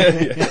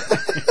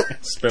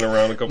 Spin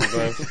around a couple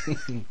times.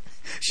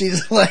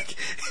 She's like,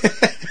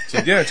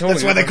 yeah, totally.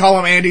 That's why they call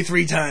him Andy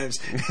 3 times.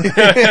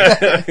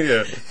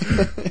 Yeah.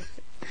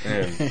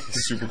 And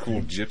super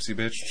cool gypsy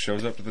bitch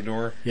shows up to the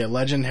door. Yeah,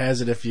 legend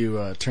has it if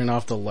you turn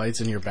off the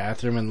lights in your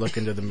bathroom and look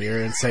into the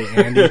mirror and say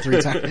Andy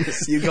 3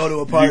 times, you go to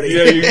a party.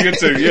 You get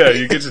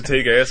to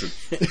take acid.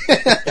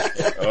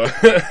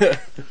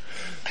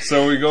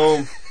 So we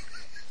go,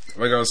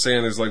 like I was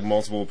saying, there's like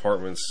multiple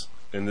apartments,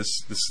 and this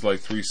is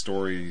like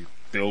 3-story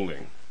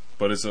building,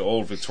 but it's an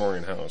old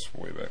Victorian house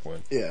from way back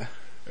when. Yeah.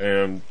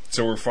 And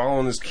so we're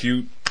following this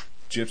cute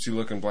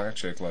gypsy-looking black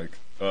chick, like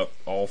up,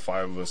 all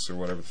 5 of us or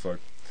whatever the fuck,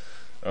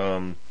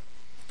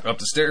 up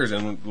the stairs,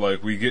 and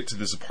like we get to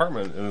this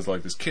apartment, and there's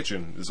like this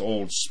kitchen, this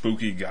old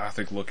spooky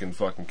Gothic-looking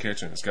fucking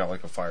kitchen. It's got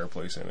like a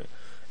fireplace in it.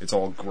 It's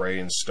all gray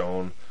and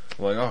stone.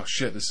 I'm like, oh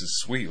shit, this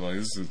is sweet. Like,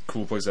 this is a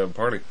cool place to have a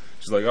party.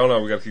 She's like, oh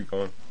no, we gotta keep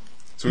going.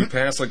 So we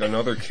pass like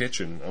another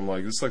kitchen. I'm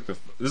like, this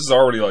is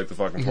already like the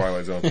fucking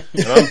Twilight Zone,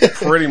 and I'm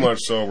pretty much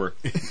sober.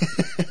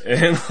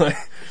 And like,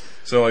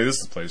 so like, this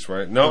is the place,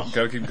 right? Nope,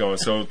 gotta keep going.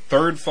 So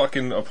 3rd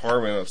fucking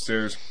apartment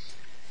upstairs,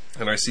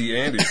 and I see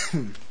Andy,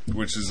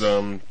 which is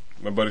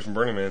my buddy from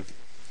Burning Man,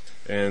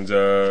 and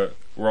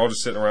we're all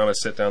just sitting around. I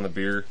set down the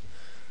beer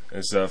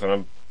and stuff, and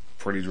I'm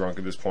pretty drunk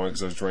at this point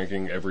because I was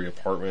drinking every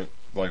apartment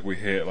like we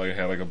hit. Like I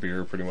had like a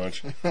beer pretty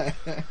much,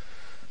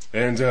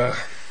 and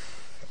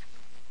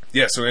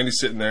yeah. So Andy's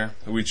sitting there,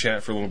 and we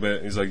chat for a little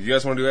bit. He's like, "You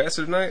guys want to do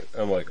acid tonight?"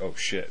 I'm like, "Oh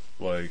shit!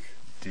 Like,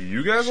 do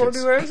you guys want to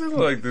do acid?"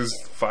 Like, there's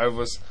 5 of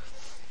us,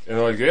 and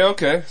they're like, "Yeah,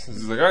 okay." So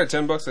he's like, "All right,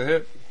 $10 a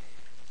hit."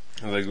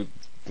 And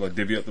like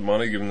divvy up the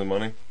money, give him the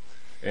money,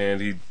 and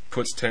he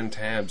puts 10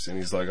 tabs, and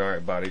he's like, "All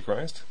right, body of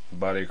Christ,"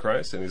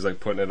 and he's like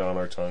putting it on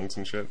our tongues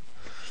and shit.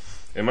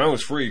 And mine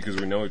was free because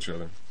we know each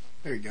other.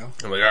 There you go.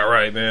 I'm like, all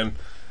right, man.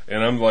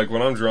 And I'm like,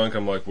 when I'm drunk,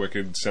 I'm like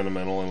wicked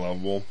sentimental and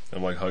lovable.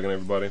 I'm like hugging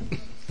everybody.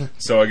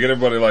 So I get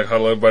everybody, like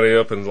huddle everybody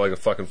up in like a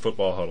fucking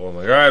football huddle. I'm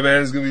like, all right,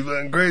 man, it's gonna be a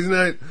fucking crazy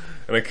night.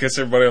 And I kiss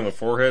everybody on the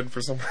forehead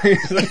for some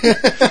reason.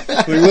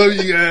 Like, love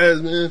you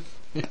guys, man.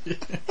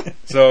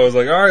 So I was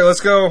like, all right,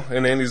 let's go.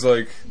 And Andy's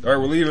like, all right,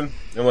 we're leaving.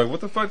 I'm like,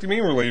 what the fuck do you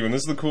mean we're leaving?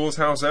 This is the coolest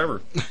house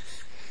ever.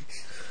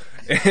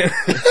 And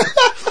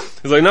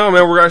he's like, no,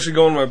 man, we're actually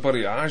going to my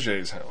buddy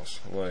Ajay's house.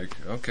 I'm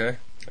like, okay,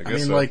 I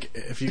guess so. like,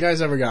 if you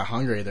guys ever got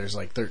hungry, there's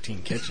like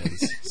 13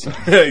 kitchens. So.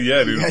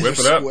 Yeah, dude, whip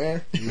it up.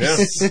 Square. Yeah.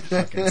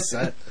 Fucking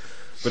set.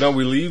 But no,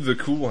 we leave the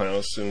cool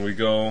house and we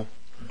go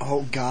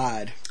Oh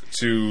God.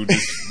 to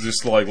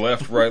just like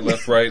left, right,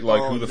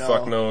 like Oh, who the no.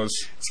 fuck knows.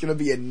 It's gonna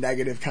be a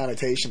negative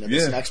connotation to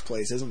this next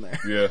place, isn't there?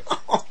 Yeah.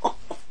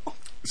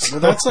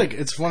 Well, that's like,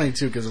 it's funny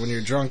too, because when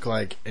you're drunk,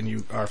 like, and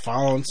you are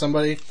following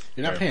somebody,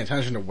 you're not paying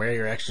attention to where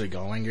you're actually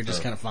going. You're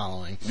just kind of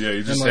following. Yeah,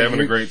 you're just And, like, having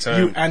a great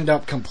time. You end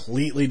up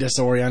completely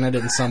disoriented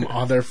in some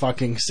other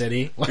fucking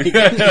city. Like,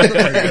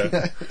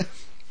 Yeah.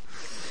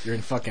 you're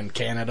in fucking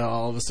Canada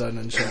all of a sudden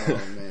and shit.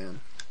 Oh man.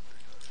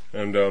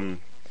 And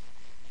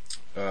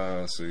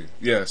let's see.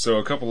 Yeah, so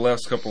a couple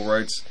lefts, couple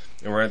rights,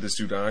 and we're at this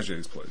dude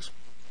Ajay's place,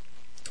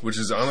 which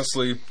is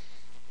honestly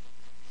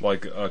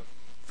like I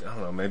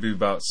don't know, maybe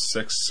about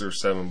 6 or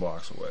 7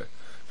 blocks away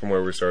from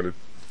where we started.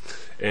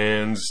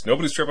 And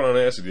nobody's tripping on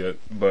acid yet,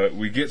 but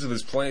we get to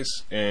this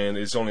place, and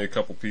it's only a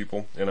couple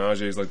people, and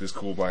Ajay's like this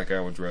cool black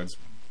guy with dreads.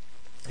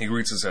 He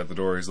greets us at the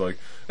door. He's like,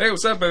 hey,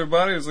 what's up,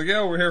 everybody? He's like,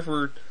 yeah, we're here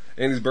for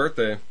Andy's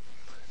birthday. I'm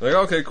like,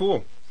 okay,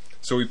 cool.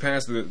 So we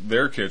passed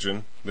their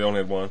kitchen. They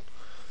only had one.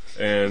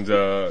 And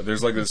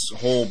there's like this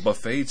whole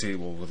buffet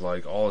table with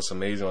like all this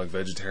amazing like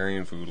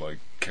vegetarian food, like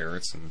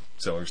carrots and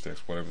celery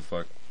sticks, whatever the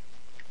fuck.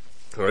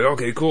 I'm like,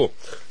 okay, cool.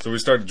 So we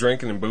started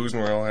drinking and boozing.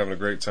 We're all having a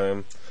great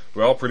time.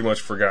 We all pretty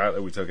much forgot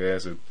that we took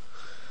acid.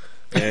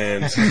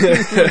 And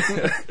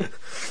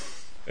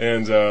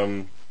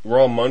and we're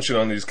all munching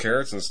on these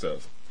carrots and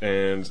stuff.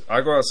 And I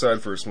go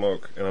outside for a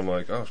smoke, and I'm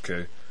like, oh,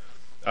 okay.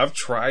 I've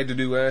tried to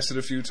do acid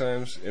a few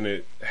times, and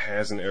it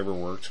hasn't ever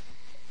worked.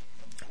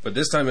 But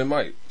this time it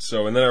might.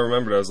 So, and then I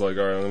remembered, I was like,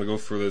 all right, I'm going to go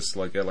for this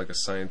like at like a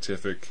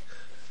scientific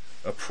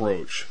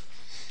approach.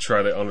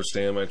 Try to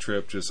understand my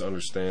trip, just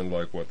understand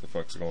like what the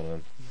fuck's going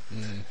on.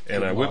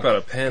 And I whip out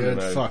a pen. Good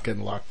and fucking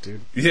luck,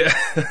 dude. Yeah.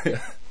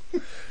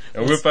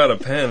 I whip out a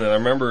pen, and I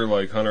remember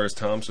like Hunter S.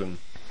 Thompson.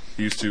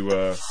 He used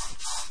to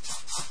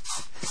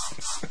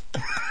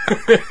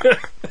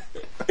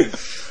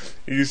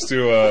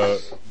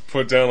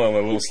put down on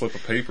a little slip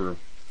of paper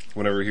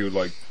whenever he would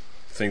like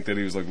think that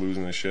he was like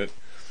losing his shit.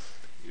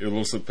 A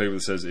little slip of paper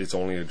that says it's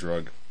only a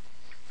drug.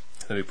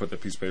 Then he'd put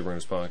that piece of paper in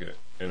his pocket,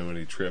 and when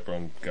he'd trip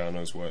on God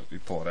knows what,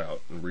 he'd pull it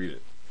out and read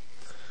it.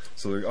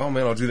 So like, oh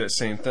man, I'll do that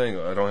same thing.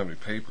 I don't have any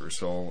paper,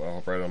 so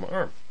I'll write it on my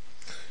arm.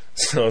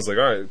 So I was like,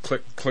 all right,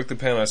 click the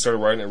pen. I started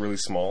writing it really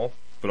small,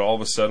 but all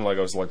of a sudden, like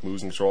I was like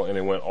losing control, and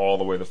it went all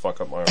the way the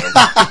fuck up my arm.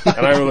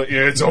 And I was like,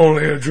 yeah, it's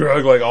only a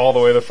drug, like all the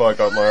way the fuck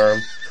up my arm.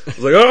 I was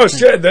like, oh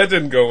shit, that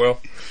didn't go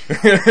well.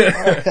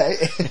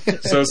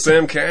 So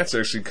Sam Katz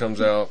actually comes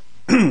out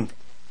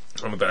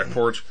on the back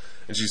porch,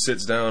 and she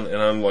sits down,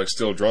 and I'm like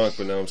still drunk,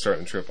 but now I'm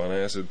starting to trip on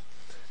acid.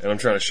 And I'm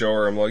trying to show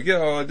her, I'm like,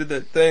 yo, I did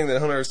that thing that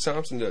Hunter S.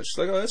 Thompson did. She's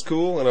like, oh, that's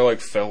cool. And I like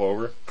fell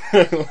over.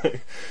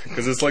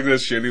 Because it's like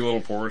this shitty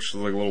little porch,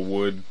 like a little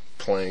wood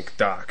plank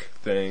dock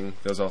thing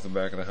that was off the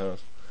back of the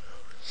house.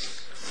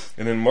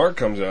 And then Mark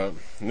comes out,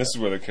 and this is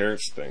where the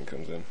carrots thing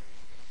comes in.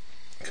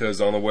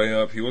 Because on the way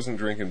up, he wasn't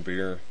drinking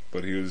beer,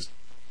 but he was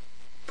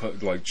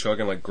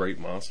chugging like Great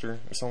Monster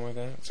or something like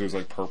that. So it was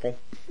like purple.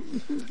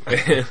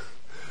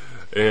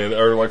 and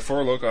or like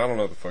Four Loko, I don't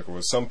know what the fuck it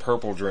was. Some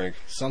purple drink.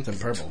 Something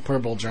purple.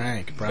 Purple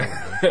drink,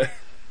 probably.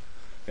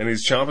 And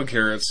he's chomping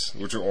carrots,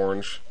 which are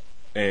orange.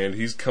 And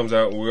he comes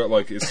out, and we're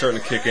like, it's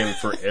starting to kick in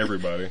for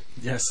everybody.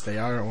 Yes, they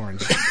are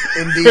orange.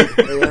 Indeed,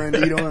 they are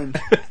indeed orange.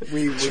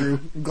 We're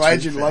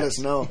glad you'd let us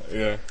know.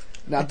 Yeah.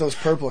 Not those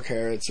purple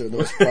carrots or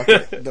those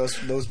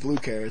those blue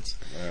carrots.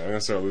 I'm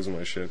gonna start losing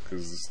my shit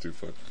because this is too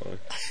fucking funny.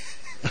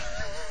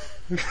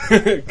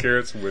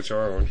 Carrots, which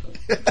are orange.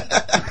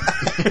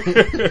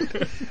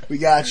 We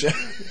gotcha.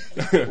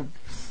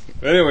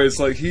 Anyway, it's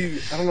like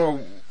I don't know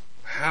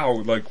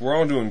how, like, we're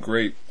all doing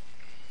great,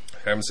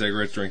 having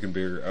cigarettes, drinking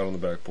beer out on the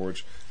back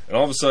porch, and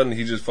all of a sudden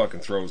he just fucking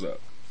throws up.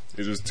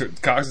 He just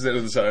cocks his head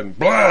to the side and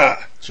blah!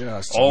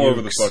 Just all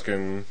ukes.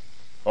 over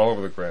all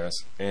over the grass.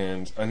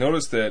 And I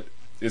noticed that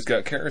it's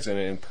got carrots in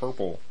it in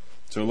purple,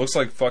 so it looks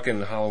like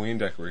fucking Halloween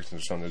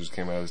decorations or something that just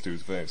came out of this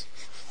dude's face.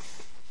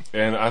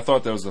 And I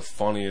thought that was the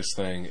funniest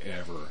thing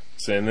ever.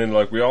 So, and then,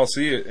 like, we all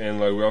see it, and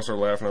like we all start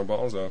laughing our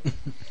balls off.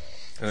 And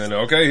then,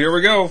 okay, here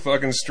we go,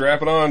 fucking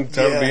strap it on,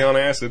 time to be on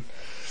acid.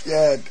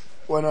 Yeah,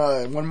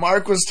 when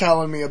Mark was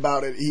telling me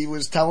about it, he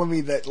was telling me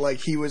that,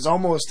 like, he was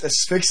almost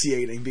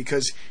asphyxiating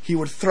because he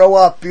would throw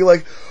up, be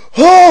like,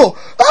 "Oh,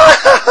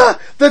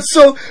 that's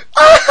so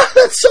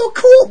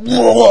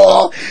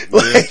cool!"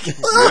 Like,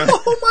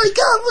 oh my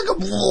god, look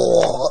at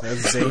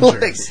That's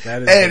dangerous. Like,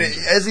 That is and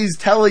dangerous. as he's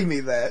telling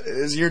me that,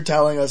 as you're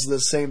telling us the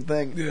same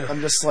thing, Yeah.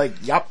 I'm just like,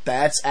 "Yup,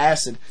 that's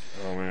acid."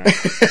 Oh man.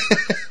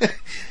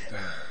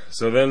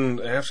 So then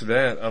after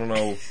that, I don't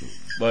know,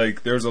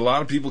 like, there's a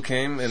lot of people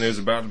came and it was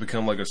about to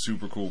become like a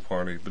super cool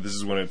party, but this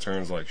is when it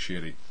turns like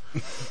shitty.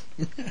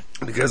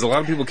 Because a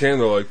lot of people came,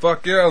 they're like,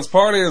 fuck yeah, let's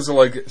party. And so,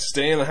 like,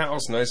 stay in the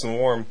house nice and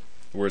warm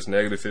where it's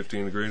negative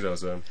 15 degrees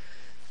outside.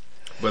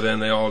 But then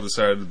they all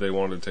decided they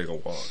wanted to take a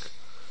walk.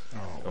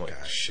 Oh, I'm like,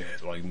 God.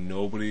 shit, like,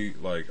 nobody,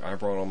 like, I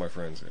brought all my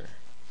friends here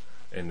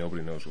and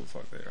nobody knows what the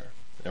fuck they are.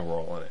 And we're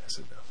all on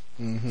acid now.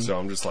 Mm-hmm. So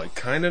I'm just, like,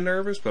 kind of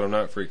nervous, but I'm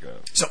not freaking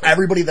out. So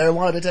everybody there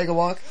wanted to take a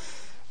walk,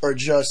 or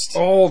just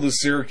All the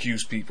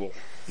Syracuse people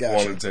Gotcha.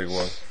 wanted to take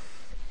one.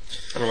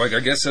 We're like, I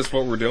guess that's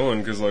what we're doing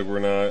because, like, we're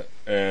not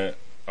at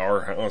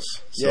our house.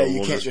 So Yeah, you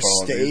we'll can't just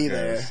follow stay these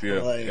there, guys.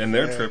 Yeah, like, and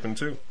they're yeah. tripping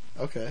too.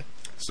 okay?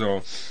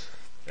 So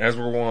as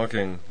we're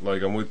walking,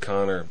 like, I'm with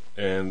Connor,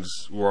 and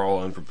we're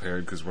all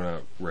unprepared because we're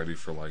not ready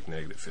for like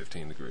negative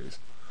 15 degrees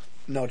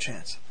No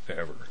chance.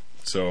 ever.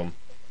 So.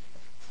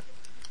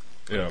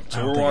 Yeah, I so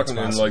don't we're think walking,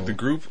 it's and like possible. the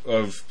group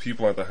of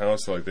people at the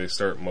house, like, they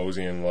start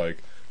moseying like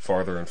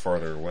farther and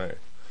farther away.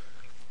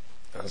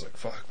 I was like,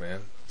 "Fuck, man!"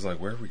 I was like,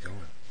 "Where are we going?"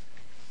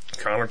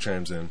 Connor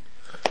chimes in,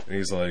 and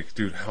he's like,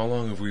 "Dude, how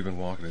long have we been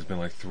walking?" It's been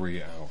like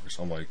 3 hours.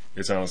 I'm like,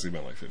 "It's honestly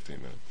been like 15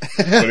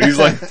 minutes." But he's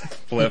like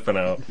flipping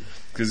out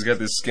because he's got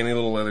this skinny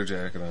little leather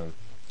jacket on.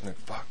 I'm like,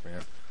 "Fuck,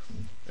 man!"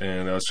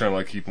 And I was trying to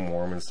like keep him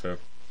warm and stuff.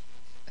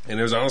 And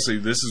it was honestly,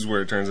 this is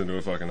where it turns into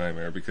a fucking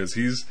nightmare because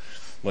he's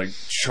like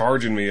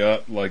charging me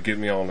up, like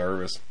getting me all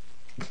nervous.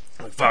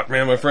 Like, fuck,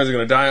 man, my friends are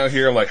gonna die out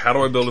here. I'm like, how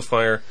do I build a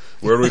fire?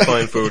 Where do we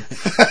find food?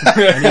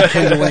 I need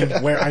kindling.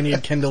 I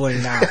need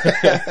kindling now.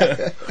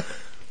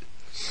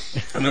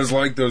 And there's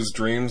like those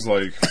dreams,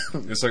 like,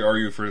 it's like Are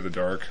You Afraid of the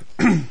Dark?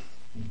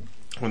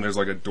 When there's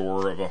like a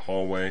door of a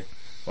hallway,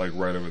 like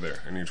right over there,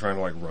 and you're trying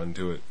to like run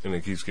to it, and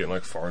it keeps getting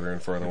like farther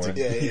and farther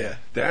away. Yeah.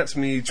 That's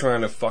me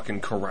trying to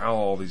fucking corral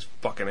all these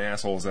fucking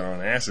assholes that are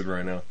on acid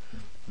right now.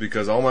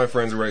 Because all my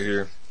friends are right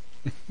here,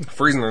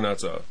 freezing their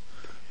nuts off.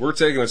 We're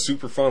taking a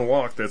super fun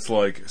walk that's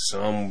like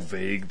some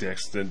vague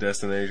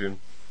destination.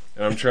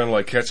 And I'm trying to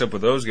like catch up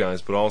with those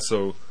guys, but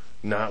also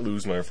not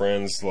lose my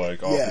friends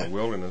like off in the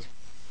wilderness.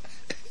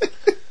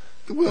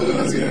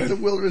 The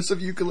wilderness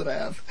of Euclid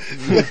Ave.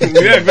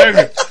 Yeah,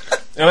 exactly.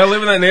 And I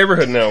live in that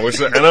neighborhood now,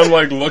 and I'm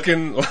like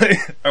looking, like,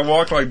 I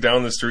walk like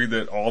down the street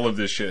that all of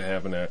this shit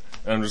happened at.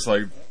 And I'm just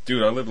like,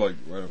 dude, I live like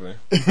right over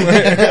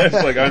there.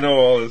 Like, I know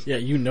all this. Yeah,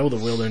 you know the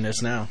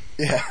wilderness now.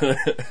 Yeah.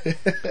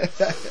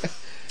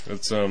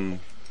 It's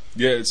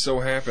yeah, it so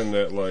happened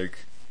that like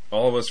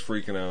all of us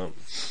freaking out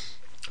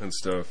and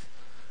stuff.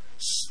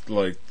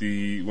 Like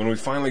when we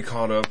finally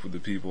caught up with the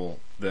people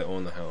that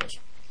own the house,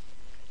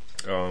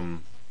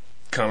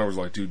 Connor was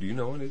like, "Dude, do you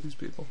know any of these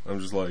people?" I'm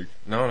just like,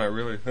 "No, not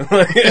really."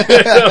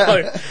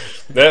 Like,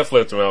 that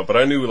flipped him out, but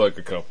I knew like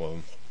a couple of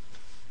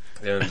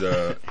them.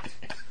 And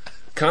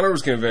Connor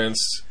was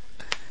convinced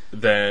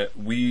that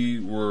we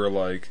were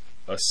like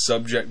a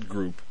subject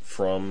group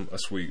from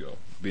Oswego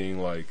being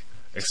like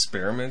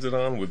experimented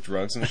on with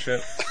drugs and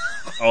shit.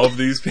 All of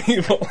these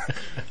people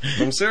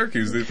from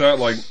Syracuse, they thought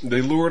like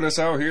they lured us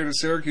out here to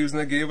Syracuse and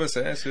they gave us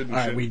acid and All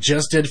right, shit. we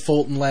just did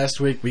Fulton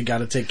last week. We got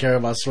to take care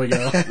of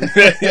Oswego.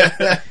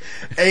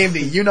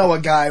 Andy, you know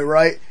a guy,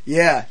 right?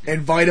 Yeah,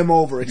 invite him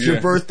over. It's Yeah.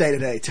 your birthday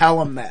today. Tell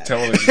him that. Tell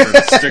them that you're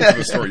gonna stick to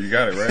the story. You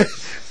got it right.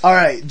 All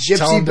right,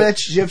 Tell gypsy him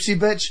to-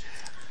 bitch.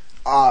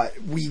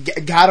 we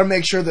gotta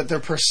make sure that they're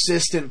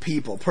persistent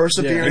people.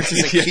 Perseverance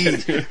is a key.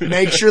 Dude.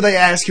 Make sure they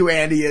ask who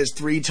Andy is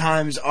 3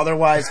 times.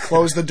 Otherwise,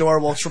 close the door.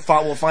 We'll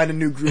find a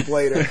new group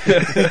later.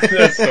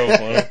 That's so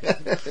funny.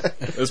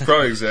 That's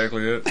probably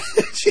exactly it.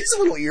 She's a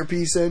little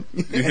earpiece in.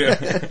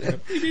 Yeah.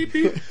 Beep, beep,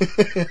 beep.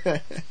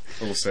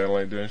 Little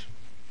satellite dish.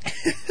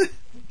 But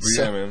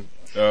yeah, man.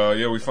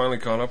 Yeah, we finally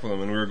caught up with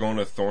them, and we were going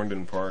to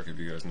Thorndon Park, if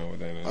you guys know what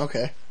that is.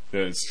 Okay.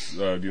 Yeah, it's,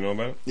 do you know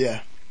about it?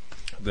 Yeah.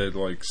 That,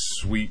 like,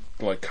 sweet,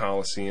 like,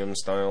 Coliseum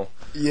style.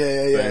 Yeah.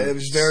 It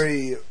was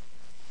very,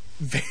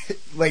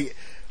 like,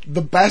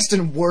 the best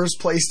and worst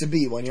place to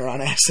be when you're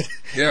on acid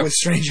with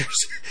strangers.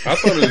 I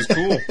thought it was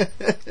cool.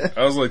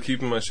 I was, like,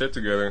 keeping my shit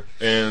together.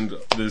 And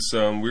this,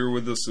 we were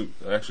with this,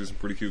 actually some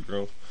pretty cute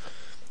girls.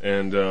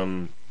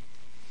 And,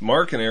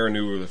 Mark and Aaron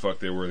knew who the fuck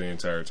they were the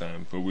entire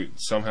time, but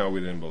somehow we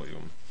didn't believe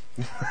them.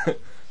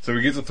 So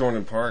we get to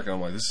Thorndon Park, and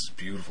I'm like, this is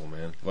beautiful,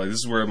 man. Like, this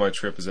is where my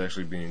trip is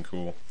actually being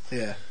cool.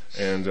 Yeah.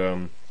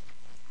 And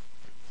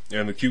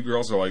the cute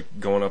girls are, like,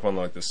 going up on,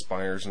 like, the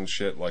spires and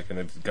shit, like, and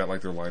they've got,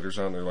 like, their lighters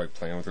on, they're, like,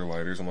 playing with their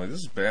lighters. I'm like, this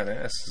is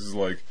badass. This is,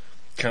 like,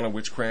 kind of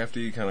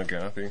witchcrafty, kind of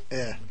gothy.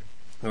 Yeah.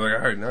 They're like,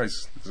 alright,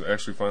 nice. This is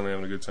actually finally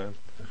having a good time.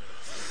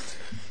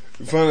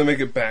 We finally make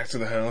it back to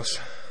the house,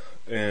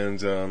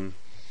 and,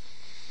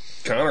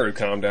 Connor had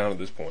calmed down at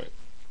this point.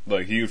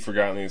 Like, he had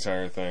forgotten the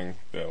entire thing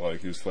that,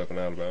 like, he was flipping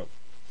out about.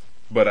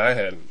 But I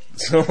hadn't.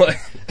 So, like,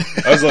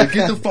 I was like,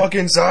 get the fuck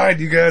inside,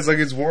 you guys. Like,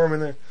 it's warm in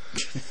there.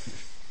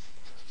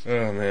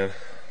 Oh, man.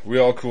 We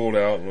all cooled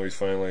out, and we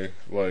finally,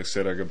 like,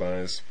 said our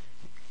goodbyes.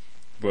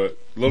 But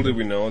little did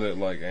we know that,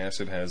 like,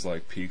 acid has,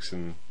 like, peaks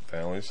and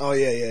valleys. Oh,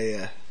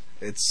 yeah.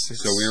 It's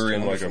so we were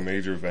in, like, a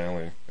major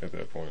valley at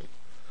that point.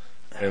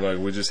 And, like,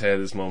 we just had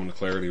this moment of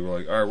clarity. We're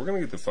like, alright, we're gonna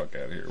get the fuck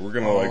out of here. We're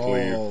gonna, like,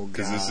 leave.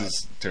 Because this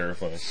is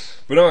terrifying.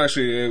 But no,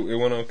 actually, it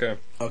went okay.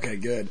 Okay,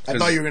 good. I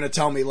thought you were gonna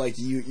tell me, like,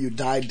 you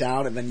died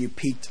down and then you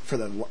peaked for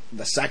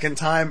the second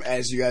time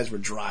as you guys were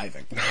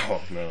driving.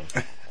 Oh, no.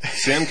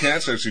 Sam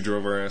Katz actually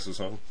drove our asses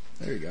home.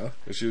 There you go.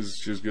 She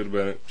was good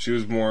about it. She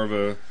was more of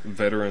a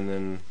veteran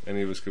than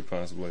any of us could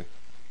possibly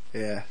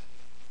have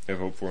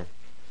hope for.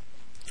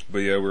 But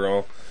yeah, we were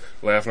all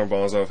laughing our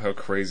balls off how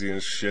crazy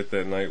and shit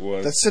that night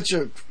was.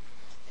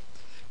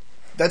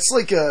 That's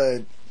like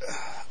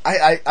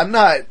I'm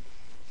not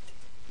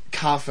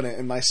confident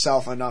in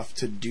myself enough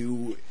to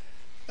do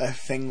a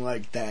thing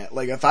like that.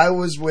 Like, if I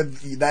was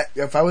with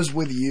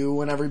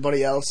you and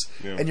everybody else,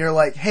 and you're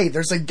like, hey,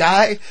 there's a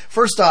guy.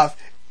 First off,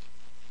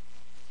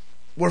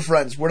 we're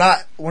friends. We're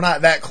not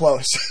that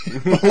close.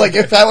 But, like,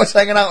 if I was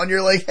hanging out and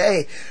you're like,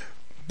 hey,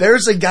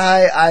 there's a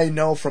guy I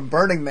know from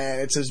Burning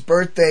Man. It's his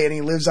birthday and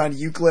he lives on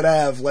Euclid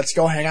Ave. Let's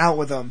go hang out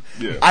with him.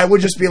 Yeah. I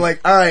would just be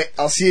like, all right,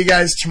 I'll see you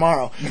guys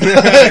tomorrow.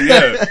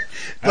 Yeah.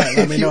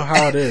 Let me know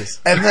how it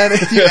is. And then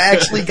if you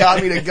actually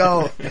got me to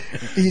go,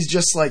 he's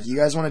just like, you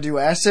guys want to do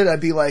acid? I'd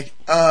be like,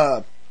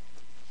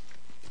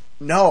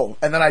 no.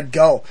 And then I'd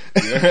go.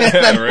 Yeah, and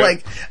then, right.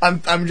 like,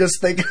 I'm just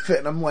thinking of it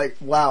and I'm like,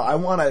 wow, I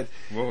want to.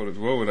 What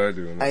would I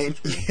do in this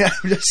situation? Yeah,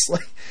 I'm just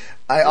like,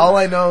 all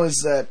I know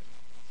is that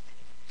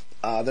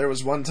there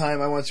was one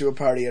time I went to a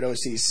party at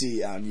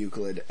OCC on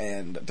Euclid,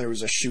 and there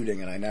was a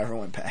shooting, and I never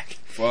went back.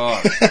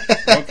 Fuck.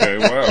 Okay,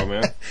 wow,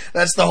 man.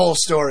 That's the whole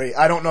story.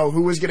 I don't know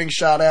who was getting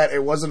shot at.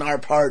 It wasn't our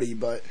party,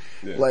 but,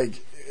 like,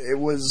 it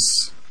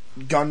was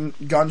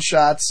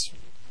gunshots,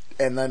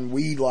 and then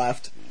we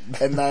left,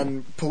 and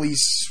then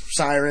police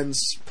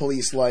sirens,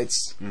 police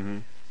lights. Mm-hmm.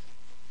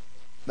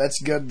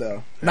 That's good,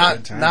 though.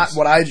 Not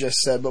what I just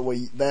said, but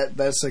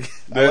that's like,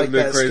 I like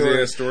that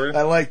crazy ass story.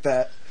 I like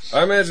that.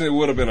 I imagine it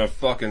would have been a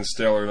fucking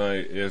stellar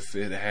night if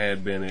it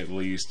had been at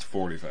least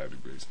 45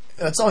 degrees.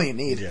 That's all you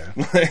need. Yeah.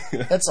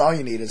 That's all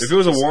you need. If it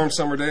was a warm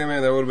summer day,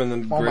 man, that would have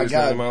been the greatest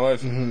night of my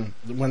life.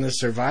 Mm-hmm. When the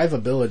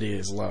survivability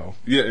is low.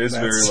 Yeah, it's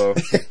very low.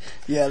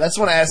 Yeah, that's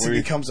when acid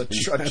becomes a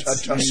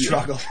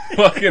struggle.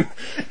 Fucking,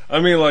 I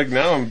mean, like,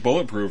 now I'm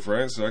bulletproof,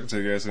 right? So I can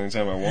take acid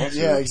anytime I want to.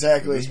 Yeah,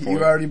 exactly.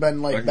 You've already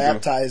been, like,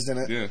 baptized in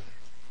it. Yeah.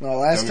 No,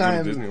 last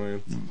time...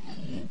 Disneyland.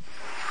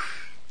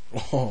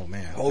 Oh,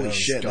 man. Holy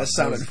shit, that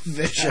sounded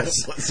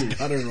vicious. That was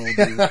guttural,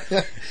 dude.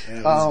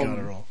 That was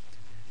guttural.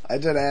 I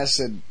did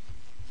acid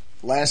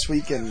last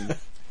week and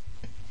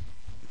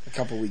a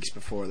couple weeks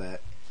before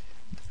that.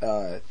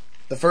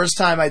 The first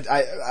time I did,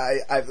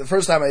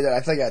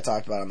 I think I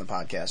talked about it on the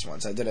podcast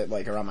once. I did it,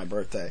 like, around my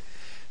birthday.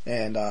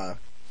 And I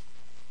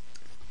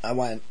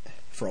went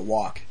for a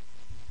walk.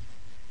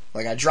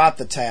 Like, I dropped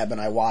the tab and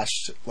I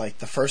watched, like,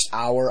 the first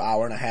hour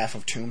and a half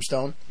of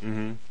Tombstone.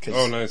 Mm-hmm.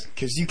 Oh, nice.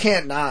 Because you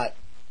can't not...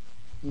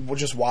 We'll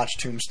just watch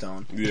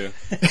Tombstone. Yeah.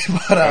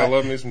 But, I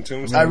love me some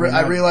Tombstone.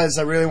 I realized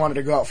I really wanted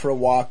to go out for a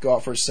walk, go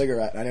out for a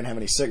cigarette, and I didn't have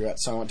any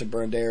cigarettes, so I went to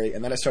Burn Dairy,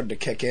 and then I started to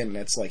kick in, and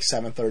it's like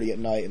 7:30 at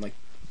night in like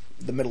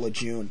the middle of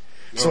June.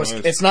 So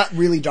it's not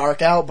really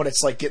dark out, but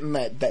it's like getting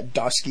that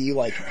dusky,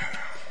 like,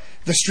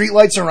 the street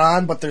lights are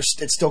on, but it's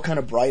still kind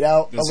of bright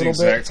out a little bit. That's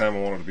the exact time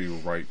I wanted to be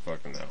right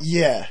fucking out.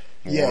 Yeah.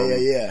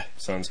 Yeah.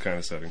 Sun's kind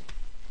of setting.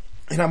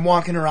 And I'm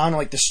walking around,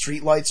 like, the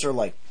street lights are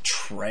like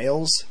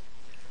trails.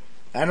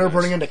 I ended up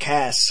running into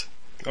Cass.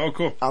 Oh,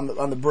 cool. on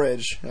the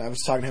bridge, and I was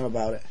talking to him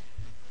about it.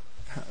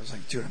 I was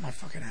like, dude, I'm on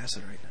fucking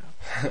acid right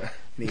now.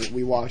 And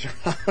we walked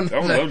around. I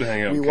would love to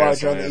hang out We with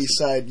walked cats on around the acid. east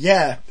side.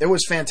 Yeah, it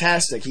was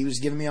fantastic. He was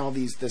giving me all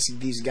these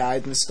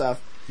guides and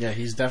stuff. Yeah,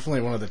 he's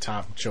definitely one of the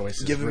top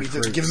choices. Giving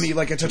recruits. me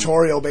like a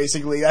tutorial,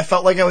 basically. I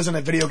felt like I was in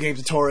a video game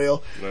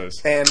tutorial.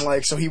 Nice. And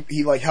like, so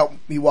he like helped.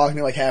 He walked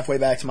me like halfway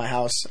back to my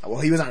house. Well,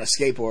 he was on a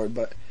skateboard,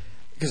 but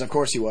because of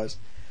course he was.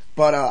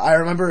 But I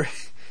remember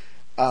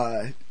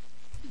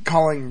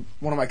calling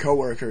one of my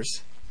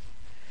coworkers,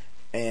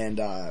 and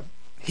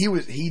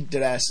he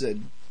did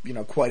acid,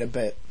 quite a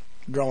bit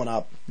growing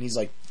up. And he's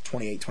like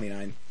 28,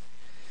 29,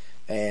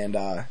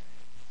 and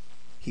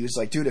he was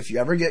like, dude, if you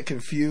ever get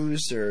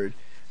confused or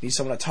need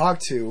someone to talk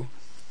to,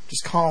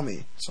 just call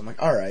me. So I'm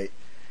like, all right.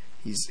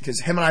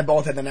 Because him and I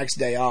both had the next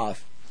day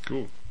off.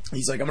 Cool.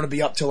 He's like, I'm going to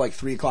be up till like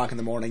 3 o'clock in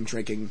the morning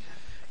drinking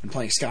and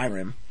playing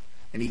Skyrim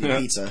and eating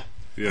pizza.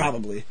 Yeah.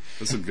 Probably.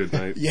 That's a good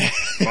night. Yeah.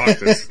 Fuck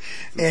this.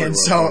 And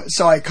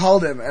so I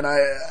called him, and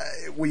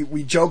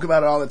we joke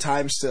about it all the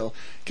time still,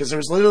 because there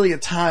was literally a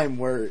time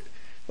where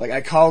like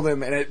I called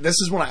him, and this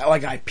is when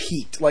I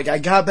peaked. Like I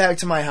got back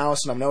to my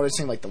house, and I'm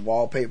noticing like the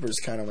wallpaper's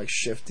kind of like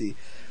shifty.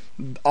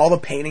 All the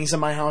paintings in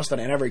my house that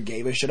I never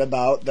gave a shit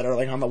about that are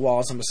like on the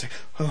walls, I'm just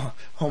like,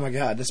 oh my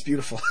god, that's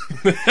beautiful.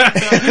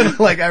 And,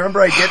 like I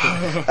remember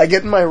I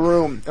get in my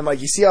room, and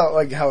like you see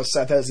how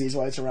Seth has these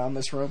lights around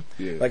this room.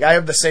 Yeah. Like I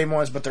have the same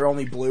ones, but they're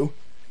only blue.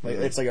 Like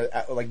it's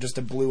like just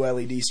a blue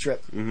LED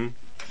strip. Mm-hmm.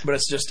 But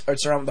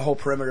it's around the whole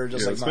perimeter,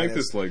 just like let's mine make is.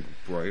 this like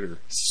brighter.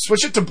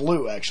 Switch it to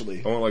blue,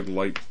 actually. I want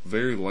like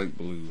very light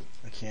blue.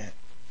 I can't.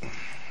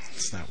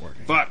 It's not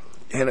working. Fuck.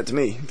 Hand it to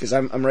me, because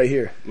I'm right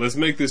here. Let's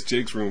make this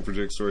Jake's room for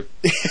Jake's story.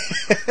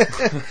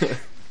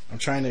 I'm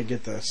trying to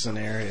get the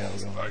scenario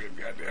going. Fucking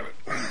goddamn it.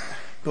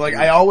 But like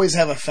I always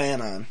have a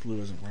fan on. Blue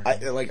isn't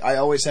working. I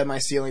always have my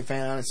ceiling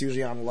fan on. It's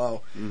usually on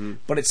low, Mm-hmm.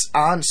 but it's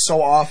on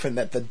so often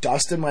that the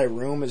dust in my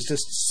room is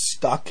just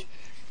stuck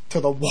to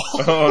the wall.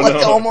 Oh, like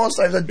no. almost,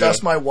 I have to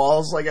dust my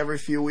walls like every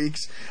few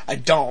weeks. I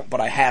don't,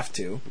 but I have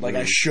to. Like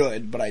I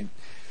should, but I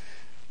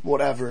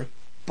whatever.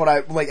 But I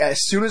like as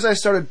soon as I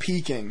started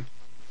peaking,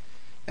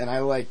 and I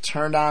like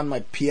turned on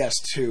my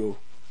PS2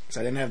 because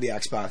I didn't have the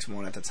Xbox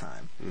One at the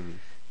time. Mm-hmm.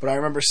 But I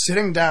remember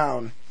sitting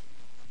down.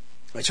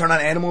 I turned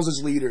on Animals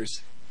as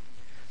Leaders.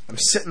 I'm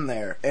sitting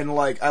there, and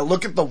like I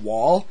look at the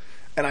wall,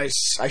 and I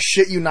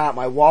shit you not,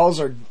 my walls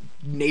are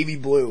navy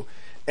blue,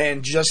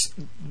 and just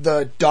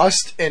the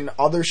dust and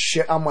other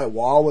shit on my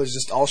wall was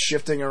just all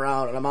shifting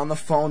around. And I'm on the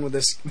phone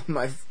with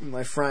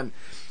my friend,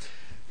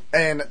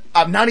 and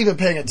I'm not even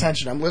paying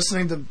attention. I'm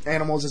listening to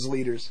Animals as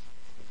Leaders.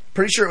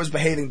 Pretty sure it was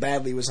Behaving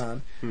Badly was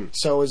on,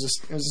 so it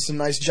was just a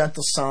nice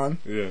gentle song,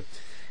 Yeah.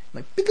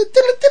 like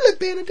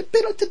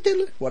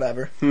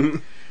whatever.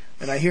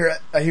 And I hear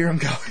him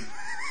go.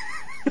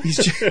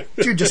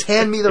 Dude, just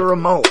hand me the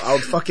remote. I'll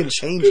fucking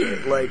change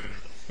it. Like,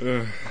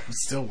 I'm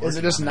still working. is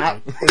it just on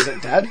not? Is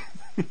it dead?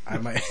 I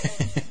might.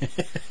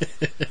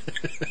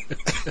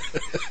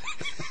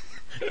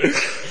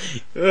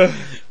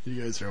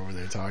 You guys are over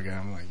there talking.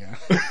 I'm like, yeah.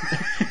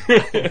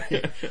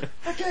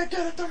 I can't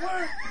get it to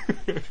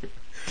work.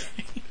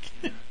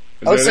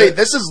 Is I would that say it?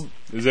 this is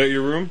Is that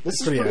your room?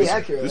 pretty pretty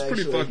accurate. It's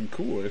pretty actually. fucking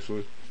cool,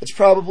 actually. It's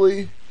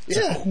probably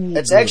yeah. cool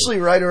It's blue. actually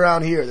right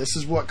around here. This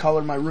is what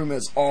color my room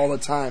is all the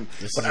time.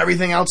 This But is-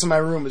 everything else in my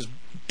room is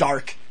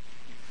dark.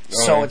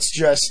 Oh, So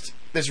yeah.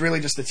 it's really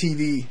just the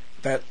TV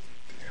that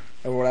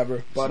or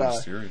whatever. But So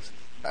mysterious.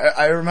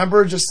 I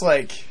remember just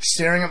like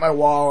staring at my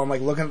wall and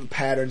like looking at the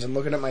patterns and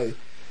looking at my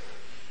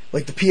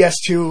like the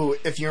PS2.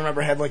 If you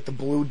remember, had like the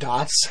blue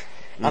dots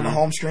on the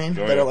home screen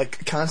Oh, that yeah. are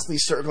like constantly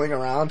circling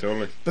around.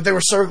 Totally. But they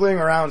were circling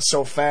around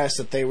so fast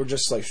that they were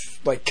just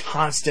like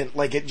constant.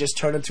 Like it just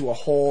turned into a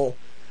whole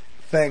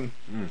thing.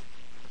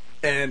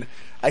 And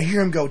I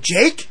hear him go,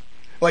 Jake,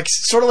 like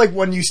sort of like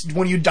when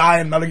you die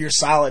in Metal Gear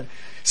Solid,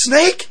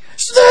 Snake.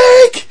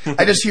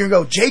 I just hear him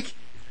go, Jake,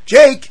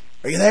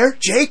 are you there,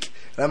 Jake?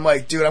 And I'm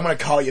like, dude, I'm gonna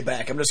call you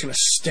back. I'm just gonna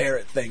stare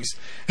at things.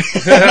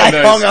 And I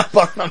Nice. hung up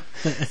on him.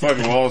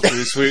 Fucking wall's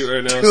pretty sweet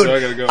right now, Dude, so I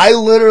gotta go. I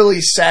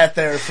literally sat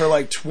there for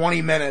like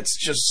 20 minutes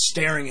just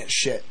staring at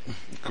shit.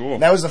 Cool.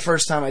 That was the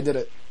first time I did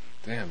it.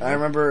 Damn. I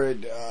remember,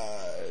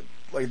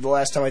 like the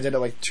last time I did it,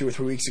 like 2 or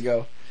 3 weeks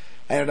ago.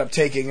 I ended up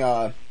taking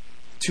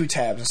 2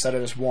 tabs instead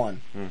of just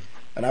one,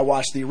 and I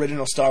watched the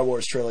original Star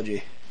Wars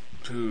trilogy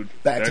Dude.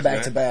 back to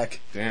back to back.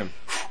 Damn.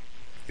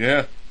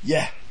 Yeah.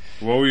 Yeah,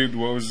 What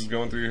was just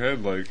going through your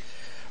head? Like,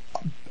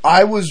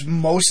 I was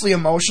mostly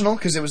emotional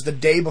because it was the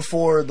day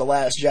before The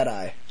Last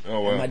Jedi. oh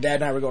wow. And my dad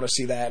and I were going to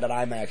see that at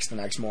IMAX the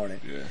next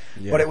morning. Yeah.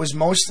 Yeah. But it was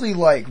mostly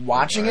like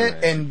watching it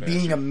IMAX, and you being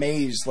bastard.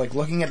 amazed, like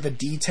looking at the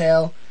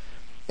detail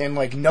and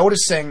like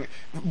noticing,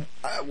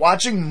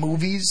 watching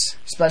movies,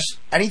 especially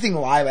anything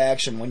live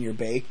action when you're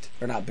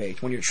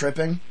when you're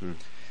tripping,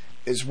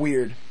 is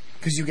weird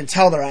because you can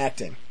tell they're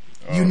acting.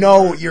 You Oh,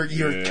 know, right. you're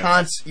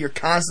Yeah. you're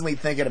constantly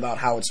thinking about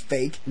how it's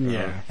fake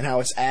Yeah. and how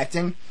it's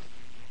acting.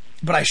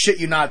 But I shit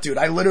you not, dude.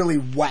 I literally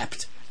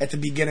wept at the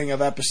beginning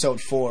of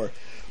episode 4.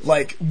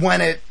 Like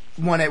when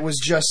when it was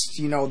just,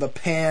 you know, the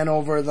pan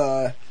over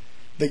the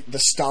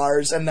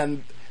stars, and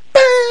then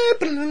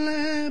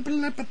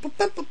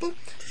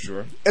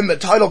Sure. and the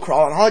title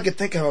crawl, and all I could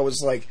think of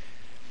was like,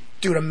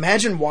 dude,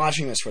 imagine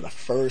watching this for the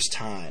first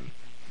time,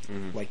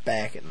 like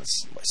back in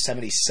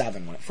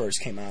 '77 when it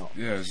first came out.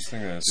 Yeah, I was just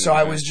thinking that. So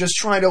I was just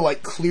trying to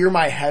like clear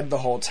my head the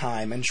whole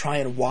time and try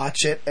and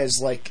watch it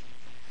as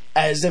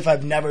if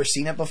I've never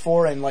seen it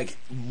before, and like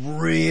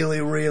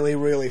really, really,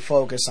 really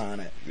focus on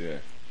it. Yeah.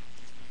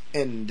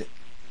 And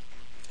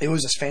it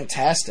was just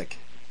fantastic.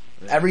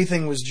 Yeah.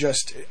 Everything was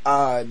just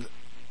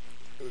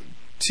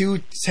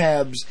 2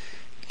 tabs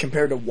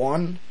compared to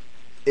 1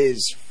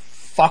 is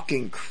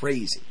fucking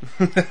crazy.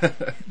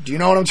 Do you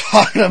know what I'm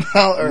talking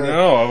about? Or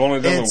no, I've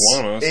only done the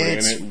 1, honestly, and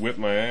it whipped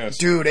my ass.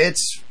 Dude,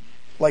 it's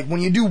like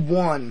when you do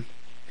 1.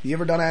 You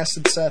ever done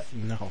acid, Seth?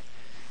 No.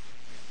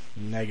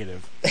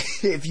 Negative.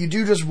 If you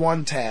do just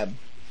 1 tab,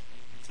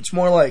 it's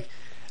more like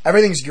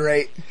everything's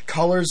great.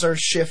 Colors are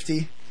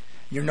shifty.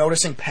 You're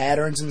noticing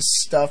patterns and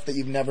stuff that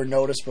you've never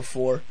noticed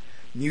before.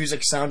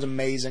 Music sounds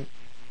amazing.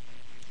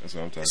 That's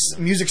what I'm talking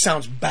about. Music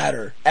sounds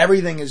better.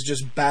 Everything is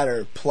just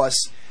better. Plus,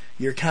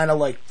 you're kind of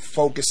like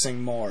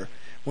focusing more.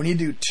 When you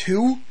do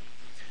 2,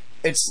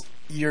 it's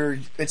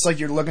like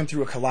you're looking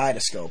through a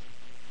kaleidoscope.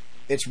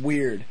 It's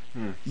weird.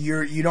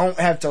 You don't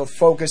have to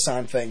focus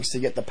on things to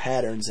get the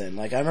patterns in.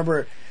 Like I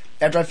remember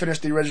after I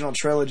finished the original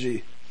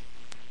trilogy,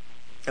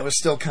 I was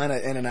still kind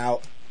of in and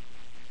out,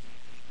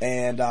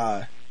 and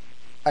I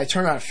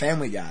turned on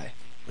Family Guy.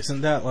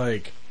 Isn't that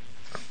like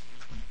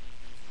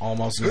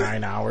almost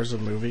 9 hours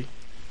of movie?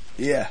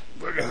 Yeah,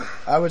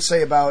 I would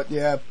say about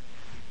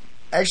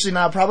Actually,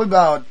 no, probably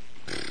about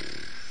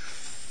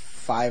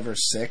 5 or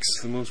 6.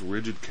 It's the most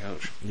rigid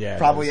couch. Yeah,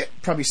 probably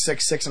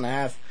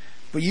 6.5.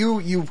 But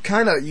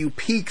you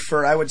peak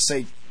for, I would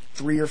say,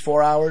 3 or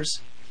 4 hours,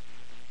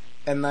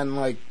 and then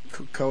like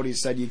Cody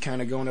said, you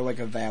kind of go into like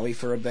a valley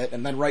for a bit,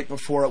 and then right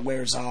before it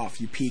wears off,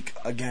 you peak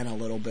again a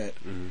little bit.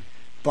 Mm-hmm.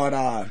 But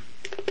I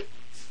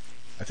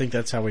think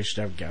that's how we should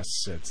have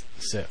guests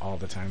sit all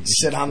the time.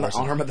 Sit on the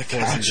arm of the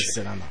couch.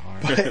 Sit on the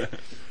arm.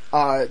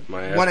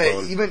 When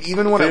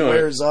even when it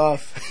wears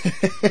off,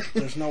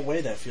 there's no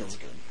way that feels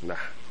good. Nah,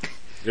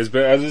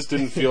 I just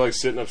didn't feel like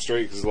sitting up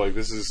straight because like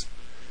this is.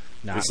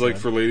 It's like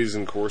for ladies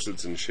in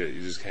corsets and shit.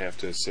 You just have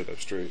to sit up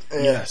straight.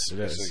 Yes, it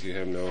is. It's like you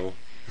have no.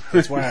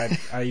 That's why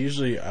I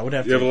would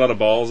have. You have a lot of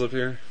balls up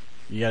here.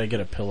 You got to get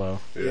a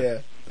pillow. Yeah,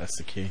 that's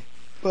the key.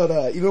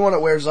 But even when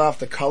it wears off,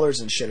 the colors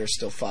and shit are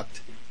still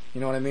fucked. You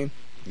know what I mean?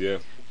 Yeah.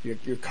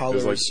 Your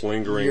colors, there's like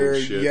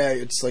lingering shit. Yeah,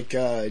 it's like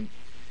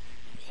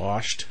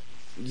washed.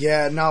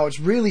 Yeah, no, it's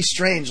really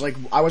strange. Like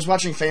I was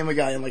watching Family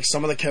Guy, and like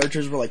some of the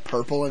characters were like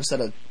purple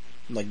instead of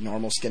like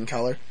normal skin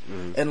color,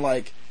 and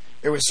like.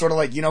 It was sort of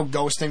like, you know,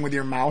 ghosting with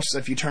your mouse.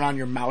 If you turn on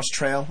your mouse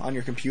trail on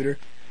your computer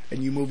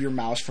and you move your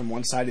mouse from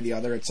one side to the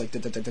other, it's like...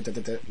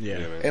 Yeah.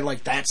 And,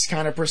 like, that's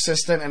kind of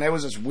persistent, and it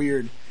was just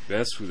weird.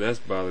 That's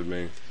bothered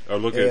me. I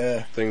would look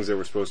at things that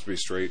were supposed to be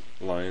straight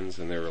lines,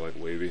 and they were, like,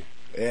 wavy.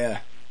 Yeah.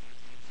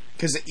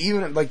 Because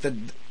even, like,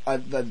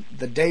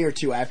 the day or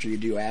two after you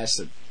do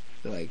acid,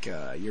 like,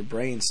 your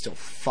brain's still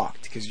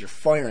fucked because you're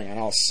firing on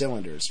all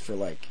cylinders for,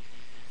 like,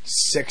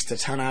 6 to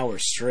 10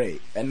 hours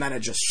straight. And then it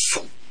just...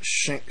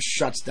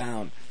 shuts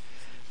down.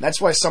 That's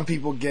why some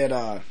people get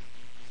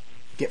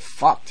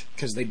fucked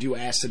because they do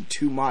acid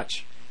too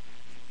much,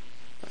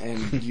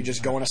 and you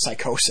just go into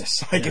psychosis.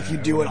 Like if you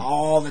do it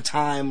all the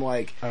time,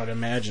 like I would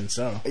imagine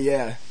so.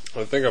 Yeah,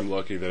 I think I'm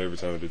lucky that every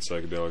time I did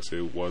psychedelics,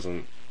 it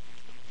wasn't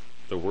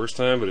the worst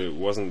time, but it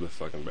wasn't the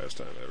fucking best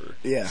time ever.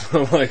 Yeah,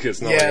 so like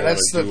it's not like I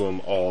do them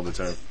all the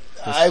time.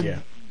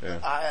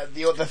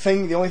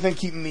 The only thing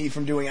keeping me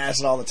from doing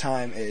acid all the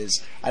time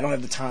is I don't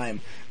have the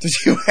time to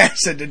do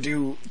acid to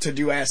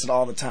do acid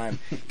all the time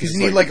because you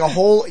need like a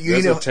whole. You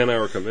need a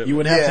 10-hour commitment. You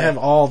would have to have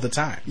all the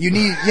time. You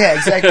need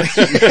exactly.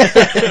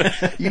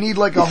 You need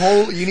like a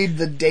whole. You need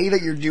the day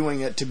that you're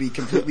doing it to be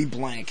completely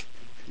blank,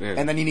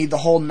 and then you need the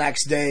whole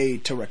next day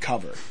to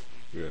recover.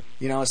 Yeah.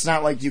 You know, it's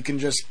not like you can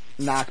just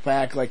knock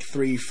back like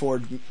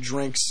 3-4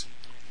 drinks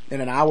in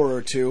an hour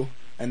or two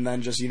and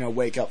then just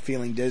wake up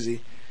feeling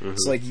dizzy. Mm-hmm.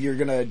 It's like you're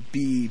gonna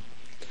be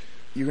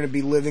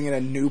living in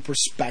a new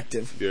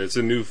perspective. Yeah, it's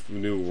a new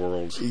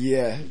world.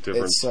 Yeah,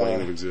 different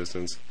plane of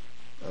existence.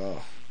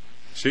 Oh,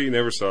 shit you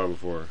never saw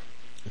before.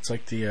 It's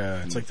like the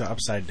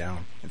upside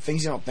down. And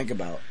things you don't think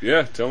about.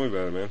 Yeah, tell me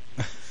about it, man.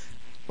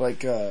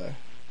 Like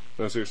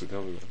no, seriously,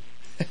 tell me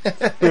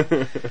about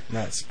it.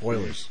 Not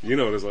spoilers. You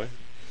know what it's like.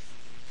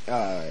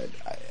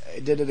 I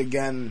did it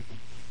again.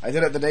 I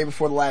did it the day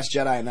before The Last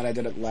Jedi, and then I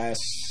did it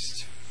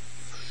last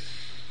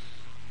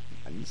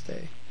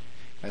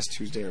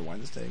Tuesday or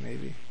Wednesday,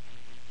 maybe.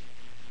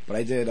 But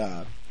I did,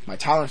 my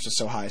tolerance was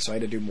so high, so I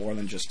had to do more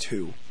than just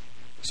 2.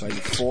 So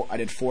I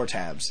did 4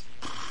 tabs.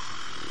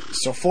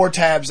 So 4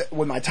 tabs,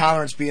 with my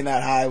tolerance being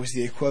that high, was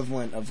the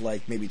equivalent of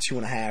like maybe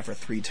 2.5 or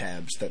 3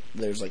 tabs. That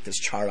there's like this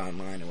chart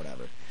online or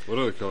whatever. What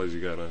other colors you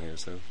got on here,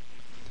 Sam?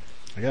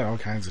 I got all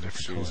kinds of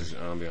different colors.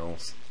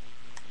 Ambiance.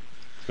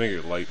 Make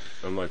it light.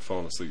 I'm like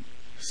falling asleep.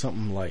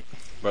 something light.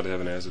 About to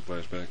have an acid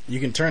flashback. You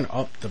can turn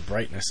up the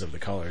brightness of the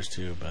colors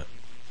too, but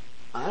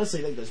I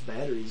honestly think this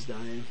battery's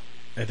dying.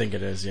 I think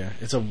it is. Yeah,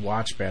 it's a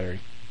watch battery.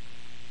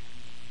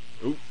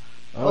 Ooh.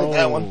 I like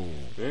that one.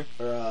 Yeah.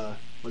 Or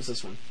what's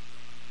this one?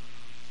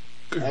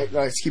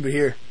 Let's keep it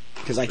here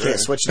because I can't Right.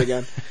 switch it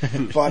again.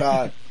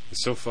 But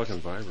It's so fucking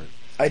vibrant.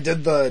 I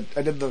did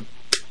the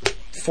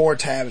 4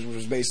 tabs, which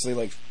was basically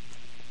like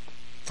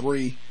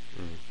 3,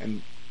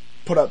 and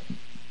put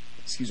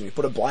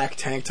a black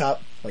tank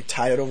top, like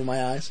tied it over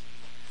my eyes,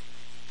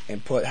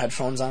 and put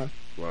headphones on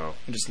Wow.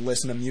 and just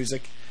listen to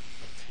music.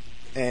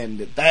 And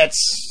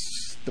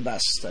that's the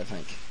best, I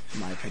think, in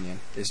my opinion.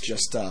 Is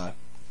just I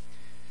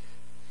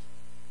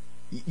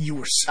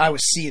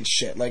was seeing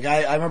shit. Like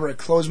I remember I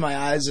closed my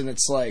eyes and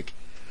it's like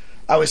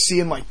I was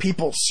seeing like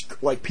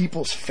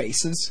people's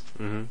faces,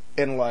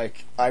 and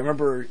like I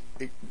remember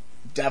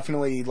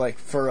definitely like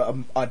for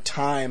a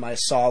time I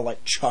saw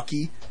like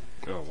Chucky,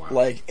 Oh, wow.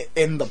 like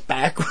in the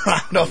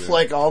background of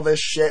like all this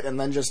shit, and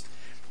then just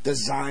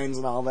designs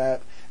and all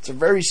that. It's a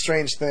very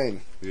strange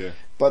thing. Yeah.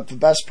 But the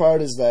best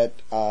part is that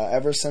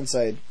ever since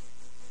I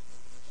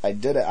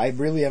did it, I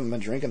really haven't been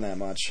drinking that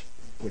much,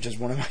 which is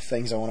one of my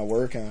things I want to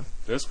work on.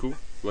 That's cool.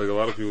 Like, a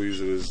lot of people use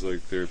it as,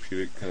 like,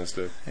 therapeutic kind of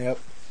stuff. Yep.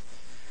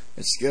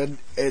 It's good.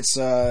 It's,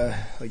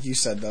 like you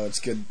said, though, it's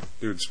good.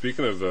 Dude,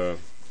 speaking of There's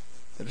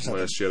something-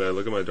 Last Jedi,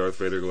 look at my Darth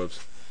Vader gloves.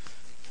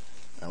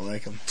 I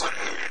like them.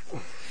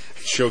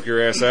 Choke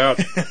your ass out.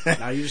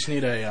 Now you just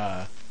need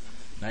a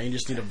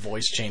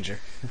voice changer.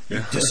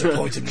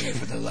 Disappointed me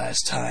for the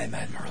last time,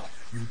 Admiral.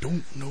 You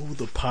don't know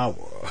the power.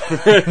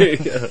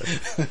 Yeah.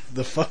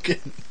 The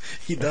fucking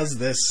he does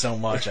this so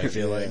much. I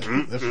feel like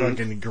the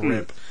fucking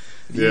grip.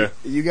 Yeah.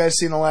 You guys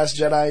seen The Last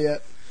Jedi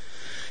yet?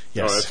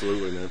 Yes. Oh,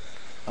 absolutely, man.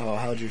 Oh,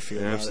 how'd you feel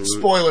about it? Absolutely.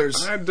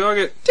 Spoilers. I dug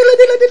it.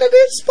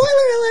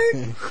 Spoiler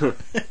alert.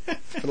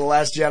 For The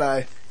Last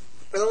Jedi.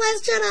 For The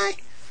Last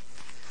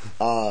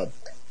Jedi.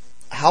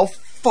 How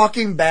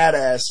fucking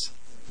badass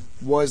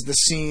was the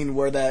scene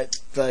where the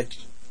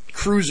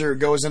cruiser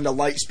goes into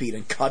light speed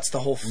and cuts the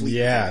whole fleet?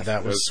 Yeah, off?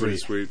 that was That's pretty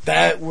sweet. sweet.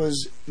 That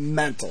was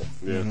mental.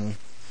 Yeah.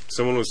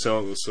 Someone was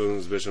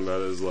bitching about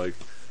it. Is like,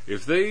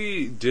 if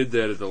they did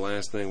that at the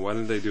last thing, why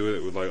didn't they do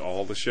it with like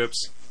all the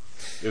ships?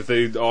 If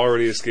they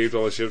already escaped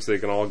all the ships, they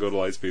can all go to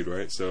light speed,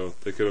 right? So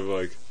they could have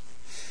like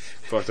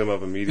fucked them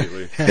up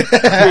immediately.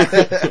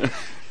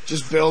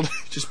 Just build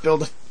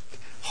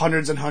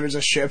hundreds and hundreds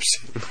of ships.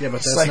 Yeah, but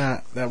It's that's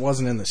like- that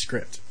wasn't in the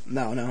script.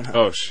 No.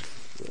 Oh,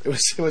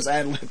 It was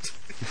ad-libbed.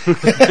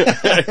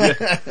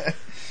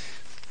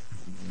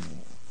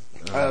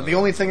 The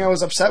only thing I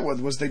was upset with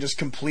was they just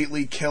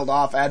completely killed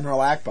off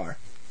Admiral Akbar.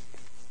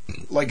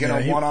 Like in Yeah,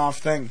 a he- one-off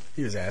thing.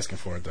 He was asking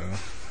for it though.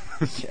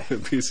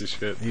 piece of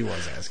shit. He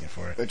was asking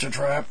for it. It's a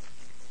trap.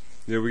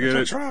 Yeah, we get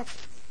it. Trap.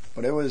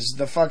 But it was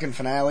the fucking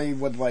finale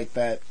with like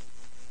that.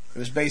 It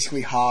was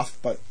basically Hoth,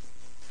 but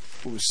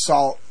it was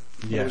salt.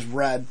 Yeah. It was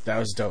red. That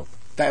was dope.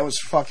 That was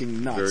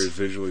fucking nuts. Very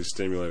visually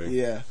stimulating.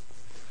 Yeah.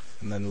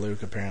 And then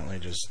Luke apparently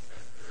just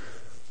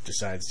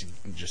decides to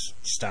just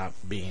stop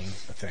being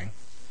a thing.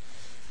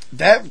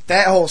 That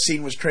whole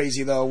scene was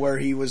crazy though, where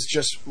he was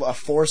just a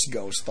Force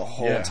ghost the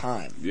whole Yeah.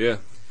 time. Yeah.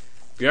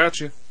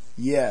 Gotcha.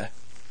 Yeah.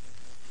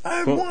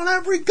 I Well- want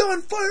every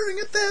gun firing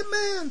at that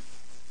man.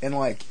 And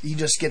like he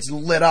just gets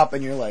lit up,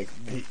 and you're like,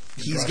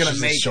 he's brushes gonna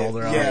his make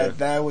shoulder it. off. Yeah, Yeah.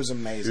 that was You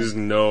amazing. just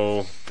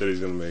know that he's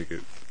gonna make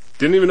it.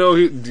 Didn't even know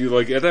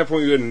like at that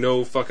point you had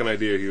no fucking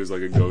idea he was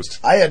like a ghost.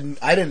 I didn't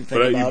think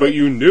about But it.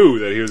 you knew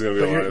that he was gonna be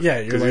But you're- alive. yeah,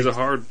 you're because he's like- a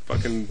hard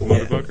fucking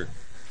motherfucker.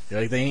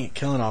 You're like, they ain't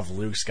killing off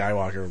Luke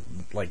Skywalker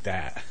like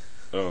that.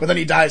 But then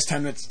he dies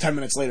 10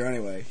 minutes later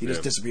anyway. He just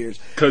Yeah. disappears.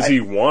 Because he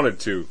wanted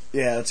to,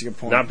 Yeah, that's a good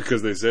point. not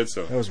because they said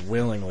so. That was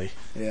willingly.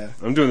 Yeah.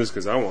 I'm doing this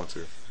because I want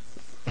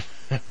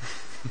to.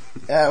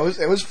 Yeah,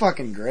 it was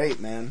fucking great,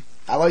 man.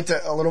 I liked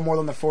it a little more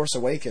than The Force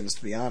Awakens,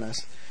 to be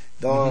honest.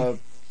 Though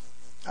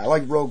I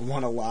like Rogue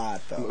One a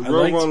lot, though.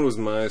 Rogue One was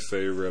my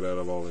favorite out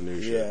of all the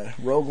new shit. Yeah,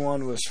 Rogue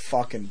One was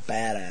fucking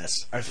badass.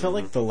 I felt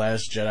like The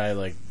Last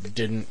Jedi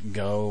didn't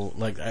go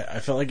I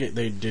felt like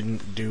they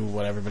didn't do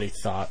what everybody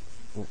thought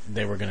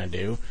they were gonna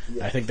do.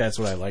 Yeah. I think that's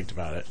what I liked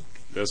about it.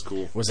 That's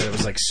cool. Was that it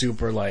was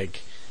super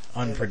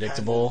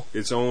unpredictable.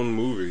 Its own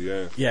movie,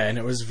 yeah. Yeah, and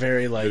it was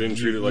very They didn't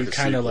treat it like a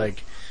kind of sequel.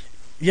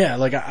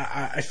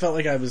 I felt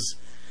like I was.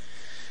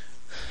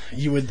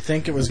 You would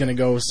think it was going to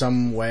go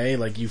some way,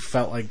 like you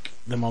felt like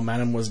the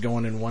momentum was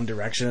going in one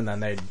direction, and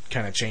then they'd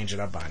kind of change it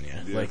up on you.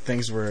 Yeah. Like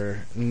things were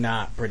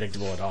not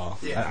predictable at all.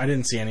 Yeah. I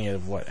didn't see any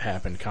of what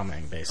happened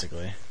coming,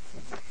 basically.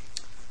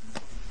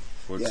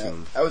 What's Yeah,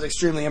 I was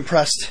extremely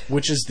impressed.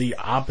 Which is the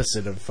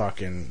opposite of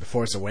fucking The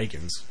Force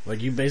Awakens. Like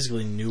you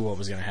basically knew what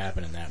was going to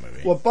happen in that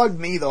movie. What bugged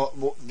me,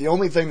 though, the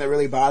only thing that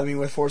really bothered me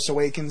with Force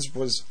Awakens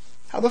was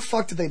how the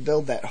fuck did they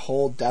build that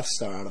whole Death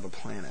Star out of a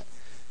planet?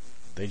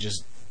 They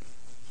just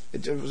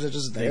Was it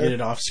just they there? did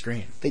it off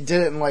screen. They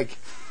did it in like,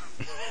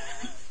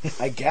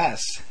 I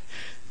guess.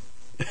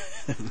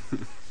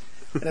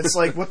 And it's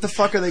like, what the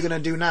fuck are they going to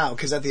do now?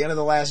 Because at the end of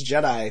The Last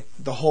Jedi,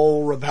 the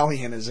whole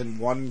rebellion is in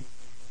one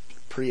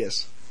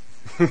Prius.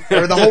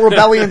 Or the whole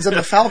rebellion's in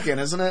the Falcon,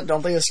 isn't it?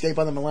 Don't they escape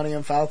on the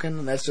Millennium Falcon,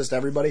 and that's just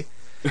everybody?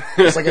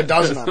 It's like a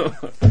dozen of them.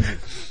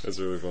 That's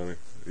really funny.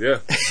 Yeah.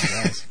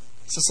 It's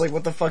just like,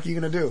 what the fuck are you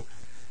going to do?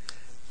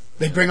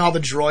 They bring all the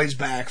droids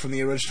back from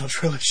the original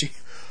trilogy.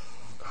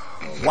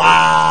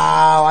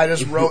 Wow! I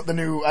just wrote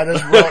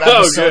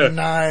episode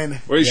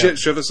 9. Wait, Yeah.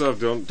 shut this off.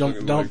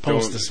 Don't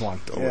post this one.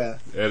 Yeah.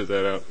 Edit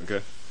that out.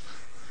 Okay.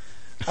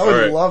 I would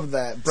Alright. love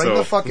that. Bring So-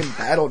 the fucking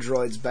battle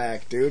droids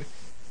back, dude.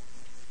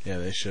 Yeah,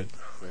 they should.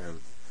 Man.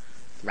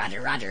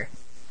 Roger.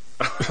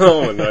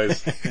 Oh,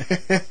 nice.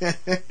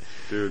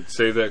 Dude,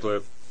 save that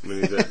clip. We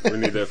need that. We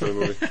need that for the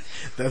movie.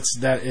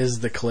 That is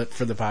the clip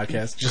for the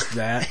podcast. Just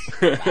that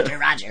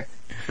Roger.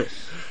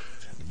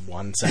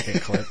 1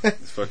 second clip.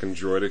 This fucking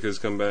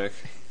droidicas come back.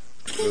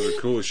 Those are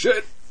cool as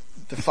shit.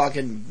 The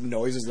fucking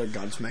noises their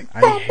guns make.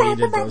 I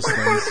hated those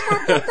things.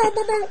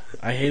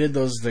 I hated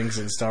those things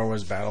in Star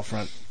Wars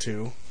Battlefront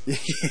 2 Yeah.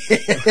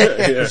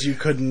 because you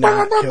could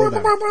not kill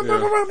them.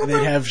 Yeah. And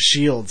they'd have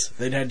shields.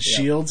 They'd had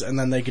shields, and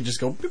then they could just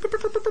go beep, beep,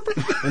 beep, beep, beep,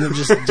 beep, and then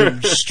just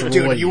destroy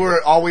Dude, you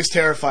were always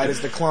terrified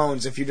as the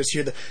clones if you just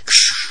hear the...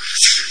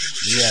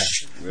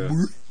 Yeah.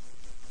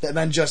 And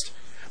then just...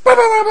 Because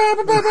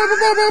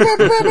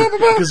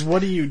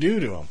what do you do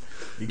to them?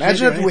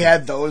 Imagine if we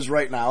had those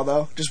right now,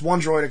 though. Just one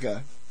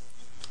droidica.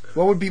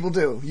 What would people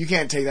do? You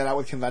can't take that out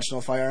with conventional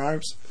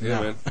firearms. Yeah,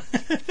 No. man.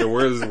 And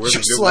where's the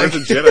like-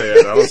 Jedi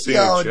at? I don't see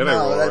Yo, any Jedi no,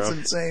 rolling that's around.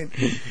 insane.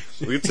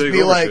 We could take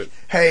Be over like, shit.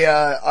 hey,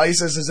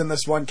 ISIS is in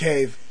this one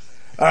cave.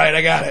 Alright,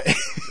 I got it.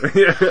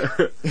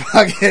 Yeah.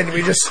 Fucking,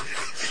 we just...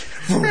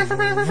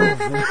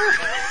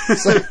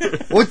 It's like,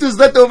 what is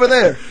that over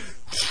there?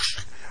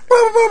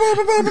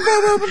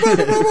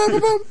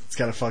 It's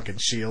got a fucking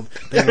shield.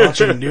 They launch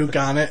a nuke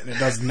on it, and it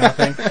does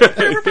nothing.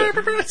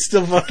 It's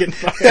still fucking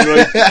fire.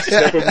 Like,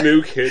 step of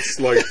nuke hits,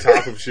 like,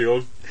 top of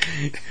shield.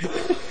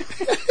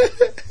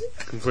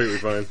 Completely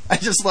fine. I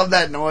just love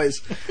that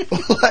noise.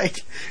 like,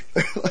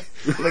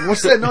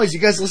 what's that noise? You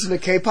guys listen to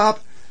K-pop?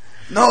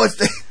 No, it's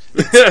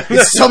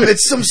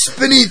some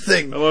spinny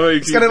thing. I love how you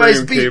It's keep got a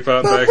nice bringing beat.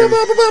 K-pop back.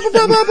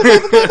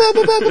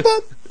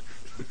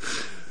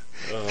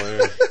 Oh, man.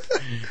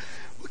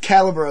 What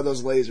caliber are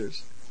those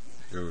lasers?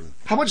 Dude.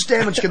 How much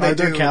damage can they Are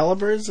there do?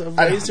 calibers of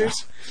I don't lasers?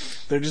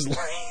 They're just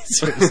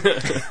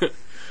lasers.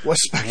 What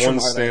spectrum One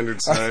are standard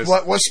they? size.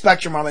 What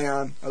spectrum are they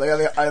on? Are they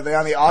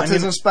on the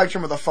autism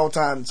spectrum or the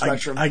photon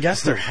spectrum? I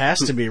guess there has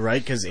to be,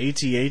 right? Because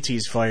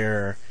AT-ATs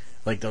fire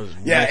like those.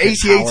 yeah, wicked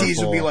AT-ATs would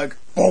powerful- be like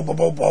boom, boom,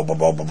 boom, boom, boom,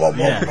 boom, boom, boom,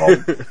 Yeah.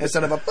 boom,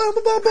 instead of a boom,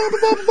 boom, boom, boom,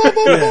 boom, boom,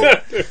 boom, boom.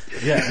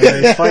 Yeah, and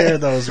they fire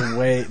those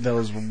way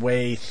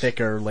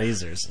thicker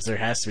lasers. So there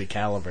has to be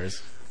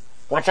calibers.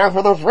 Watch out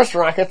for those wrist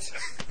rockets.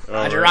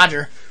 Oh,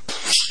 Roger.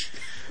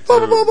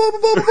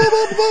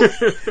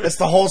 That's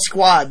the whole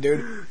squad,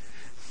 dude.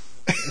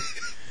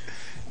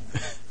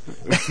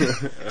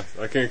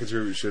 I can't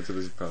contribute shit to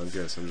this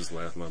podcast. I'm just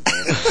laughing my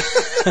balls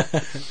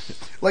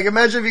off. Like,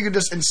 imagine if you could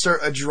just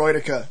insert a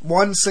droidica,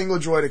 one single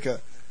droidica,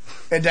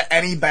 into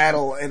any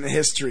battle in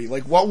history.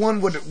 Like, what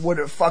one would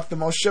it fuck the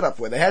most shit up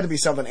with? It had to be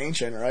something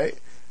ancient, right?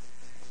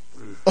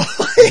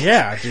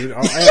 Yeah, dude.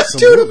 Oh, Dude,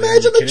 absolutely. imagine Are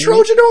you the kidding me?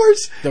 Trojan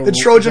horse. The- The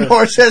Trojan the-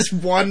 horse has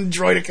one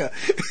droidica.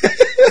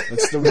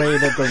 That's the way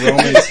that the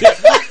Romans.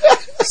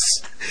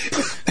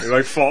 It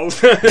like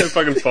falls, it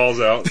fucking falls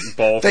out,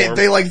 ball They form.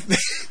 they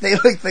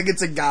think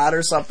it's a god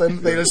or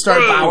something. They just start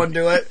bowing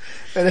to it,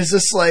 and it's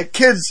just like,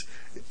 kids,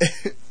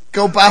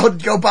 go bow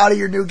to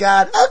your new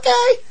god.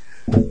 Okay.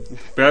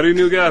 Batty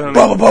new god,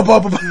 honey.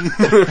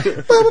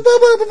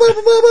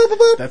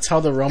 That's how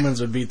the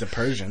Romans would beat the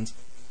Persians.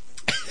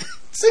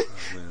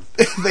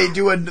 They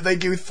do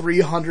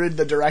 300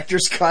 the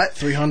director's cut.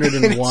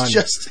 301. And it's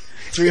just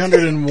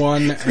 301 and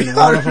one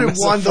of them is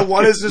 301. The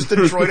one is just a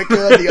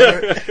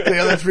droidica. The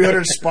other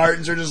 300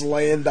 Spartans are just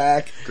laying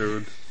back.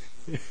 Dude.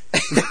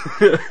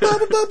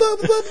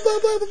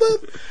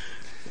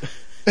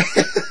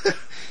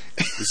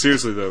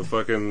 Seriously though,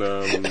 fucking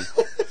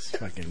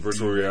fucking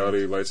virtual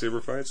reality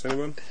lightsaber fights,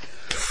 anyone?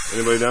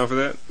 Anybody down for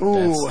that? That's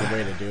Ooh. the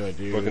way to do it,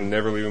 dude. Fucking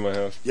never leaving my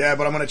house. Yeah,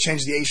 but I'm gonna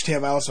change the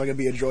HTML so I can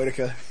be a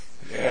droidica.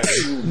 Yeah.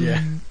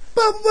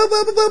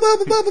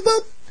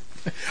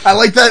 I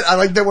like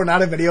that we're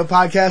not a video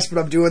podcast, but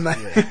I'm doing the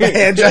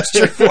hand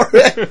gesture for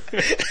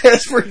it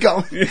as we're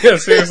going. Yeah,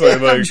 seriously,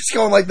 I'm like just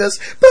going like this.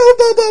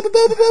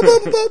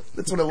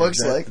 That's what it looks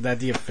Is like. that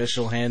the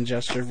official hand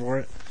gesture for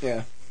it?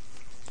 Yeah,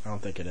 I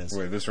don't think it is.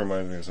 wait, this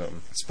reminds me of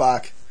something.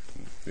 Spock.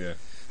 Yeah.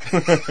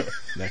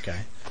 That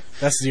guy.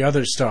 That's the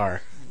other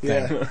star.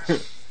 Yeah.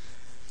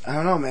 I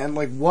don't know, man.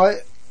 Like, what?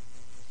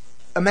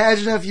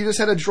 Imagine if you just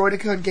had a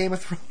droidica in Game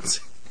of Thrones.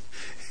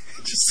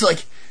 Just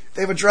like,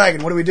 they have a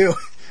dragon. What do we do?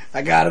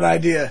 I got an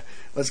idea.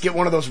 Let's get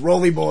one of those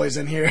roly boys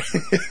in here.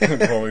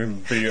 Probably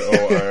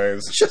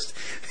BOIs. Just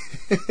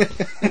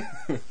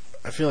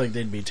I feel like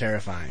they'd be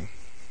terrifying.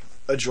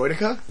 a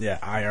droidica? Yeah,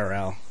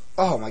 IRL.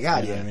 Oh my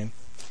god, You know yeah. what I mean?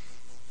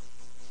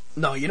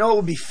 No, you know what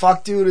would be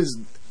fucked, dude? Is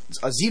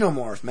a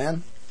xenomorph,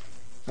 man.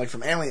 Like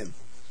from Alien.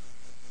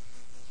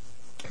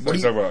 What are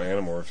you talking about?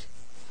 Animorphs.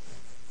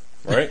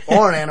 Right?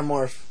 Or an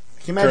anamorph.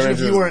 Can you imagine Turn if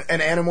you into were an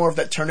Animorph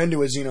that turned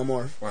into a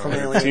Xenomorph Wow, from like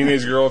a Alien?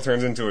 teenage girl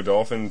turns into a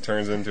dolphin,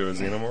 turns into a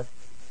xenomorph,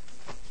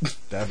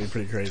 That'd be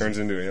pretty crazy. turns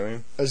into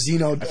alien. A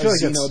Xeno feel like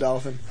that's-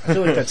 dolphin. I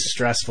feel like that's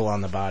stressful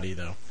on the body,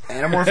 though.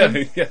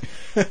 Animorph.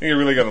 Yeah, you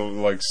really gotta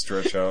like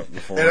stretch out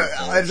before.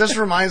 It just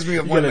reminds me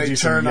of when gotta they do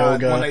some turn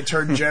yoga. when they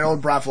turn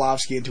Gerald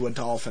Broflovsky into a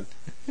dolphin.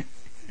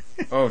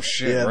 Oh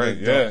shit! Yeah, Right?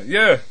 the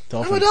Yeah.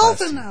 Dolphin I'm a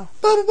dolphin class. now.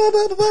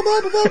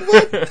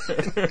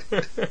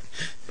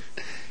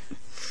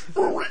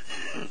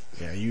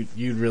 Yeah,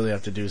 you'd really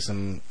have to do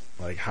some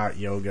like hot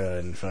yoga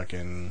and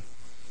fucking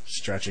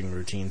stretching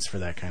routines for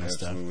that kind of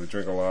Absolutely.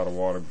 Drink a lot of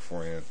water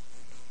beforehand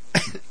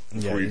stuff.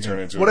 Yeah, before you turn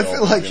into What a if it,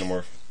 dolphin like-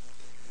 xenomorph.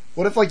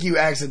 What if like you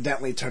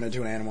accidentally turn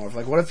into an Animorph?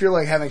 Like what if you're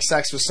like having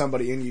sex with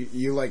somebody and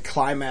you like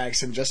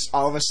climax and just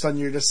all of a sudden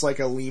you're just like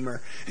a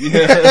lemur?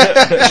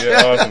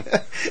 Yeah, awesome.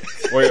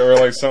 Wait, or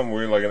like something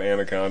weird like an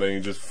anaconda and you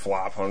just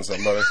flop on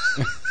somebody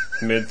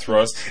mid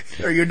thrust.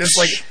 Or you're just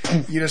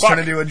like you just turn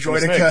into a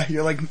Droideka.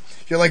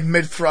 You're like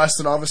mid thrust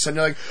and all of a sudden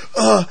you're like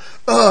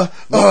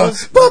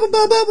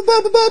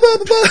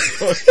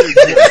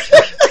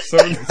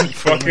Someone's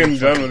fucking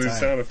done with these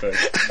sound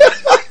effects.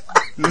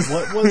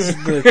 What was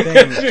the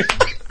thing?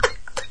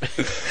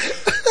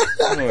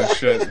 Oh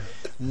shit!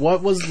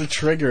 What was the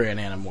trigger in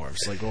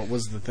Animorphs? Like, what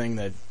was the thing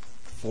that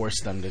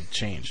forced them to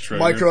change?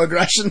 Trigger.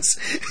 microaggressions.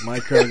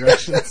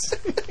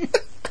 Microaggressions.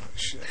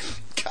 Shit.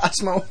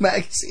 Cosmo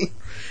magazine.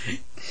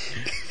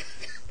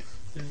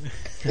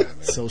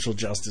 Social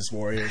justice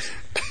warriors.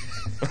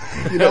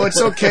 You know,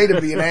 it's okay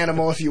to be an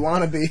animal if you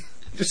want to be.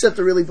 You just have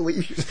to really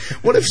believe you.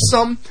 What if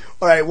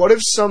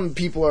some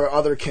people are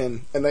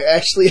otherkin and they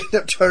actually end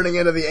up turning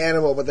into the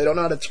animal, but they don't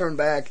know how to turn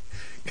back?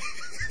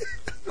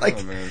 Like,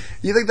 Oh man.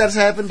 you think that's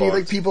happened? Do you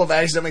think Fucked. people have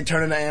accidentally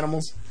turned into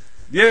animals?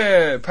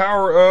 Yeah,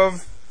 power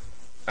of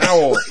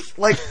owl.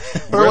 Like,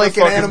 or Where like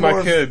the fuck an is my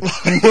animal.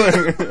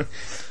 kid?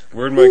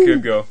 Where'd my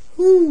kid go?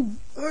 Who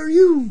are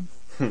you?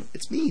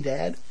 It's me,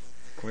 Dad.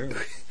 Clearly.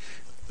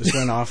 This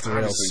went off the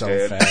rails so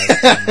Obviously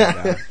fast. Oh my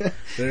God.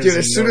 Dude,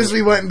 as soon as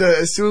we went to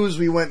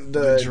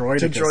Droidicus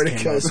to came out,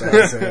 Droidicus, that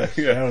was it.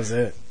 Yeah. That was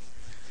it.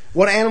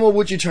 what animal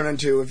would you turn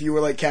into if you were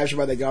like captured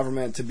by the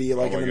government to be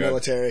like Oh in my the God.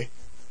 military?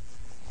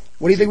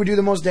 What do you think would do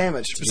the most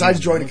damage besides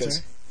be in the Droidicus?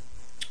 military?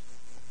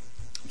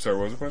 I'm sorry,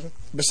 what was the question?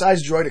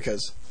 Besides Droidicus,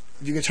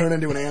 if you could turn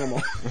into an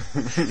animal,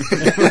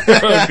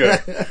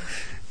 Okay.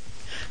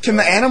 can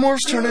the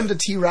Animorphs turn into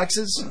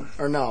T-Rexes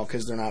or no?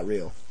 Because they're not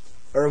real,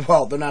 or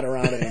well, they're not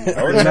around I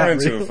anymore. would Not turn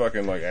into real. a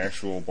fucking like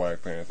actual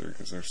Black Panther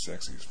because they're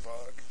sexy as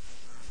fuck.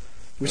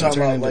 We talking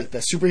turn about into- like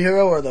the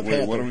superhero or the Wait,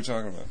 Panther? what are we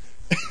talking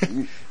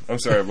about? I'm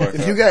sorry, Black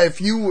If you Panther. got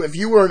if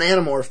you were an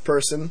Animorph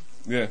person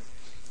Yeah.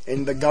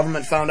 and the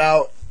government found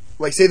out,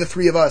 like say the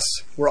three of us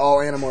were all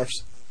Animorphs,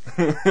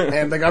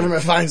 and the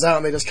government finds out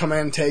and they just come in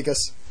and take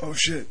us, Oh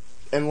shit.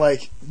 and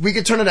like we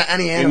could turn into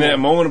any In animal. that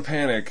moment of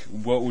panic,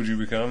 what would you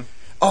become?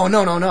 Oh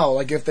no!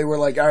 Like if they were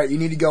like, all right, you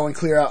need to go and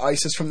clear out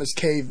ISIS from this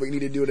cave, but you need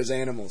to do it as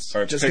animals,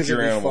 All right, just pick because it'd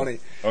your be animal. funny.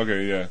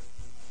 Okay, yeah.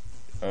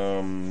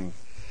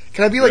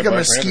 Can I be like a Black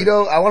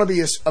mosquito? I want to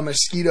be a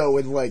mosquito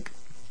with like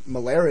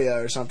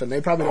malaria or something. They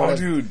probably don't Oh, have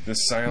dude, the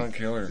silent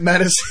killer.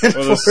 medicine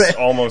Well, for this it.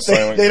 almost They,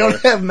 silent they killer.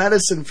 don't have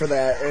medicine for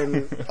that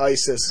in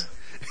ISIS.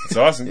 It's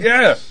awesome.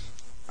 Yeah.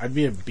 I'd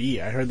be a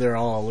bee. I heard they're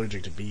all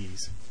allergic to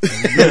bees.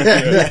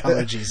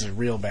 Allergies are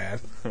real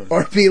bad.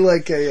 Or be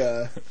like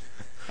a,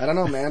 I don't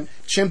know, man.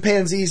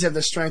 Chimpanzees have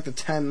the strength of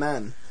 10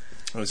 men.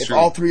 That's If true.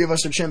 all three of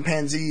us are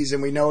chimpanzees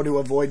and we know to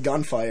avoid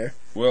gunfire,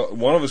 Well,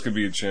 one of us could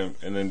be a chimp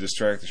and then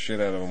distract the shit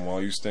out of him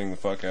while you sting the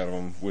fuck out of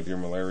him with your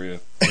malaria.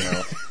 You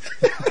know?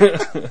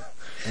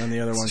 And the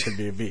other one could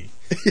be a bee.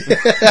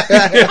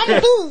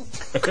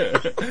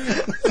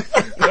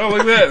 Oh,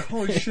 look at that!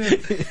 Holy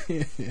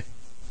shit!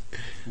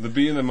 The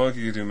bee and the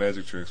monkey could do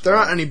magic tricks. there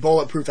aren't any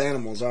bulletproof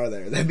animals, are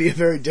there? That'd be a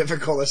very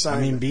difficult I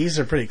assignment. mean, bees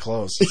are pretty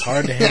close. It's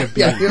hard to hit a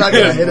bee. Yeah, you're not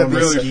gonna hit a Or bee.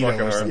 Really mosquito fucking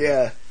or hard. something.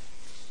 Yeah.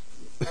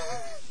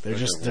 They're Like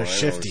just a they're rhino or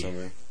shifty.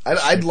 something.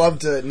 I'd love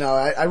to. No,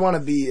 I want to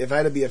be. If I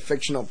had to be a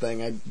fictional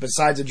thing,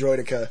 besides a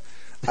Droideka,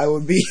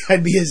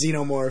 I'd be a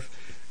Xenomorph,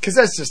 because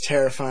that's just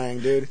terrifying,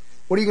 dude.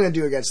 What are you gonna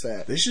do against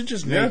that? They should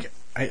just Yeah. make.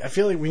 I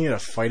feel like we need a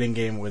fighting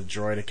game with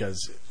droidicas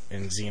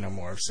and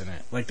xenomorphs in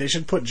it. Like they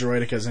should put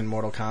droidicas in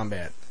Mortal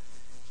Kombat.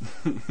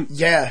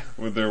 Yeah,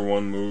 With their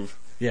one move.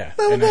 Yeah,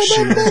 and a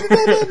shield.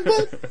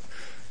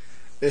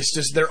 it's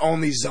just they're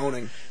only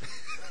zoning.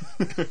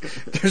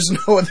 There's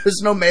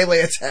no melee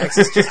attacks.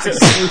 It's just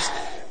exclusive.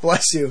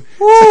 Bless you.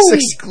 It's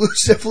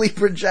exclusively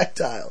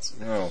projectiles.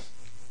 Oh,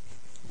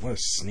 What a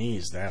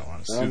sneeze that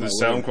was. Oh, dude, my the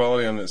sound word.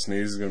 quality on that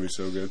sneeze is gonna be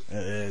so good. It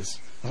is.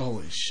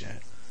 Holy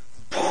shit.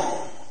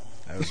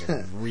 That was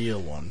a real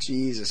one.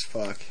 Jesus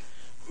fuck.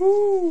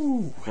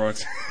 Brought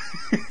to,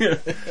 Yeah,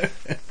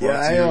 brought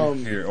I, to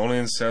you here, only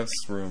in Seth's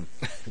room.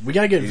 We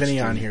gotta get Vinny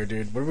HD. on here,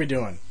 dude. What are we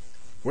doing?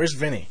 Where's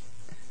Vinny?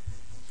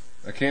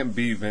 I can't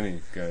be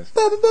Vinny, guys.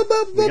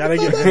 We gotta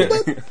get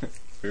Vinny.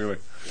 Clearly.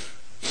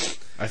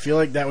 I feel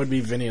like that would be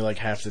Vinny like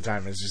half the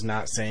time. Is just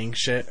not saying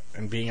shit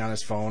and being on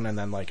his phone and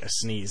then like a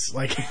sneeze.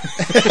 Like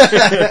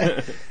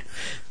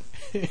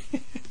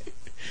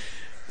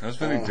How's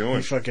Vinny He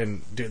doing?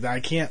 fucking dude. I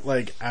can't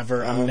like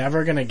ever. I'm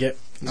never gonna get.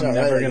 I'm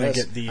never gonna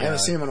get the. I haven't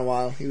seen him in a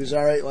while. He was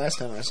all right last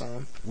time I saw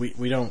him.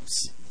 We don't.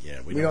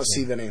 Yeah, We don't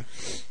see Vinny.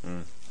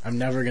 I'm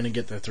never gonna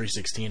get the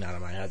 316 out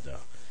of my head though.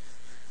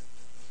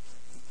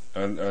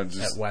 I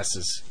just At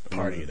Wes's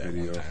party that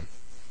video. one time.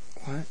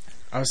 What?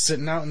 I was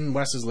sitting out in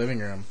Wes's living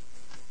room,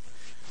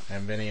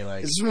 and Vinny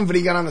like. Is this when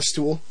Vinny got on the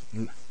stool?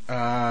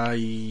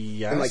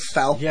 Yes. And, like,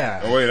 fell?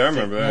 Yeah. Oh wait, I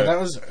remember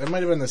No, that. it might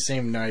have been the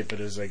same night, but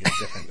it was like a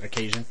different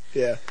occasion.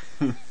 Yeah.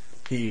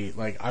 He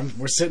like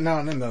we're sitting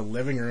out in the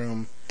living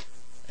room,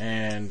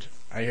 and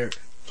I hear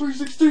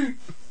 316.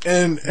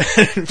 and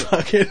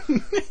fucking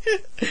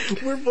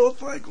we're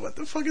both like, what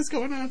the fuck is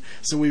going on?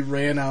 So we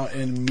ran out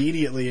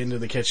immediately into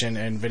the kitchen,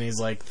 and Vinny's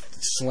like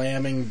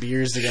slamming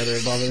beers together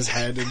above his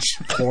head and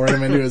pouring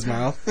them into his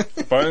mouth.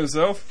 By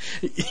himself?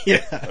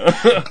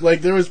 Yeah.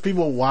 Like there was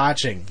people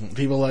watching.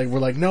 People like were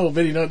like, no,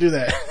 Vinny, don't do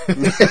that.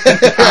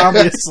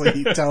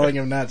 Obviously telling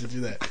him not to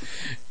do that.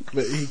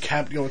 But he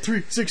kept going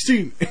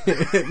 316.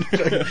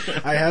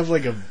 I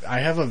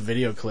have a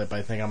video clip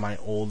I think on my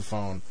old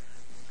phone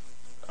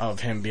of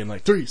him being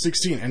like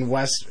 316 and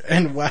Wes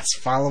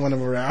following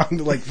him around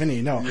like,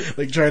 Vinny, no,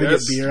 like trying to get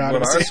beer out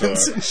of his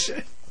hands and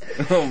shit.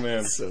 Oh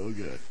man, So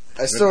good.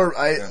 I still,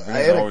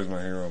 Vinny's always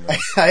my hero, man.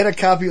 I had a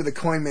copy of the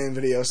Coin Man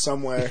video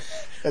somewhere.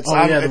 It's Oh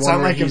on, yeah, the it's one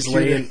on where my he's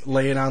computer.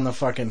 laying on the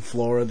fucking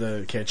floor of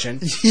the kitchen.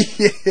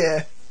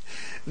 Yeah.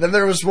 Then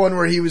there was one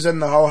where he was in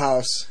the whole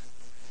house,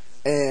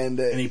 and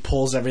And he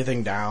pulls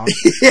everything down.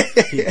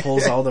 He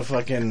pulls all the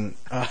fucking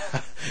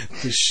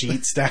the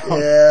sheets down.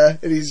 yeah,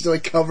 and he's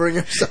like covering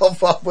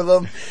himself up with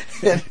them.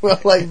 And we're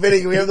like,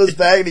 Vinny, we have this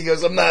bag, and he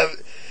goes, "I'm not."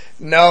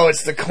 No,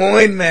 it's the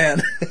Coin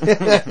Man.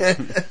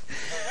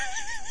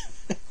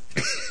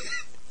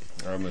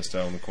 I missed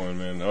out on the Coin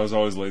Man. I was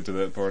always late to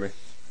that party.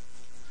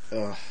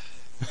 Ugh.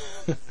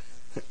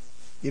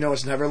 You know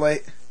what's never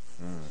late?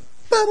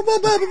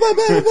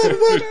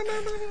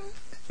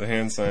 The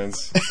hand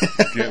signs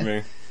get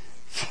me.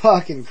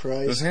 Fucking Those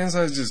Christ. hand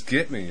signs just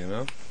get me, you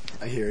know?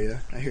 I hear you.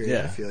 I hear you. I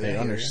Yeah, feel you. they I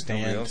hear you.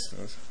 Nobody understand. else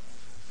does.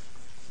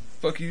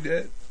 Fuck you,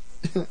 Dad.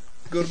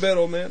 Go to bed,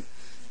 old man.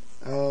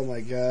 Oh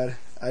my god.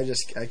 I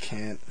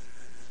can't.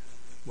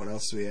 What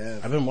else do we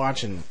have? I've been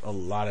watching a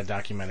lot of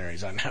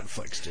documentaries on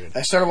Netflix, dude.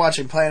 I started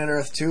watching Planet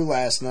Earth 2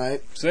 last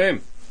night.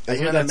 Same. I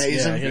hear Isn't it that's-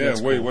 amazing? I hear Yeah,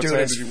 that's wait, cool. what Dude, time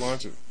it's- did you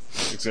watch it?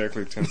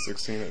 Exactly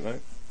 10:16 at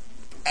night?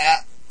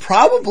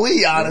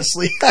 Probably,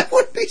 honestly. I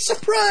wouldn't be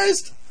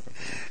surprised.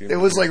 It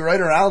was like right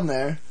around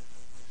there.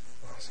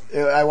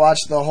 I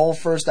watched the whole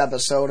first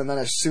episode, and then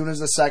as soon as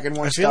the second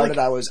one I feel started,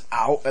 like- I was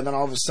out, and then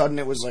all of a sudden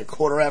it was like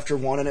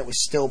 1:15, and it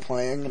was still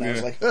playing, and I was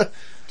Yeah. like, huh.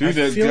 Dude, I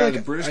that feel guy, like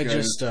the British I guy,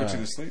 just, just put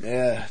you to sleep.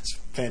 yeah, it's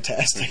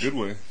fantastic. Good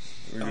way.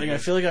 I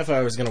feel like if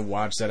I was gonna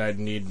watch that, I'd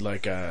need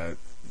like a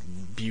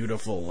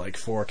beautiful like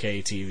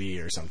 4K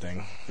TV or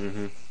something.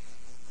 Mm-hmm.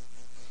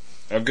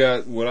 I've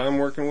got what I'm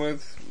working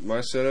with.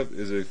 My setup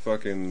is a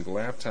fucking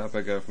laptop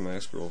I got from my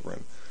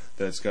ex-girlfriend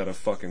that's got a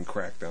fucking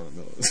crack down the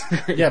middle of the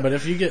screen. Yeah, but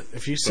if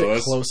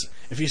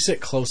you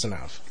sit close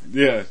enough,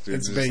 Yeah, dude,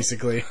 it's just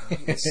basically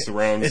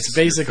surrounds it's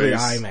basically your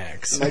face.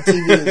 IMAX. My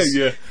TV is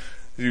Yeah,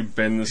 you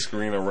bend the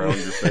screen around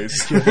your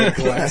face.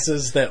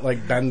 Glasses that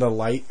like bend the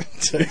light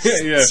to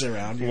Yeah,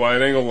 surround you.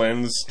 wide angle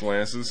lens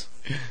glasses.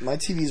 my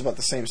TV is about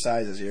the same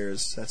size as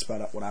yours. That's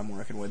about what I'm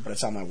working with, but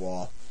it's on my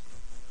wall,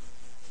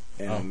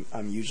 and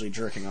I'm usually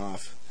jerking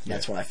off.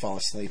 That's Yeah. when I fall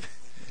asleep.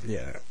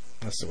 Yeah,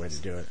 that's the way to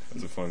do it.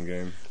 That's a fun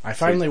game. I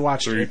finally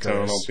watched 3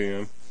 Icarus. Tylenol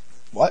PM.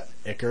 What?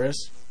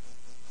 Icarus.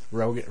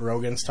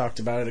 Rogan's talked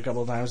about it a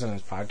couple of times on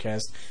his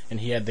podcast, and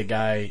he had the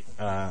guy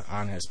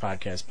on his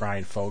podcast,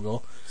 Brian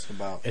Fogel. It's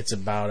about. It's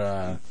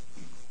about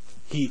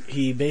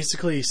he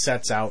basically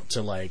sets out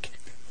to like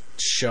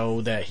show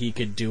that he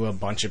could do a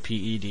bunch of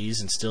PEDs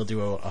and still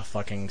do a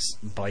fucking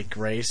bike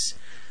race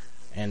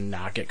and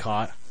not get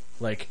caught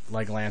like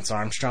Lance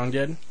Armstrong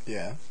did.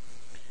 Yeah.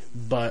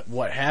 But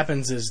what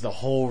happens is the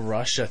whole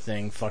Russia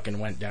thing fucking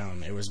went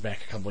down. It was back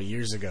a couple of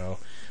years ago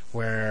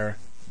where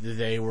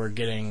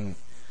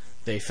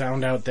they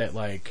found out that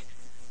like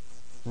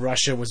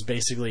Russia was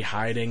basically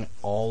hiding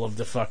all of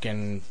the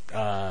fucking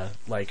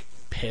like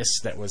piss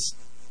that was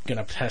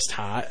gonna test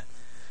hot.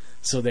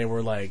 So they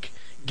were like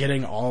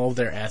getting all of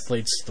their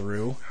athletes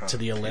through to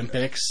the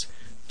Olympics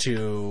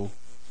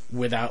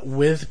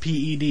with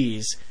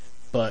PEDs,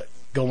 but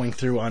going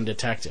through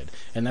undetected.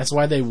 And that's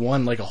why they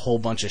won like a whole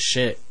bunch of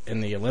shit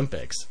in the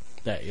Olympics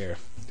that year.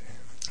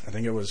 I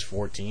think it was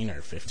 14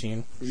 or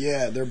 15.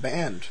 Yeah, they're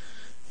banned.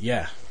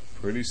 Yeah.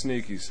 Pretty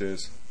sneaky,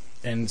 sis.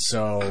 And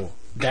so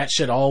that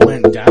shit all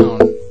went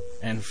down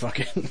and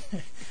fucking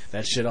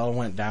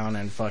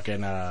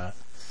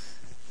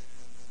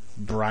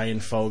Brian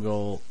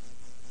Fogel.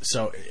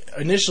 So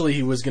initially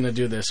he was going to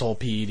do this whole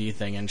PED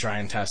thing and try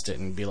and test it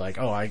and be like,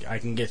 oh, I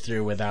can get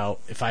through without,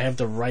 if I have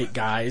the right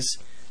guys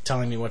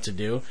telling me what to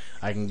do,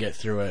 I can get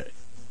through it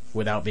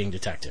without being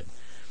detected.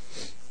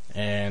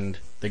 And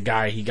the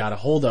guy he got a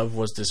hold of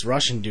was this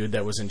Russian dude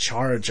that was in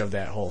charge of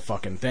that whole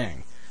fucking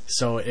thing.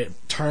 So it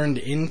turned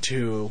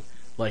into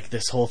like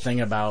this whole thing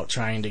about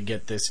trying to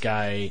get this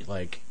guy,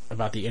 like,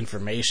 about the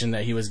information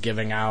that he was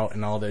giving out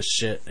and all this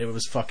shit. It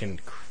was fucking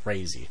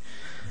crazy.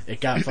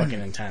 It got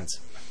fucking intense.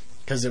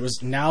 Because it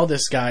was, now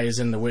this guy is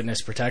in the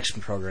witness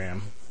protection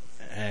program.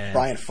 And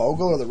Brian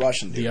Fogel or the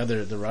Russian dude?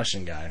 the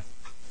Russian guy.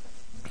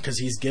 Because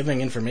he's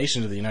giving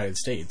information to the United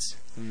States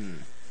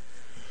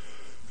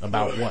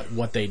about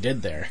what they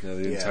did there. Yeah,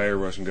 the entire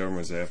Russian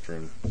government's after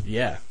him.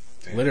 Yeah,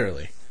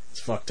 literally.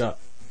 It's fucked up.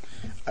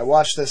 I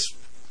watched this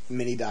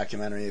mini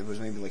documentary. It was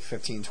maybe like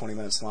 15, 20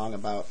 minutes long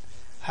about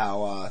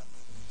how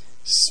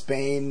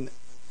Spain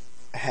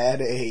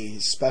had a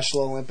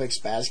Special Olympics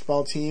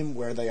basketball team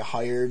where they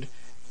hired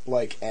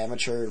like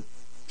amateur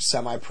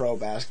semi-pro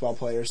basketball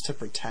players to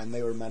pretend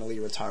they were mentally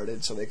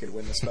retarded so they could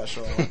win the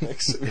Special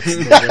Olympics.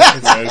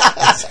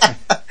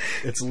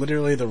 It's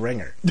literally The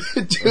Ringer.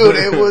 Dude,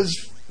 it was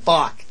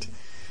fucked.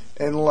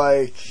 And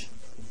like...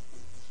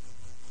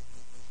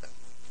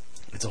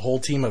 It's a whole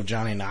team of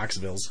Johnny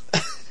Knoxvilles.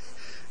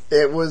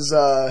 It was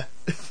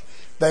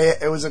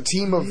it was a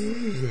team of,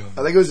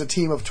 I think it was a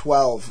team of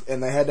 12,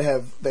 and they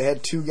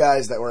had 2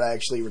 guys that were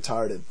actually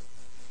retarded.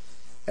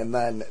 And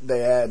then they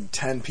had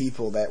 10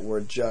 people that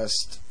were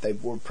they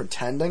were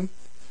pretending.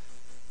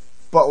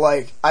 But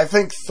like, I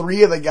think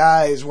 3 of the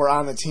guys were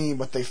on the team,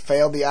 but they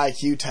failed the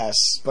IQ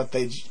tests, but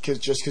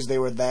just because they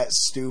were that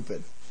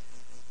stupid.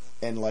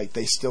 And like,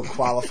 they still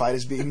qualified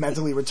as being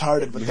mentally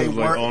retarded, but they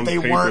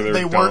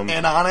weren't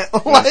in on it.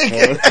 Like,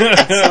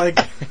 It's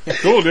like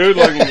cool, dude.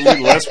 Like,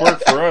 less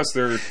work for us.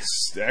 They're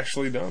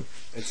actually dumb.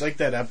 it's like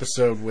that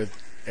episode with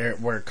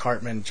where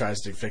Cartman tries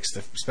to fix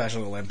the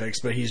Special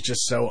Olympics, but he's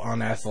just so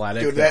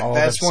unathletic Dude, that all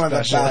that's the one of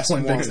the Special best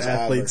Olympics ones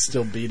athletes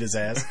still beat his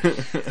ass.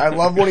 I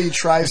love when he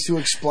tries to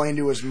explain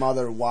to his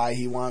mother why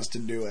he wants to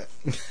do it.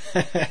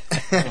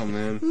 Oh,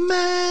 man.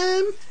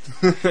 Mom,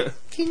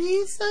 can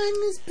you sign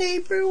this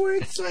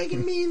paperwork so I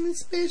can be in the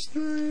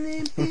Special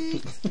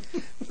Olympics?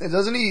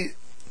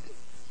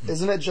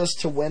 Isn't it just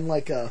to win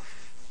like a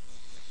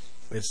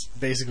It's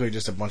basically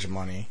just a bunch of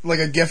money.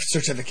 gift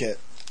certificate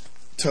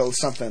to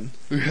something?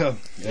 Yeah.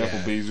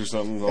 Applebee's or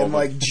something. And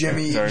like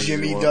Jimmy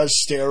does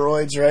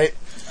steroids, right?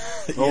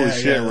 Holy Yeah,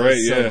 shit, yeah, right,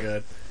 that's so yeah.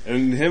 good.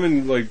 And him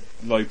and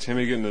like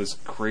Timmy getting this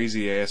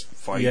crazy ass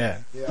fight. Yeah.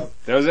 Yeah.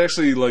 That was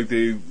actually like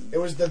It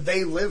was the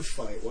They Live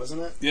fight,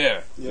 wasn't it?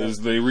 Yeah. Yeah.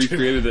 They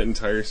recreated that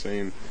entire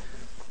scene.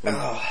 When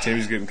Ugh.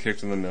 Timmy's getting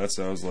kicked in the nuts,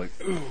 I was like,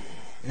 ooh.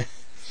 It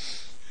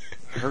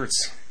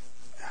hurts.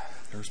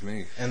 Hurts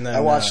me. And then I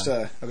watched.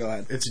 Go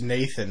ahead. it's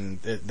Nathan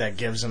that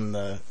gives him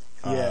the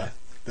Yeah.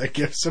 that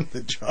gives him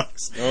the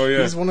drugs. Oh,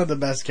 yeah. He's one of the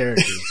best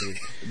characters,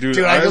 dude.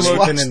 Dude, I just looked-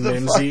 watched and the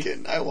Mimsy.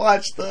 fucking. I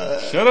watched the.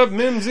 Shut up, I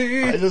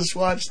Mimsy! just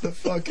watched the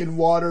fucking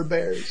water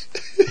bears.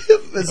 This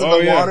is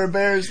the water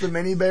bears, the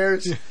mini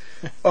bears.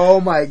 Oh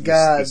my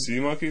god! The sea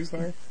monkeys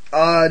there?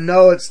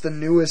 No, it's the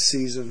newest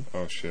season,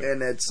 Oh, shit.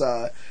 and it's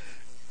the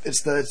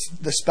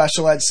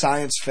special ed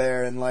science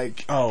fair, and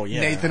like Oh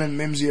yeah. Nathan and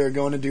Mimsy are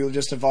going to do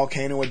just a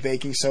volcano with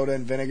baking soda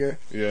and vinegar.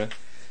 Yeah.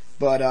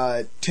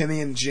 But Timmy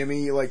and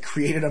Jimmy like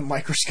created a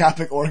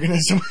microscopic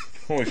organism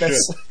Holy shit.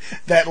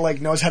 that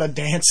like knows how to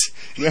dance.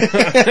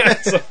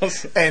 That's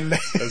awesome. And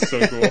That's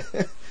so cool.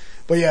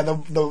 but yeah,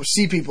 the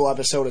Sea People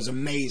episode is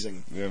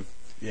amazing. Yeah.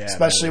 Yeah,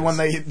 Especially that when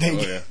is. they Oh,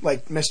 yeah.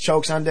 like Miss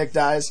Chokes on Dick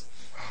dies,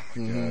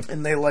 Mhm.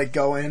 and they like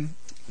go in.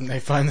 And they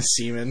find the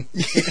semen.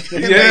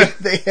 And Yeah.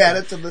 they add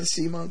it to the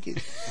sea monkeys.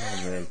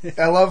 Oh, man.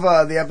 I love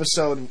the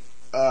episode.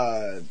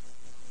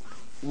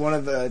 One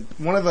of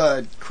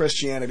the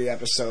Christianity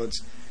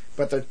episodes,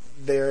 but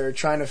they're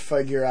trying to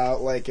figure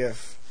out like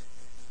if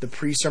the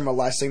priests are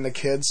molesting the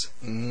kids.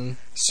 Mm-hmm.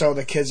 So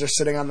the kids are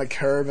sitting on the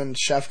curb, and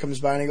Chef comes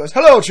by and he goes,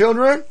 "Hello,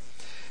 children."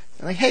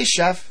 I'm like, "Hey,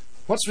 Chef,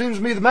 what seems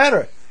to be the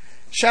matter?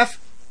 Chef,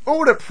 what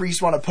would a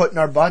priest want to put in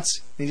our butts?"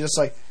 And he's just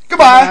like,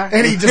 "Goodbye,"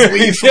 and he just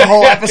leaves for the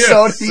whole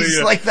episode. See He's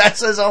ya. like,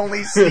 that's his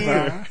only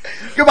scene.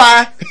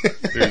 Goodbye.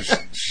 Dude,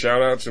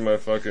 shout out to my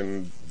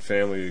fucking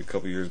family a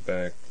couple years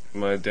back.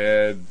 My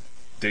dad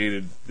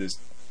dated this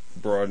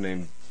broad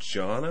named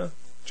Joanna,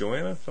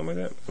 something like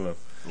that. I don't know.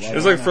 It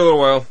was like for a little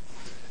while,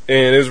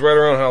 and it was right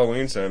around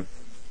Halloween time.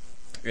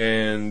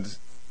 And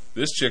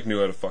this chick knew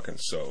how to fucking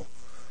sew.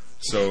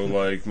 So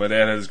like, my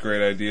dad had this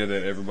great idea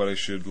that everybody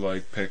should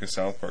like pick a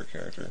South Park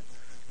character,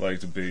 like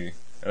to be.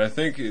 And I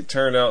think it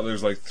turned out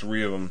there's like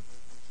 3 of them.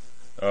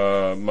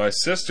 My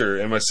sister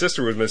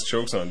was Miss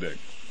Chokes on Dick.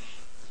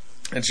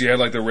 And she had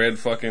like the red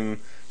fucking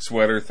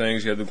sweater thing,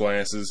 she had the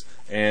glasses,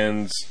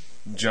 and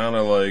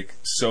Jonna like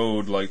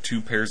sewed like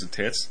 2 pairs of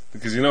tits.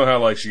 Because you know how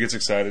like she gets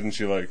excited and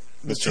she like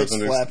The Miss Chokes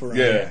tits on flap Dick.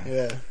 around.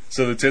 Yeah.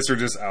 So the tits are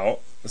just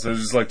out. So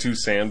there's just like 2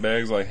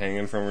 sandbags like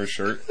hanging from her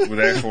shirt with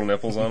actual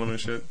nipples on them and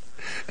shit.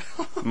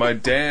 My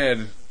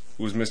dad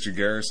was Mr.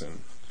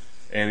 Garrison.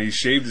 And he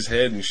shaved his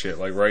head and shit,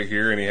 like right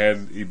here,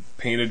 and he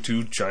painted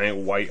 2 giant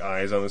white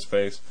eyes on his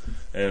face,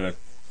 and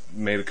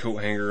made a coat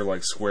hanger,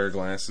 like square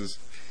glasses,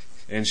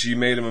 and she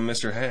made him a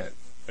Mr. Hat,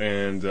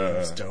 and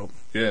That's dope.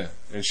 yeah,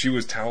 and she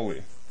was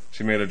Towley,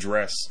 She made a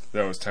dress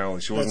that was towel.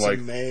 She wasn't That's like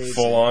amazing.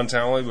 full on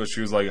towel, but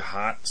she was like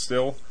hot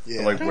still.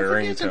 Yeah. But, like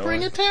wearing to towel.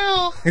 bring a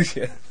towel.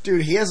 Yeah.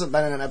 Dude, he hasn't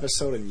been in an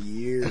episode in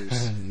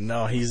years.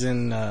 No, he's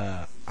in.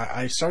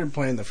 I started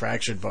playing the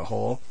Fractured But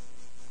Whole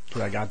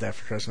because I got that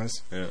for Christmas.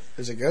 Yeah.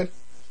 Is it good?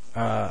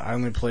 I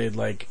only played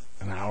like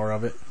an hour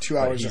of it. 2 but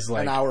hours, he's an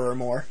like, hour or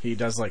more. He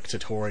does like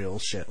tutorial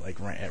shit, like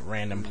at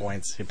random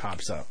points. He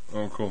pops up.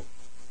 Oh, cool.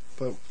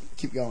 But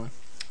keep going.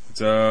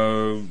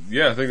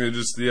 Yeah, I think they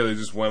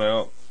just went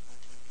out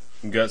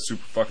and got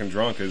super fucking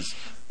drunk as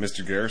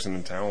Mr. Garrison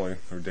and Towelie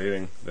were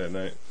dating that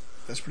night.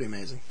 That's pretty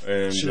amazing.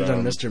 And Should have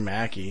done Mr.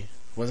 Mackey.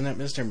 Wasn't it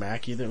Mr.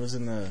 Mackey that was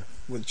in the?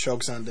 With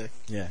chokes on dick.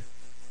 Yeah.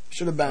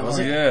 Should have been. Oh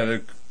yeah,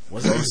 the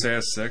Was it? gross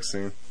ass sex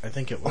scene. I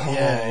think it was. Oh.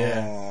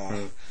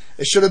 Yeah.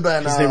 It should have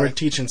been. Because they were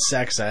teaching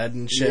sex ed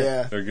and shit.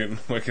 Yeah. They're getting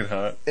wicked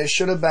hot. It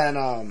should have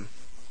been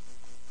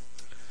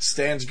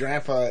Stan's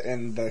grandpa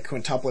and the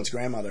quintuplets'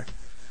 grandmother.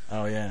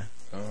 Oh yeah.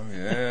 Oh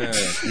yeah,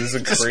 this is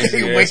a Just crazy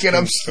getting ass wicked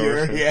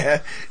obscure. consortium.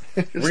 Yeah.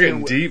 We're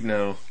getting deep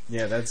now.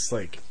 Yeah, that's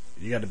like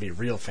you got to be a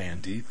real fan.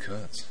 Deep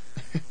cuts.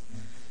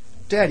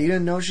 Dad, you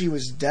didn't know she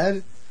was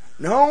dead?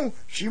 No,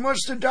 she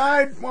must have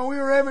died while we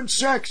were having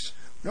sex.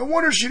 No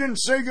wonder she didn't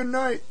say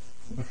goodnight.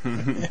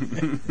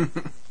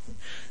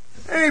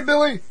 Hey,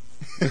 Billy.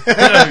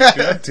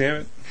 God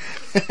damn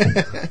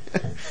it.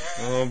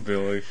 Oh,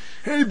 Billy.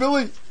 Hey,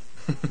 Billy.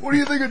 What do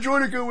you think a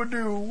Joinica would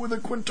do with a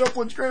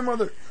quintuplet's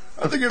grandmother?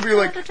 I think it'd be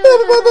like...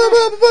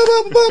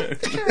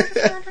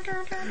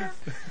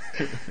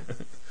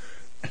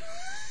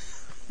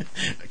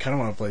 I kind of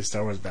want to play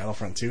Star Wars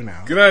Battlefront 2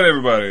 now. Good night,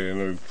 everybody. And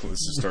then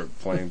let's just start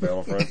playing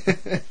Battlefront.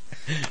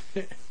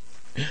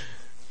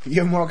 You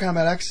have Mortal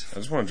Kombat X? I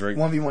just want to drink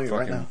 1v1 right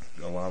fucking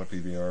now. a lot of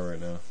PBR right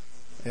now.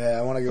 Yeah,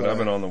 I want to go... But I've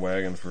been on the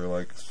wagon for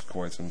like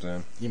quite some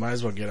time. You might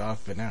as well get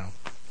off it now.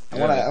 I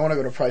want to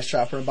go to Price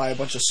Chopper and buy a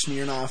bunch of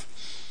Smirnoff.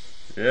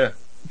 Yeah.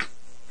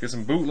 Get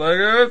some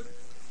bootlegger.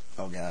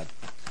 Oh, God.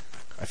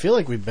 I feel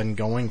like we've been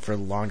going for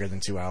longer than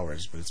 2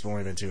 hours, but it's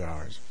only been 2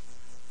 hours.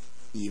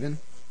 Even?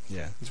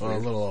 Yeah, It's well, a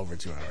weird. little over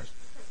 2 hours.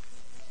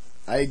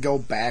 I go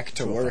back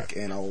to 2:05. work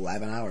in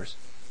 11 hours.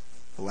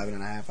 11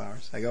 and a half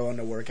hours. I go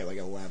into work at like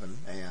 11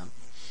 a.m.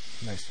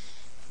 Nice.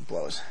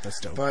 Blows. That's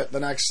dope. But the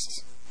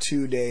next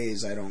 2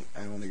 days, I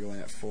only go in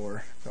at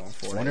 4. Going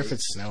 4 I wonder to if 8.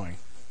 it's snowing.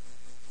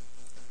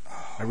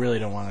 I really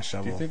don't want to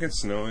shovel. Do you think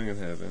it's snowing in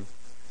heaven?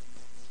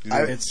 Do you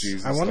I- think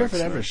Jesus I wonder if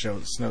likes it ever snow?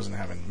 snows in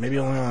heaven. Maybe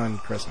only on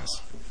Christmas.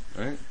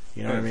 Right?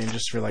 You know what I mean?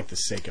 Just for like the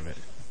sake of it.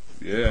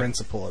 Yeah.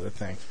 Principle of the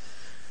thing.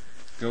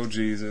 Go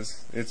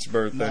Jesus. It's your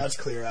birthday. No, it's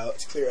clear out.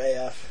 It's clear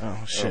AF.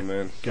 Oh shit. Oh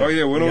man. Good. Oh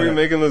yeah, when We are we gotta-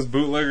 making those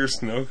bootlegger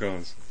snow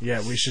cones?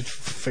 Yeah, we should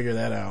figure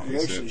that out. We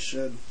Yes, actually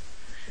should.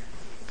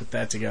 Put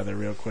that together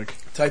real quick.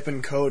 Type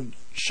in code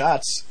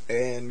SHOTS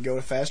and go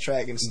to Fast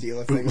Track and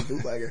steal a thing of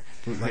bootlegger.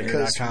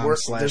 Because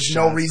there's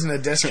no reason to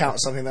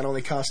discount something that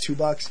only costs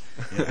 $2.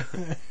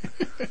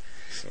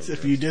 So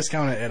If you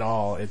discount it at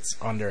all, it's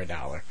under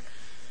 $1.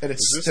 And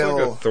it's Is this still...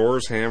 like a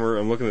Thor's hammer?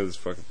 I'm looking at this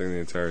fucking thing the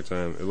entire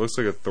time. It looks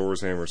like a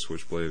Thor's hammer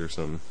switchblade or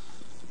something.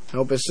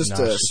 Nope, it's just No,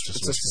 a it's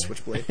just a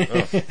switchblade.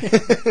 Because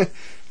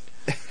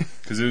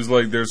it was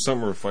like there's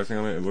something reflecting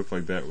on it. It looked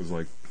like that was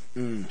like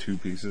Mm. 2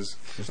 pieces.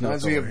 There's no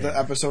Reminds me of Thor the here.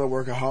 episode of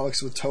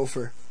Workaholics with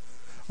Topher.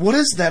 What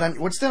is that?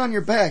 What's that on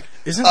your back?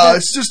 Isn't that...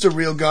 It's just a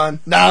real gun.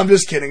 Nah, I'm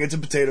just kidding. It's a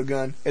potato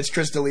gun. It's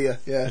Chris D'Elia.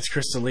 Yeah. It's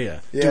Chris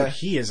D'Elia. Yeah. Dude,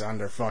 he is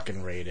under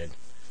fucking rated.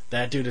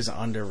 That dude is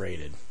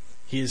underrated.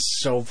 He is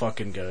so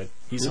fucking good.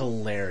 He's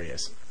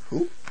hilarious.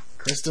 Who?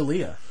 Chris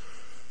D'Elia.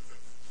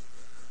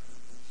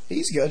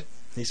 He's good.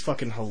 He's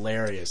fucking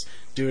hilarious.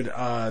 Dude,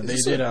 they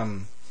this did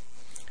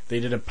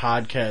a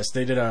podcast.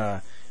 They did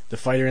The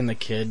Fighter and the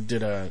Kid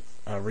did a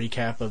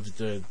recap of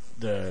the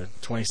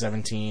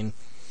 2017,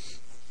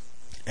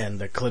 and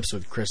the clips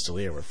with Chris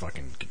D'Elia were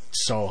fucking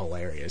so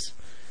hilarious.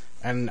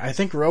 And I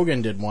think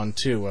Rogan did one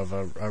too of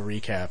a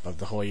recap of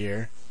the whole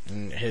year,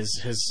 and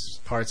his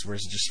parts were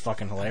just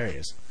fucking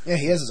hilarious. Yeah,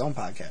 he has his own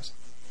podcast.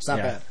 It's not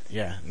yeah, bad.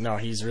 Yeah, no,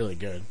 he's really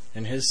good,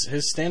 and his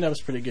stand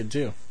up's pretty good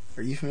too.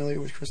 Are you familiar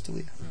with Chris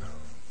D'Elia?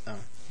 No.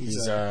 He's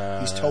He's,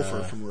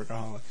 Topher from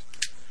Workaholics.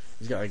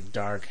 He's got like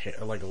dark hair,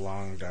 like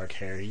long dark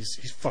hair. He's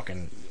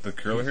fucking. The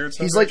curly haired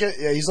stuff?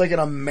 He's like an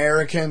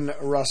American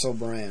Russell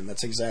Brand.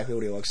 That's exactly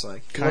what he looks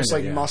like. He looks Kinda,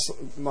 like yeah.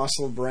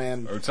 muscle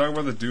Brand. Are we talking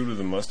about the dude with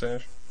the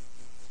mustache?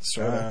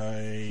 Sort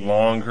of.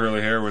 Long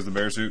curly hair was the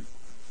bear suit?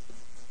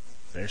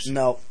 There's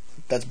No,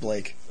 that's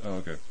Blake. Oh,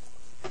 okay.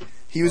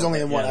 He was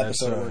only in one yeah,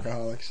 that's, episode of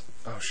Workaholics.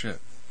 Oh, shit.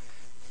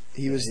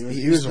 He was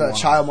he was the in one.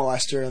 child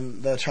molester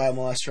in the child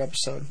molester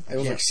episode. It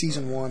was Yeah. like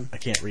season 1. I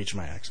can't reach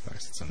my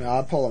Xbox. It's No,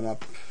 I'll pull him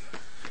up.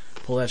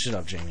 Pull that shit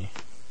up, Jamie.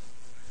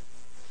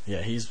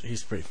 Yeah,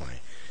 he's pretty funny.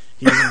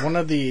 He's one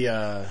of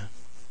the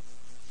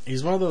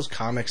he's one of those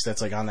comics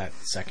that's like on that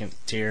second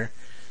tier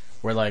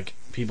where like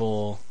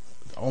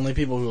only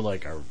people who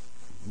like are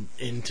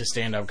into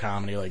stand up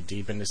comedy, like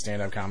deep into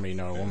stand up comedy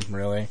know him,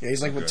 really. Yeah,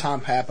 he's like with Okay.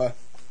 Tom Papa.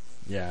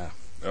 Yeah.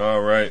 Oh,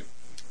 right.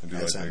 I do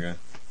That's like him. that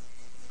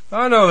guy.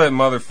 I know that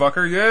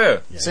motherfucker, yeah.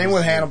 Yeah, Same he's-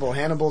 with Hannibal.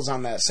 Hannibal's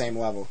on that same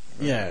level.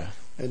 Yeah.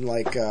 and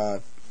like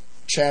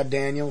Chad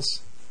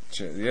Daniels.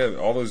 Yeah,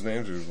 all those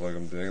names are like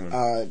I'm digging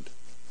them.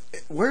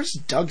 Where's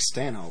Doug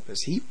Stanhope?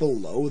 Is he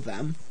below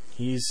them?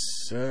 He's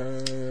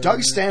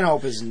Doug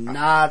Stanhope is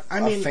not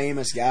a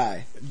famous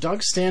guy.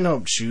 Doug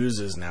Stanhope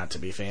chooses not to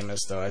be famous,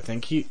 though. I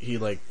think he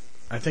like.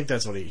 I think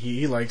that's what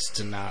he likes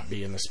to not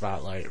be in the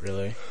spotlight.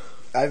 Really.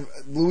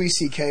 Louis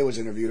C.K. was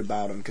interviewed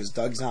about him because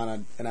Doug's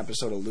on an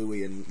episode of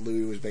Louis, and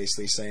Louis was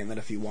basically saying that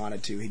if he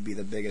wanted to, he'd be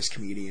the biggest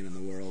comedian in the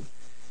world.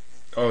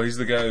 Oh, he's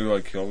the guy who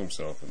like killed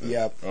himself.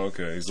 Yep.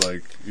 Okay,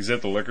 he's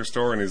at the liquor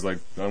store and he's like,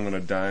 I'm gonna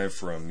die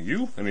from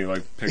you, and he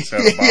like picks out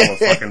a bottle of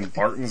fucking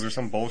Barton's or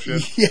some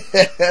bullshit.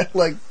 Yeah,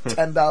 like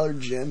 $10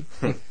 gin.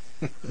 And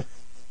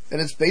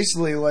it's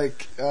basically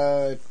like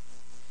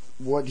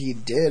what he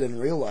did in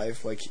real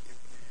life. Like,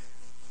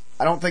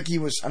 I don't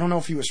know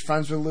if he was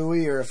friends with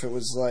Louis or if it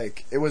was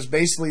like, it was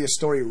basically a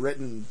story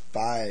written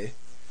by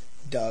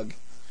Doug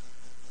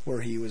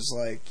where he was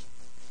like,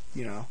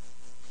 you know,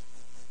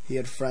 he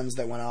had friends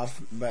that went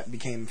off but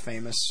became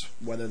famous,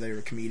 whether they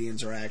were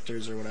comedians or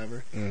actors or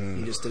whatever.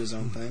 He just did his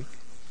own thing.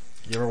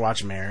 You ever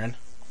watch Maron?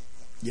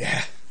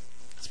 Yeah.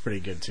 It's pretty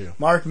good, too.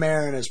 Mark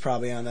Maron is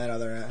probably on that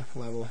other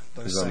level.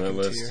 He's on that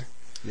list. Tier.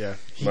 Yeah.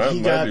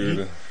 My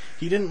dude.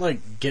 He didn't,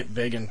 like, get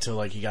big until,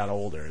 like, he got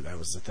older. That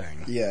was the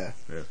thing. Yeah.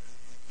 Yeah.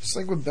 Just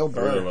like with Bill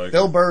Burr. Really like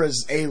Bill Burr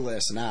is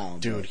A-list now.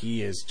 Dude,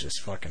 he is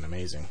just fucking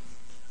amazing.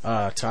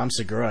 Tom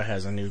Segura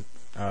has a new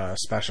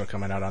special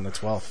coming out on the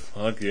 12th.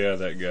 Fuck yeah,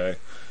 that guy.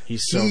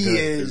 He's so he good.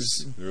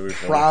 Is really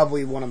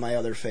probably one of my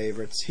other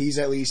favorites. He's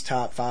at least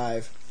top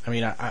 5. I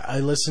mean, I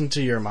listen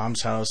to Your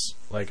Mom's House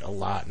like a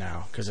lot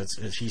now because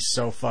he's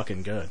so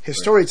fucking good. His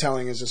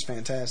storytelling is just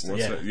fantastic.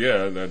 What's that?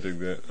 Yeah, I dig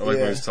that. I like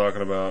when he's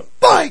talking about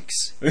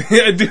bikes.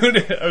 Yeah,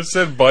 dude, I've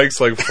said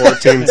bikes like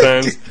 14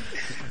 times.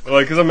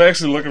 Like, because I'm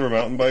actually looking for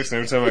mountain bikes, and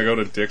every time I go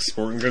to Dick's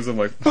Sporting Goods, I'm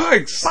like,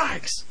 bikes!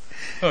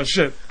 Oh,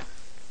 shit.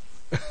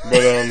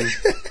 But,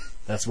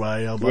 that's why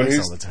I yell bikes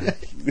all the time.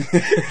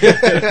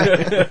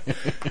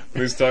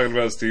 When he's talking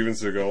about Steven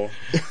Seagal.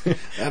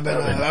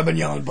 I've been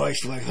yelling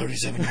bikes for like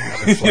 37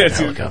 years. Flying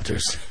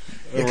helicopters.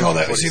 They call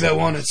that, see that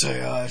one? It's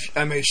a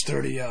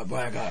MH30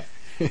 Black Eye.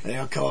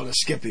 They call it a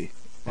Skippy.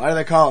 Why do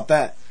they call it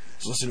that?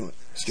 Just listen to it.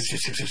 Skip, skip,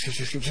 skip, skip,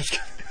 skip, skip, skip,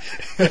 skip.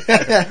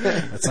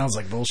 That sounds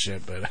like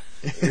bullshit, but...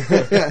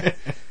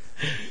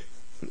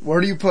 Where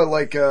do you put,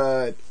 like,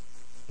 do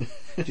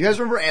you guys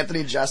remember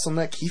Anthony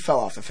Jeselnik? He fell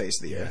off the face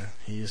of the earth.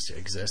 Yeah, he used to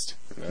exist.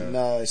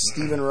 And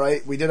Stephen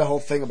Wright, we did a whole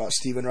thing about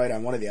Stephen Wright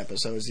on one of the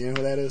episodes. Do you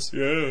know who that is?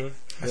 Yeah.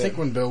 I think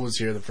when Bill was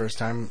here, the first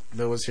time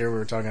Bill was here, we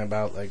were talking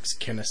about, like,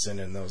 Kinnison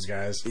and those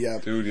guys. Yeah.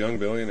 Dude, young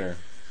billionaire.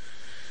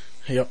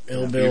 Yep,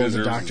 Ill Bill,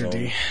 the Dr. Own,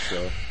 D.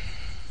 So.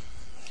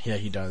 Yeah,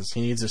 he does.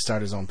 He needs to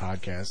start his own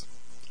podcast.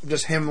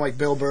 Just him, like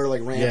Bill Burr,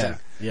 like ranting.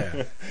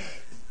 Yeah.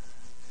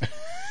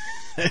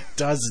 It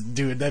does,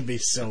 dude. That'd be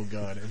so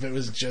good if it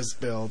was just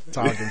Bill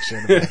talking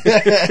shit about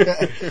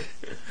it.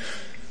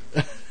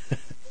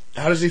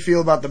 How does he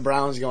feel about the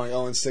Browns going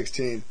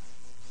 0-16?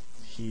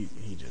 He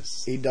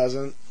just... He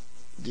doesn't?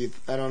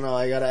 I don't know.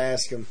 I gotta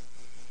ask him.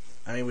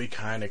 I mean, we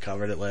kind of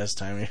covered it last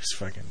time. He was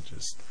fucking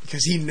just...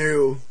 Because he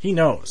knew. He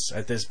knows.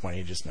 At this point,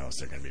 he just knows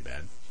they're going to be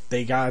bad.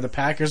 The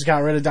Packers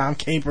got rid of Dom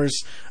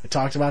Capers. I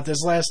talked about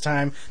this last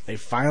time. They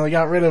finally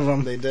got rid of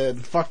him. They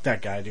did. Fuck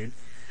that guy, dude.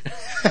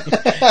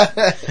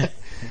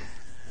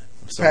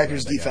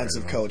 Packers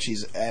defensive coach.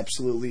 He's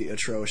absolutely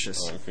atrocious.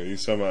 Oh, okay, you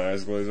saw my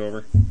eyes glaze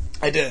over?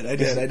 I did.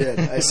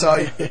 I saw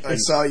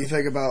you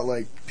think about,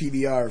 like,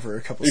 PBR for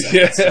a couple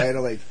seconds. Yeah. I had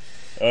to, like...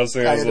 I had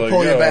to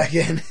pull you back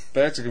in.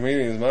 Back to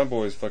comedians. My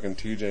boy's fucking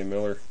TJ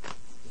Miller.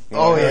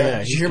 Oh, yeah.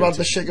 Did you hear about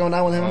the shit going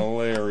on with him?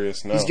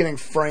 Hilarious. No. He's getting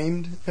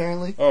framed,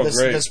 apparently. Oh,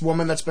 great. This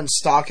woman that's been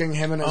stalking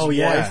him and his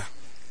wife.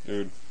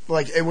 Dude.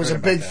 Like, it was a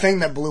big thing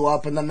that blew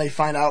up, and then they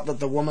find out that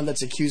the woman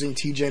that's accusing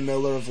TJ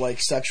Miller of, like,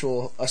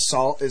 sexual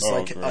assault is,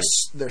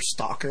 their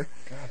stalker.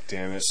 God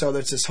damn it. So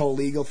there's this whole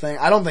legal thing.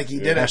 I don't think he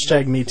did it.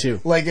 Hashtag me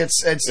too. Like,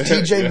 it's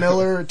TJ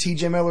Miller,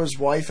 TJ Miller's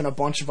wife, and a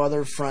bunch of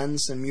other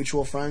friends and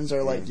mutual friends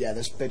are like, yeah,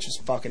 this bitch is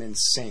fucking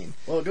insane.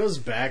 Well, it goes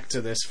back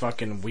to this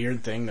fucking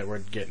weird thing that we're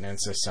getting in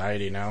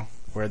society now,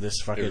 where this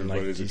fucking,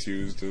 everybody's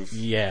accused of...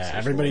 Yeah,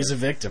 everybody's a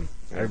victim.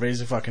 Yeah. Everybody's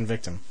a fucking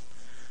victim.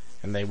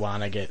 And they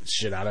want to get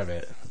shit out of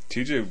it.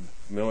 TJ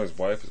Miller's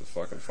wife is a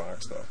fucking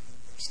fox, though.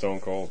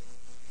 Stone Cold.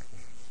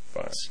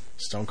 Fox.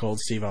 Stone Cold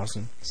Steve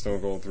Austin. Stone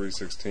Cold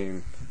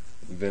 316.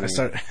 Vinny,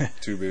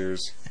 2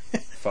 beers.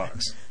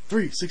 Fox.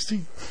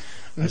 316.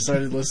 I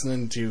started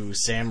listening to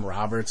Sam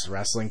Roberts'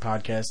 wrestling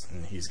podcast,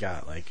 and he's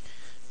got, like,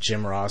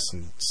 Jim Ross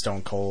and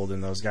Stone Cold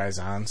and those guys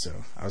on, so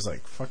I was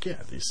like, fuck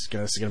yeah, this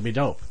is gonna be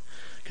dope.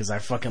 Because I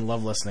fucking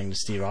love listening to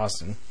Steve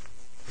Austin.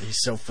 He's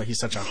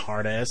such a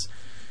hard ass.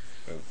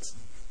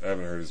 I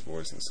haven't heard his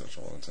voice in such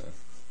a long time.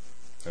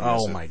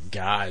 Oh my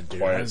god, dude!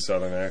 Quiet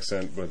southern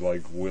accent, but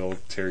like will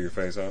tear your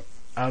face off.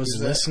 I was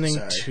listening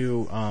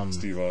to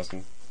Steve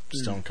Austin,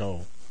 Stone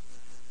Cold.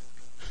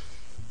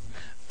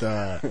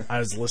 I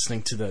was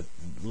listening to the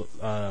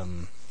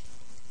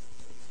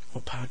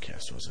what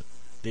podcast was it?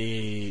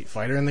 The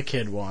Fighter and the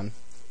Kid one,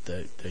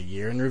 the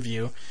year in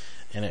review,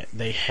 and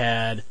they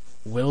had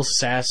Will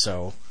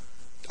Sasso.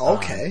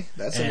 Okay,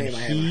 that's a and name I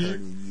haven't heard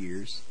in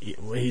years.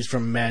 He's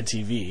from Mad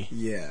TV.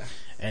 Yeah.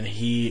 And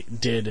he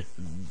did,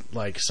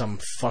 like, some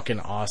fucking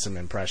awesome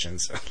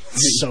impressions.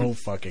 So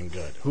fucking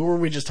good. Who were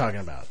we just talking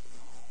about?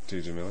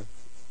 TJ Miller?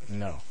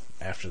 No,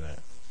 after that.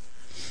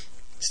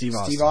 Steve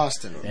Austin. Steve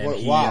Austin. And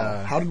he,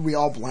 wow. How did we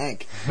all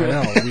blank? I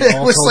know. We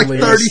all It was like totally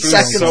 30 missed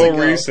seconds so ago.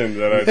 recent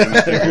that I didn't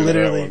think of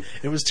Literally, that one.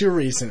 it was too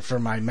recent for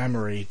my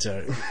memory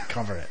to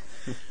cover it.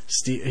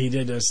 He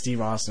did a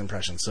Steve Austin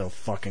impression so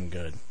fucking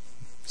good.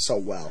 So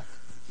well.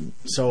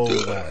 So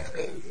well.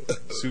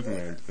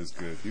 Superman is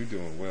good. You're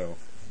doing well.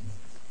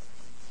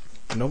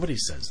 Nobody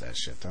says that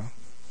shit, though.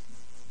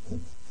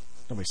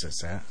 Nobody says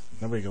that.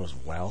 Nobody goes,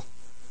 well.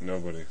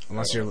 Nobody.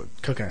 Unless you're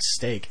cooking a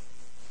steak.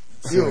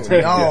 Dude,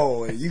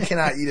 no, you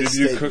cannot eat a Did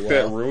steak you cook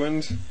well. that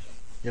ruined?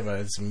 Yeah, but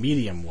it's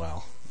medium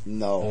well.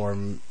 No.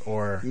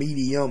 Or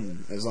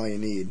Medium is all you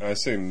need. I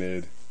say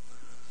mid.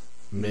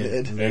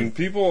 mid. And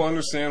people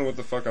understand what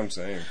the fuck I'm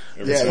saying.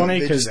 Every Yeah, time. funny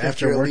they 'cause just think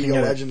after you're a working League of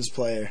at a- Legends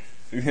player.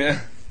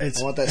 Yeah.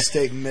 It's, I want that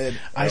steak mid.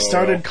 I Oh,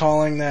 started well.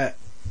 calling that.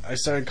 I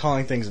started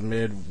calling things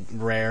mid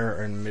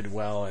rare and mid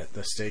well at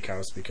the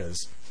steakhouse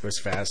because it was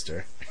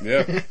faster.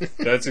 Yeah.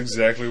 That's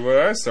exactly what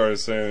I started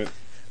saying.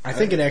 I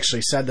think it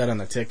actually said that on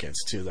the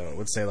tickets too, though. It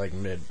would say like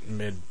mid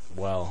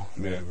well,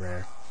 mid Yeah.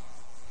 rare.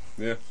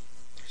 Yeah.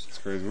 It's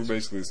crazy. We're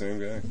basically the same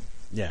guy.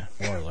 Yeah,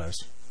 more or less.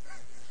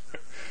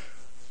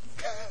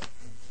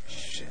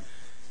 Shit.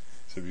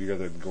 So you got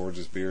that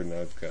gorgeous beard, and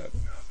I've got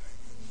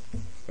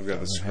nothing. I've got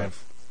the Doesn't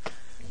scruff.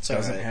 It's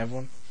Doesn't alright. have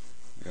one.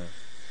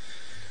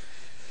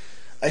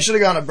 I should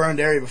have gone to Burned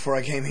Area before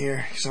I came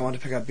here because I wanted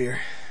to pick up beer.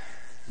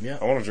 Yeah,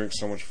 I want to drink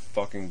so much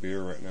fucking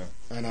beer right now.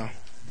 I know.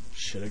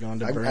 should have gone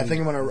to. I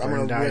think I'm Burn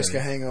gonna Diary. risk a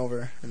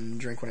hangover and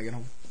drink when I get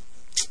home.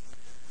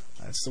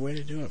 That's the way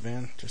to do it,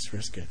 man. Just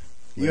risk it.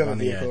 You Live have a on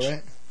the vehicle, edge.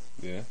 right?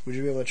 Yeah, Would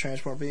you be able to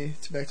transport me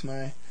back to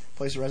my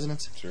place of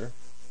residence? sure.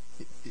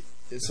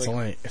 It's It's like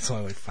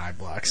only like 5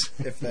 blocks.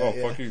 if that. Oh,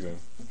 yeah. fuck you then.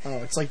 Oh,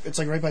 it's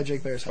like right by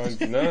Jake Bear's house.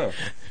 Fine. No.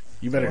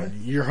 You better. What?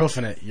 You're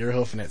hoofing it. You're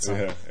hoofing it, son.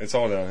 Yeah, it's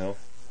all downhill.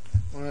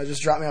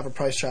 Just drop me off a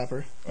Price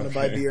Chopper. I'm gonna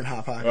buy Okay. beer and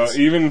Hot Pockets.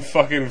 Even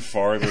fucking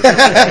farther.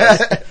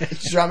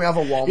 Just drop me off a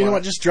Walmart. You know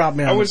what? Just drop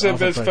me. I on- wish that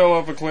off a bitch cliff. fell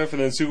off a cliff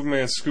and then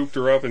Superman scooped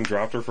her up and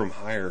dropped her from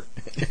higher.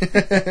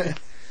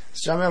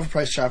 Just drop me off a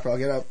Price Chopper. I'll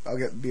get up. I'll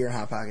get beer and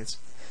Hot Pockets.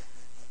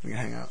 We can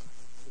hang out.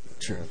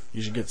 True.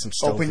 You should get some.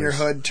 Open your Stofers.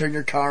 hood, turn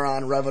your car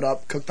on, rev it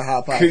up, cook the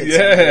Hot Pockets.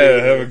 Yeah,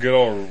 have a good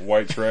old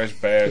white trash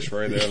bash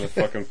right there in the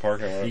fucking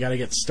parking lot. You got to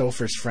get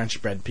Stouffer's French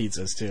bread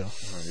pizzas too.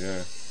 Oh,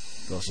 yeah.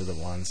 Those are the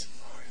ones.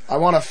 I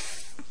want to.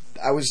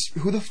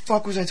 Who the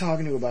fuck was I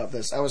talking to about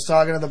this? I was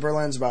talking to the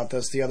Berlins about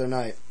this the other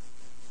night.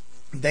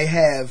 They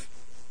have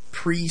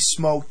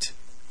pre-smoked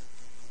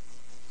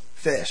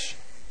fish.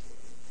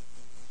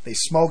 They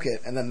smoke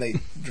it and then they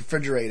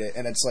refrigerate it,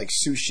 and it's like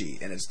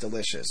sushi, and it's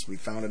delicious. We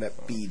found it at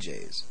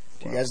BJ's.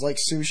 Do you Wow. guys like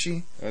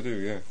sushi? I do,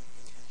 yeah.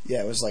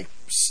 Yeah, it was like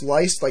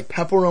sliced, like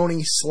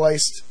pepperoni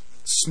sliced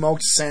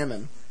smoked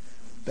salmon.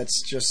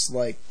 That's just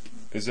like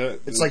Is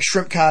that... it's like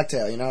shrimp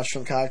cocktail. You know, how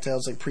shrimp cocktail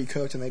is like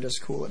pre-cooked and they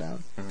just cool it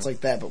down. It's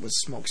like that, but with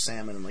smoked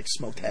salmon and like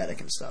smoked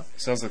haddock and stuff.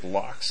 Sounds like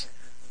lox.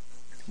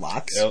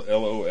 Lox.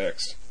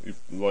 L-O-X.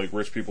 Like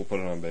rich people put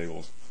it on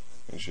bagels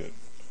and shit.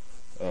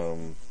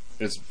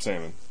 It's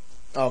salmon.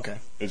 Oh, okay.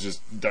 It's just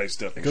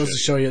diced up It and goes to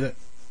shit. show you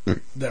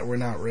that we're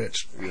not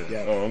rich. Yeah.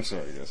 Yeah. Oh, I'm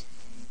sorry, guys.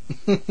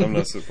 I'm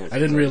not supposed to. I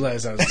didn't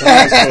realize I was.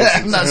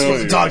 I'm not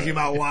supposed to Hell talk to yeah. you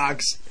about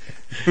lox.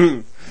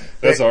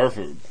 That's our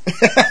food.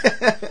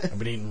 I've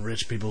been eating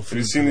rich people food. Have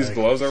you seen for these like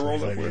gloves I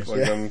rolled up 45 with? years.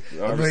 Like,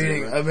 Yeah. I'm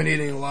obviously... I've been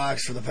eating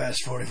lox for the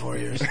past 44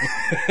 years.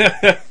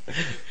 I've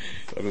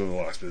been in the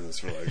lox business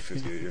for like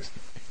 58 years.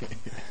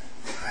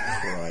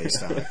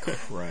 Christ, I'm a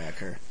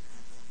cracker.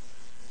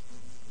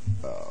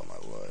 Oh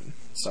my lord.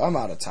 So I'm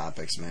out of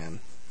topics,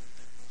 man.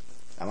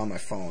 I'm on my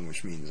phone,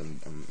 which means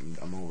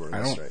I'm over I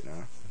this don't- right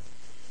now.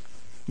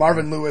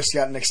 Marvin Lewis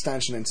got an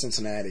extension in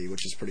Cincinnati,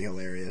 which is pretty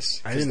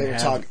hilarious. I 'Cause they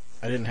were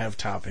I didn't have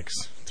topics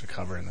to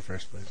cover in the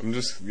first place. I'm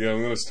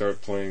gonna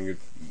start playing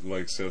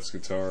like Seth's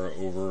guitar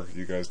over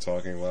you guys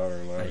talking louder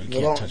and louder.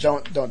 You Well,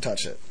 can't don't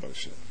touch it. Oh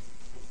shit!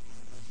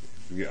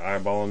 You get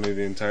eyeballing me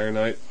the entire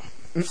night.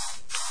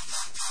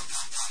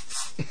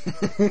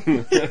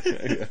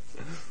 Yeah.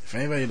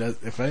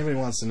 If anybody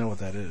wants to know what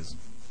that is,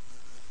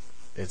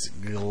 it's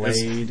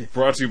Glade. It's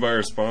brought to you by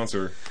our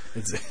sponsor.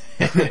 It's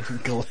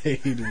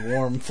Glade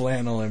Warm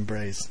Flannel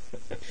Embrace.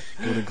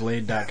 Go to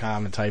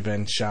Glade.com and type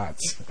in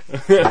shots.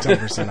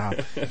 10%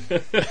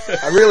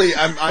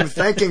 off. I'm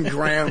thanking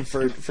Graham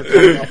for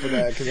coming up with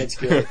that because that's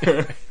good.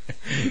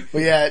 But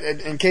yeah,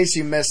 in case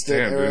you missed it,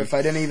 Damn, or dude. if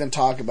I didn't even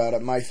talk about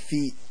it, my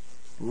feet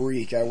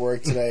reek. I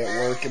worked today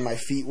at work and my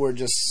feet were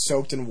just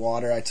soaked in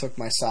water. I took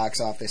my socks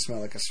off; they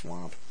smell like a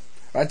swamp.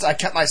 I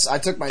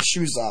took my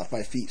shoes off;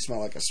 my feet smell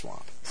like a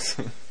swamp.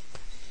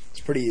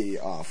 It's pretty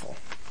awful.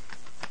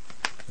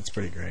 That's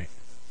pretty great.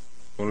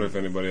 Wonder if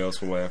anybody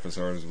else will laugh as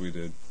hard as we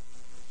did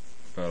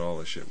about all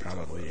the shit. we talked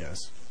Probably about. yes.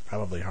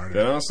 Probably harder.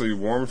 That honestly,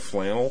 warm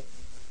flannel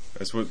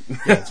That's what. Yeah,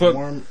 That's it's what.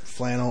 warm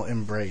flannel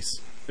embrace.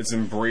 It's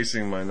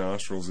embracing my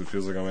nostrils. It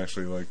feels like I'm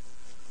actually like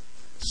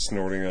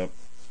snorting up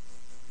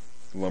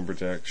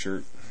lumberjack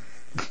shirt.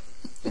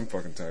 I'm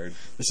fucking tired.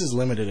 This is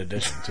limited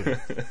edition too.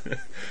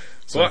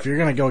 So What? if you're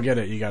gonna go get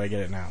it, you gotta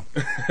get it now.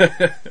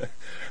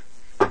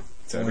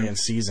 It's only in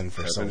season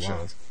for so long.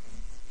 shows.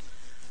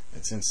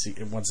 It's in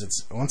once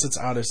it's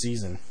out of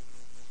season,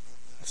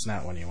 it's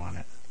not when you want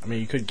it. I mean,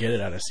 you could get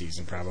it out of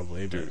season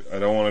probably, but Dude, I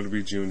don't want it to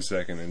be June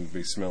 2nd and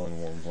be smelling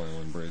warm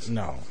flannel embrace.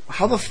 no.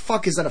 How the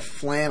fuck is that a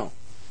flannel?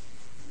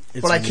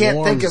 It's But I can't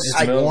warm, think of- it's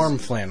smells- warm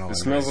flannel. It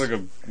smells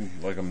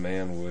like a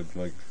man would,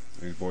 like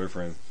his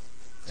boyfriend.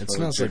 It Smells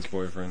smells like like. Chick's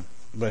boyfriend.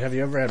 But have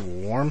you ever had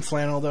warm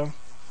flannel though?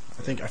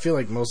 I feel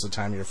like most of the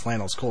time your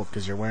flannel's cold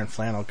because you're wearing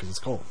flannel because it's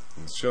cold.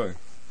 It's chilly.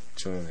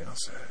 Chilly on the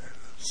outside.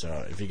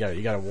 So if you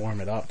gotta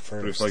warm it up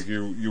first. But if like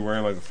you're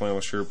wearing like a flannel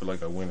shirt but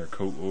like a winter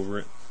coat over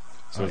it,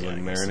 so it's yeah, like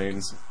I guess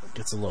marinating. it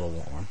gets a little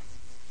warm,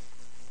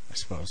 I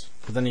suppose.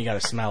 But then you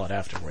gotta smell it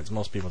afterwards.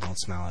 Most people don't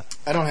smell it.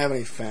 I don't have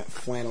any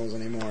flannels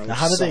anymore. Now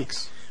how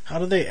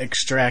do they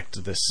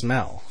extract the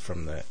smell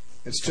from the?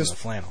 It's from just the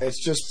flannel.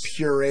 It's just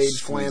pureed Squeeze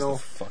flannel.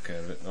 the fuck out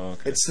of it. Oh,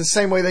 okay. It's the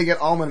same way they get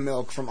almond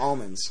milk from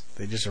almonds,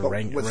 They just but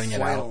wring with it out.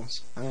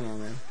 flannels. I don't know,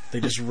 man. They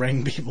just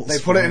wring people's. They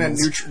put it in a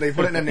flannels. they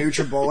put it in a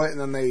NutriBullet,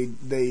 and then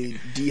they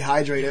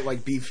dehydrate it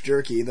like beef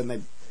jerky. Then they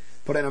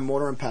put it in a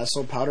mortar and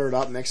pestle, powder it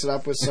up, mix it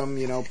up with some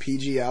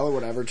PGL or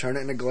whatever, turn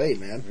it into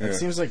Glade, man. Yeah. That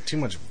seems like too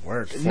much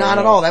work. Not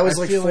at all. That was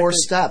I like feel 4 like they-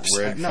 steps.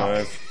 Red No.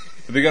 5.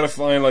 But they gotta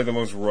find like the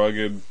most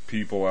rugged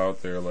people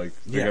out there. Like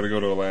they Yeah. gotta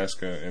go to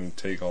Alaska and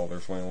take all their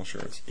flannel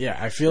shirts. Yeah,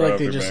 I feel right like off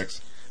they their just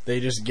backs.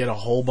 they just get a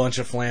whole bunch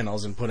of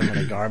flannels and put them in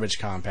a garbage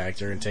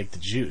compactor and take the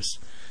juice.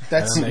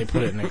 That's And then they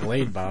put it in a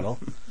Glade bottle.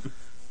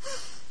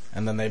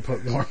 And then they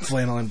put warm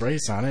flannel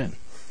embrace on it.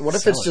 what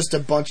if Sell it's it. just a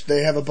bunch?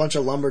 They have a bunch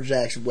of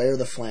lumberjacks wear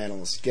the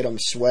flannels, get them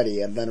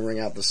sweaty, and then wring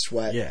out the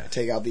sweat. Yeah.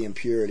 Take out the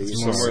impurities.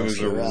 It's more Somewhere there's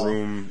a Purell.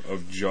 room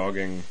of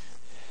jogging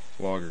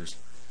loggers.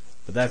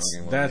 But that's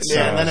Jogging that's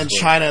Yeah, and then in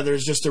Sweat. China,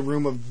 there's just a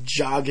room of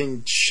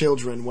jogging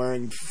children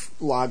wearing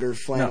lager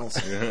flannels.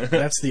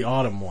 that's the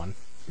autumn one.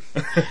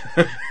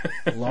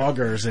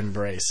 Loggers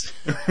embrace.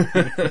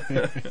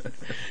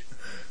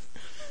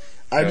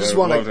 I just I'd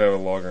want love to to. have a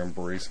logger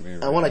embrace me.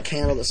 I want a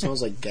candle that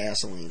smells like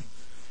gasoline.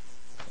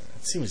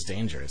 It seems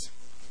dangerous.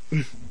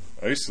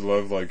 I used to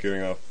love like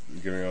getting off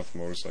the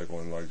motorcycle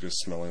and like just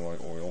smelling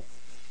like oil.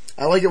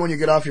 I like it when you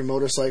get off your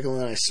motorcycle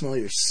and I smell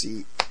your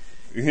seat.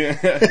 Yeah.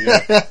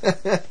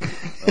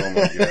 Oh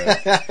my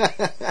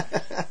god.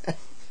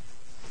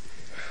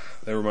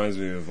 That reminds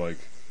me of like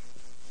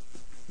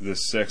the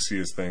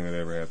sexiest thing that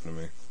ever happened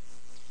to me.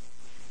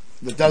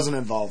 That doesn't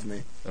involve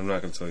me. I'm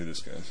not gonna tell you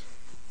this, guys.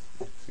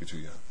 You're too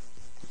young.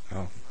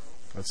 Oh,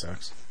 that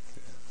sucks.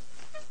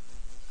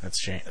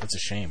 That's a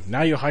shame.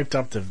 Now you hyped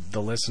up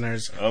the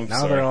listeners. I'm now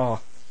sorry. they're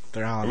all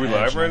Are on we edge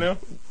live right now?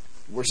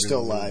 We're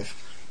still live.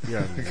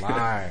 You're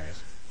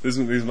live. These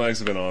mics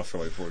have been off for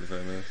like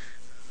 45 minutes.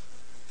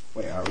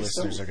 Wait, Our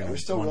listeners are gonna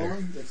wonder.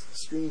 rolling? The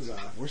screen's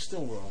off. We're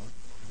still rolling.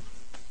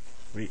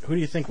 Who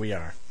do you think we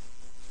are?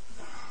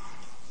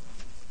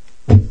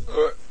 All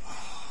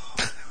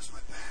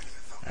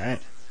right.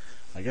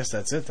 I guess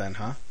that's it then,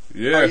 huh?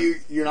 Yeah.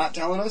 You're not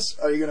telling us?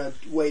 Or are you gonna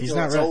wait He's till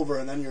not it's ready. over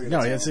and then you're gonna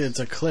No, tell it's us? it's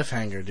a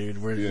cliffhanger,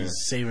 dude. We're Yeah.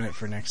 saving it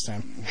for next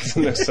time.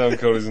 Next time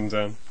Cody's in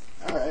town.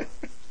 Alright.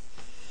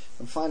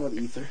 I'm fine with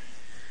ether.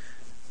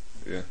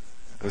 Yeah.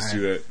 Let's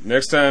do that.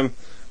 Next time,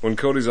 when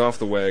Cody's off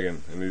the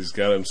wagon and he's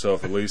got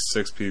himself at least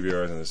 6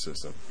 PBRs in his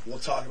system. We'll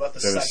talk about the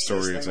Then sexiest it's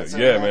story thing time. that's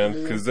Yeah, ever man. happened to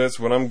you. Because that's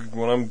when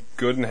I'm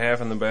good and half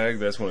in the bag.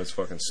 That's when it's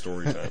fucking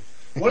story time.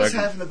 What does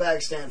Like- half in the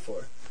bag stand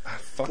for?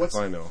 Fuck What's-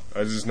 if I know.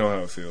 I just know how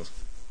it feels.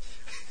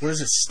 What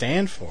does it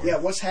stand for? Yeah,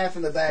 what's half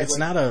in the bag? It's like-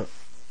 not a.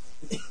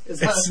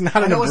 It's not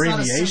an I know It's not a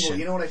abbreviation. symbol.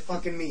 You know what I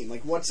fucking mean?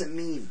 Like, what's it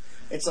mean?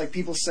 It's like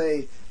people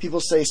say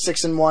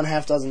 6 in one,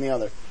 half dozen the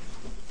other.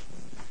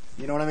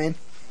 You know what I mean?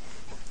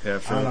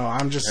 Half I don't know.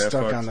 I'm just half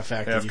stuck fucked, on the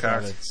fact that half you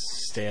thought cocked. it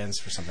stands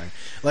for something.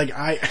 Like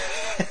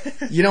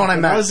You know what I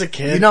When meant. I was a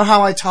kid- You know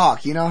how I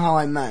talk. You know how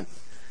I meant.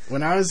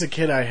 when I was a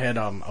kid, I had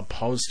a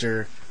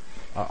poster,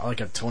 like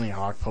a Tony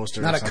Hawk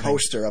poster. Not or a something.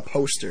 coaster, a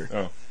poster.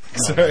 Oh.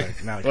 No, Sorry.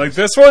 not a Like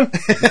this one?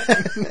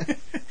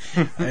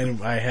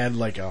 And I had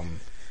like a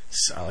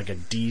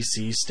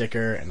DC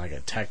sticker and like a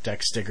Tech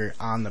Deck sticker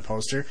on the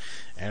poster.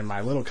 And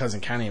my little cousin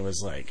Kenny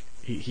was like,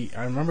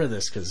 I remember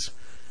this because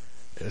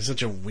it was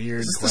such a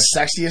weird Is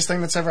question. this the sexiest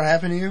thing that's ever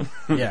happened to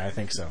you? Yeah, I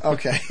think so.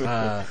 Okay.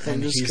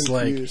 And just he's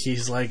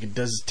confused. like,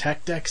 does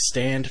Tech Deck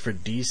stand for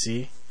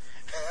DC?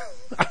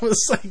 I was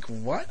like,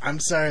 what? I'm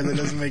sorry, that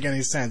doesn't make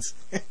any sense.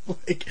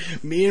 Like,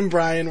 me and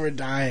Brian were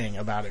dying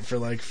about it for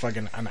like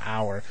fucking an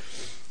hour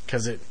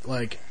because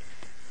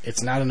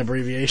it's not an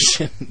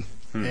abbreviation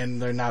and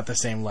they're not the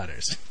same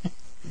letters.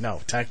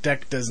 No, Tech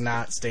Deck does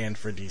not stand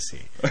for DC.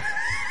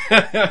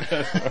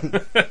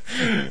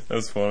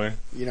 That's funny.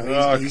 You know,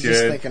 Oh, he's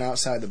just kid. thinking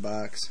outside the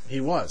box.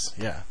 He was,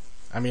 yeah.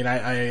 I mean,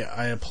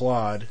 I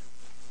applaud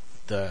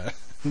the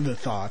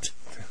thought.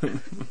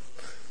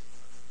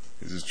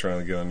 He's just trying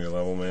to get on your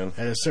level, man.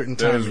 At a certain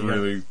That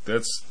time, is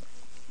that's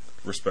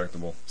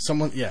respectable.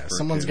 someone's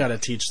kid. got to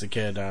teach the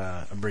kid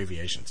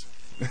abbreviations.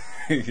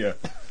 Yeah.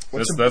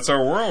 That's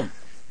our world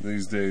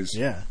these days.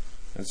 Yeah.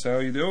 That's how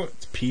you do it.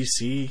 It's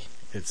PC.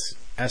 It's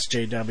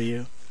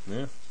SJW.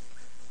 Yeah.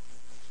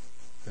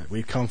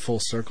 We've come full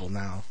circle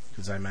now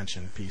because I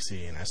mentioned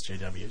PC and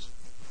SJWs.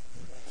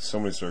 So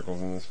many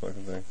circles in this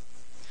fucking thing.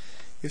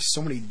 You have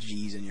so many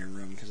G's in your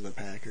room because of the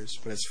Packers.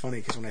 But it's funny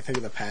because when I think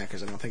of the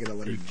Packers, I don't think of the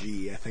letter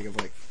G. I think of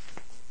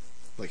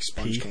like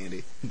sponge P?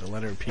 candy. The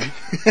letter P.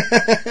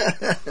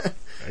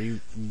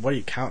 What are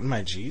you counting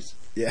my G's?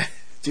 Yeah.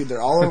 Dude,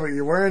 they're all over.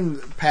 You're wearing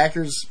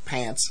Packers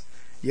pants.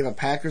 You have a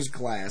Packers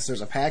glass.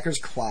 There's a Packers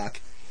clock.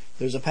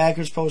 There's a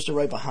Packers poster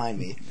right behind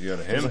me. You got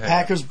a There's ham a hat.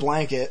 Packers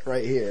blanket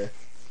right here.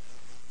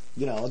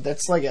 You know,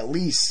 that's like at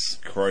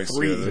least Christ,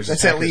 three. yeah,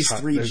 That's at least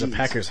three There's a G's.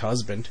 Packers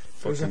husband.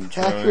 There's a fucking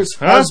Packers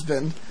trying.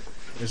 husband.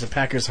 There's a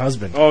Packers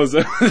husband. Oh, is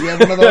that? You have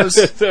one of those?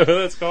 Is that what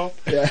that's called?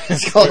 Yeah,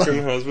 it's called.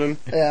 Fucking husband.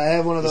 Yeah, I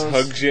have one of Just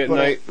those. hug shit at but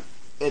night.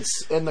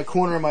 It's in the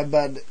corner of my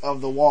bed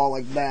of the wall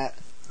like that.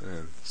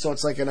 Man. So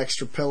it's like an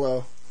extra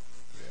pillow.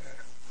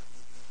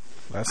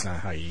 That's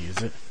not how you use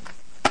it.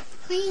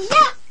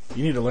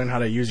 You need to learn how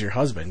to use your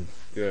husband.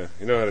 Yeah,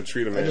 you know how to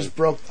treat a man.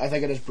 I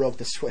think I just broke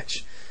the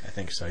switch. I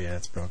think so, yeah,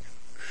 it's broken.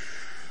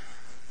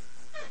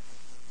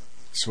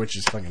 Switch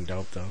is fucking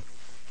dope, though.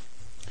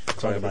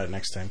 Talk about it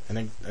next time.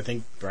 I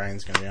think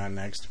Brian's gonna be on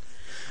next.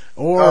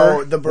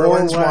 Or the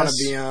Berlins want Wes.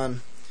 to be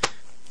on.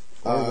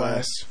 Or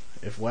Wes.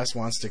 If Wes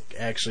wants to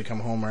actually come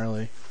home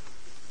early.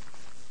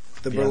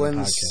 The be on the Berlins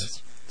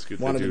podcast. Let's get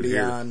that wanted to dude be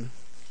here. on.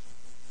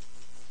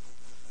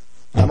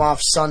 I'm off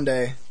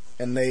Sunday,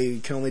 and they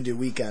can only do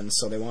weekends,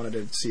 so they wanted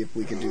to see if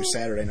we could do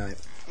Saturday night.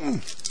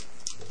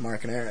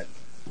 Mark and Aaron.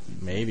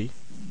 Maybe.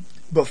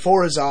 But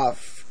 4 is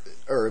off,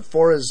 or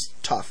 4 is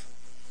tough,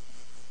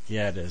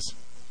 Yeah, it is.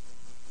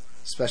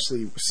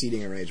 especially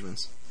seating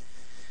arrangements.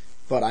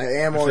 But I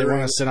am If they ordering.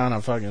 want to sit on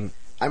a fucking...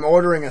 I'm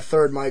ordering a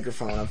third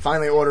microphone. I'm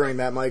finally ordering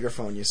that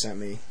microphone you sent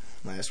me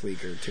last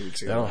week or 2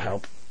 weeks ago. That'll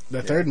help.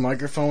 The third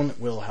microphone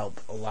will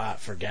help a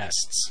lot for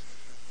guests.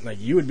 Like,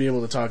 you would be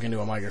able to talk into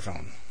a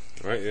microphone,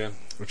 Right, yeah.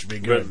 which would be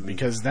good, But-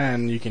 because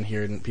then you can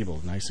hear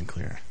people nice and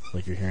clear,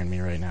 like you're hearing me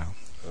right now.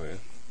 Oh, yeah.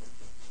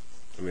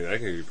 I mean, I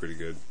can hear you pretty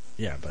good.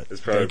 Yeah, but It's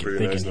probably they, pretty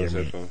they nice can in hear those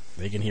me. headphones.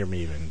 They can hear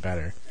me even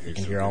better. They You're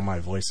can so hear good. all my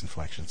voice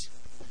inflections.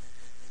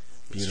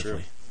 It's Beautifully.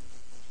 true.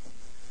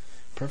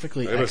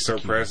 Perfectly I gotta start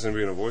executed. practicing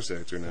being a voice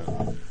actor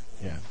now.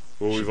 Yeah,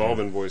 Well, we've Should all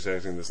do been voice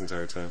acting this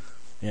entire time.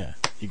 yeah.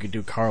 You could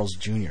do Carl's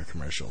Jr.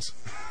 commercials.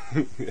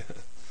 Yeah.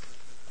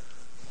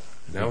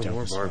 Now Be dope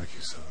more as fuck.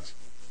 barbecue sauce.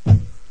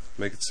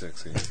 Make it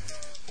sexy.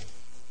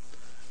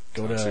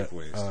 Go to Toxic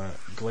waste.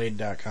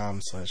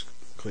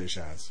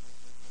 glade.com/clearshots.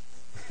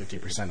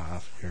 50%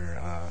 off your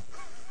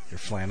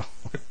flannel.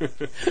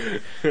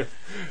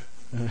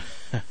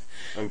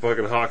 I'm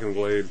fucking hawking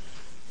Glade.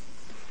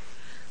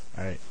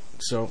 All right,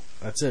 so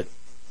that's it.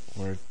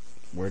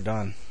 We're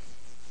done.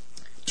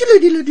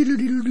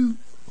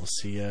 We'll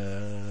see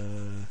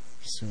you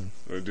soon.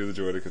 Or do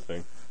the Joetica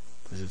thing.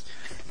 This is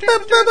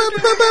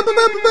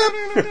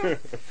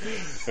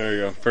There you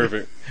go.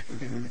 Perfect.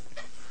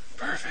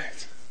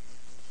 Perfect.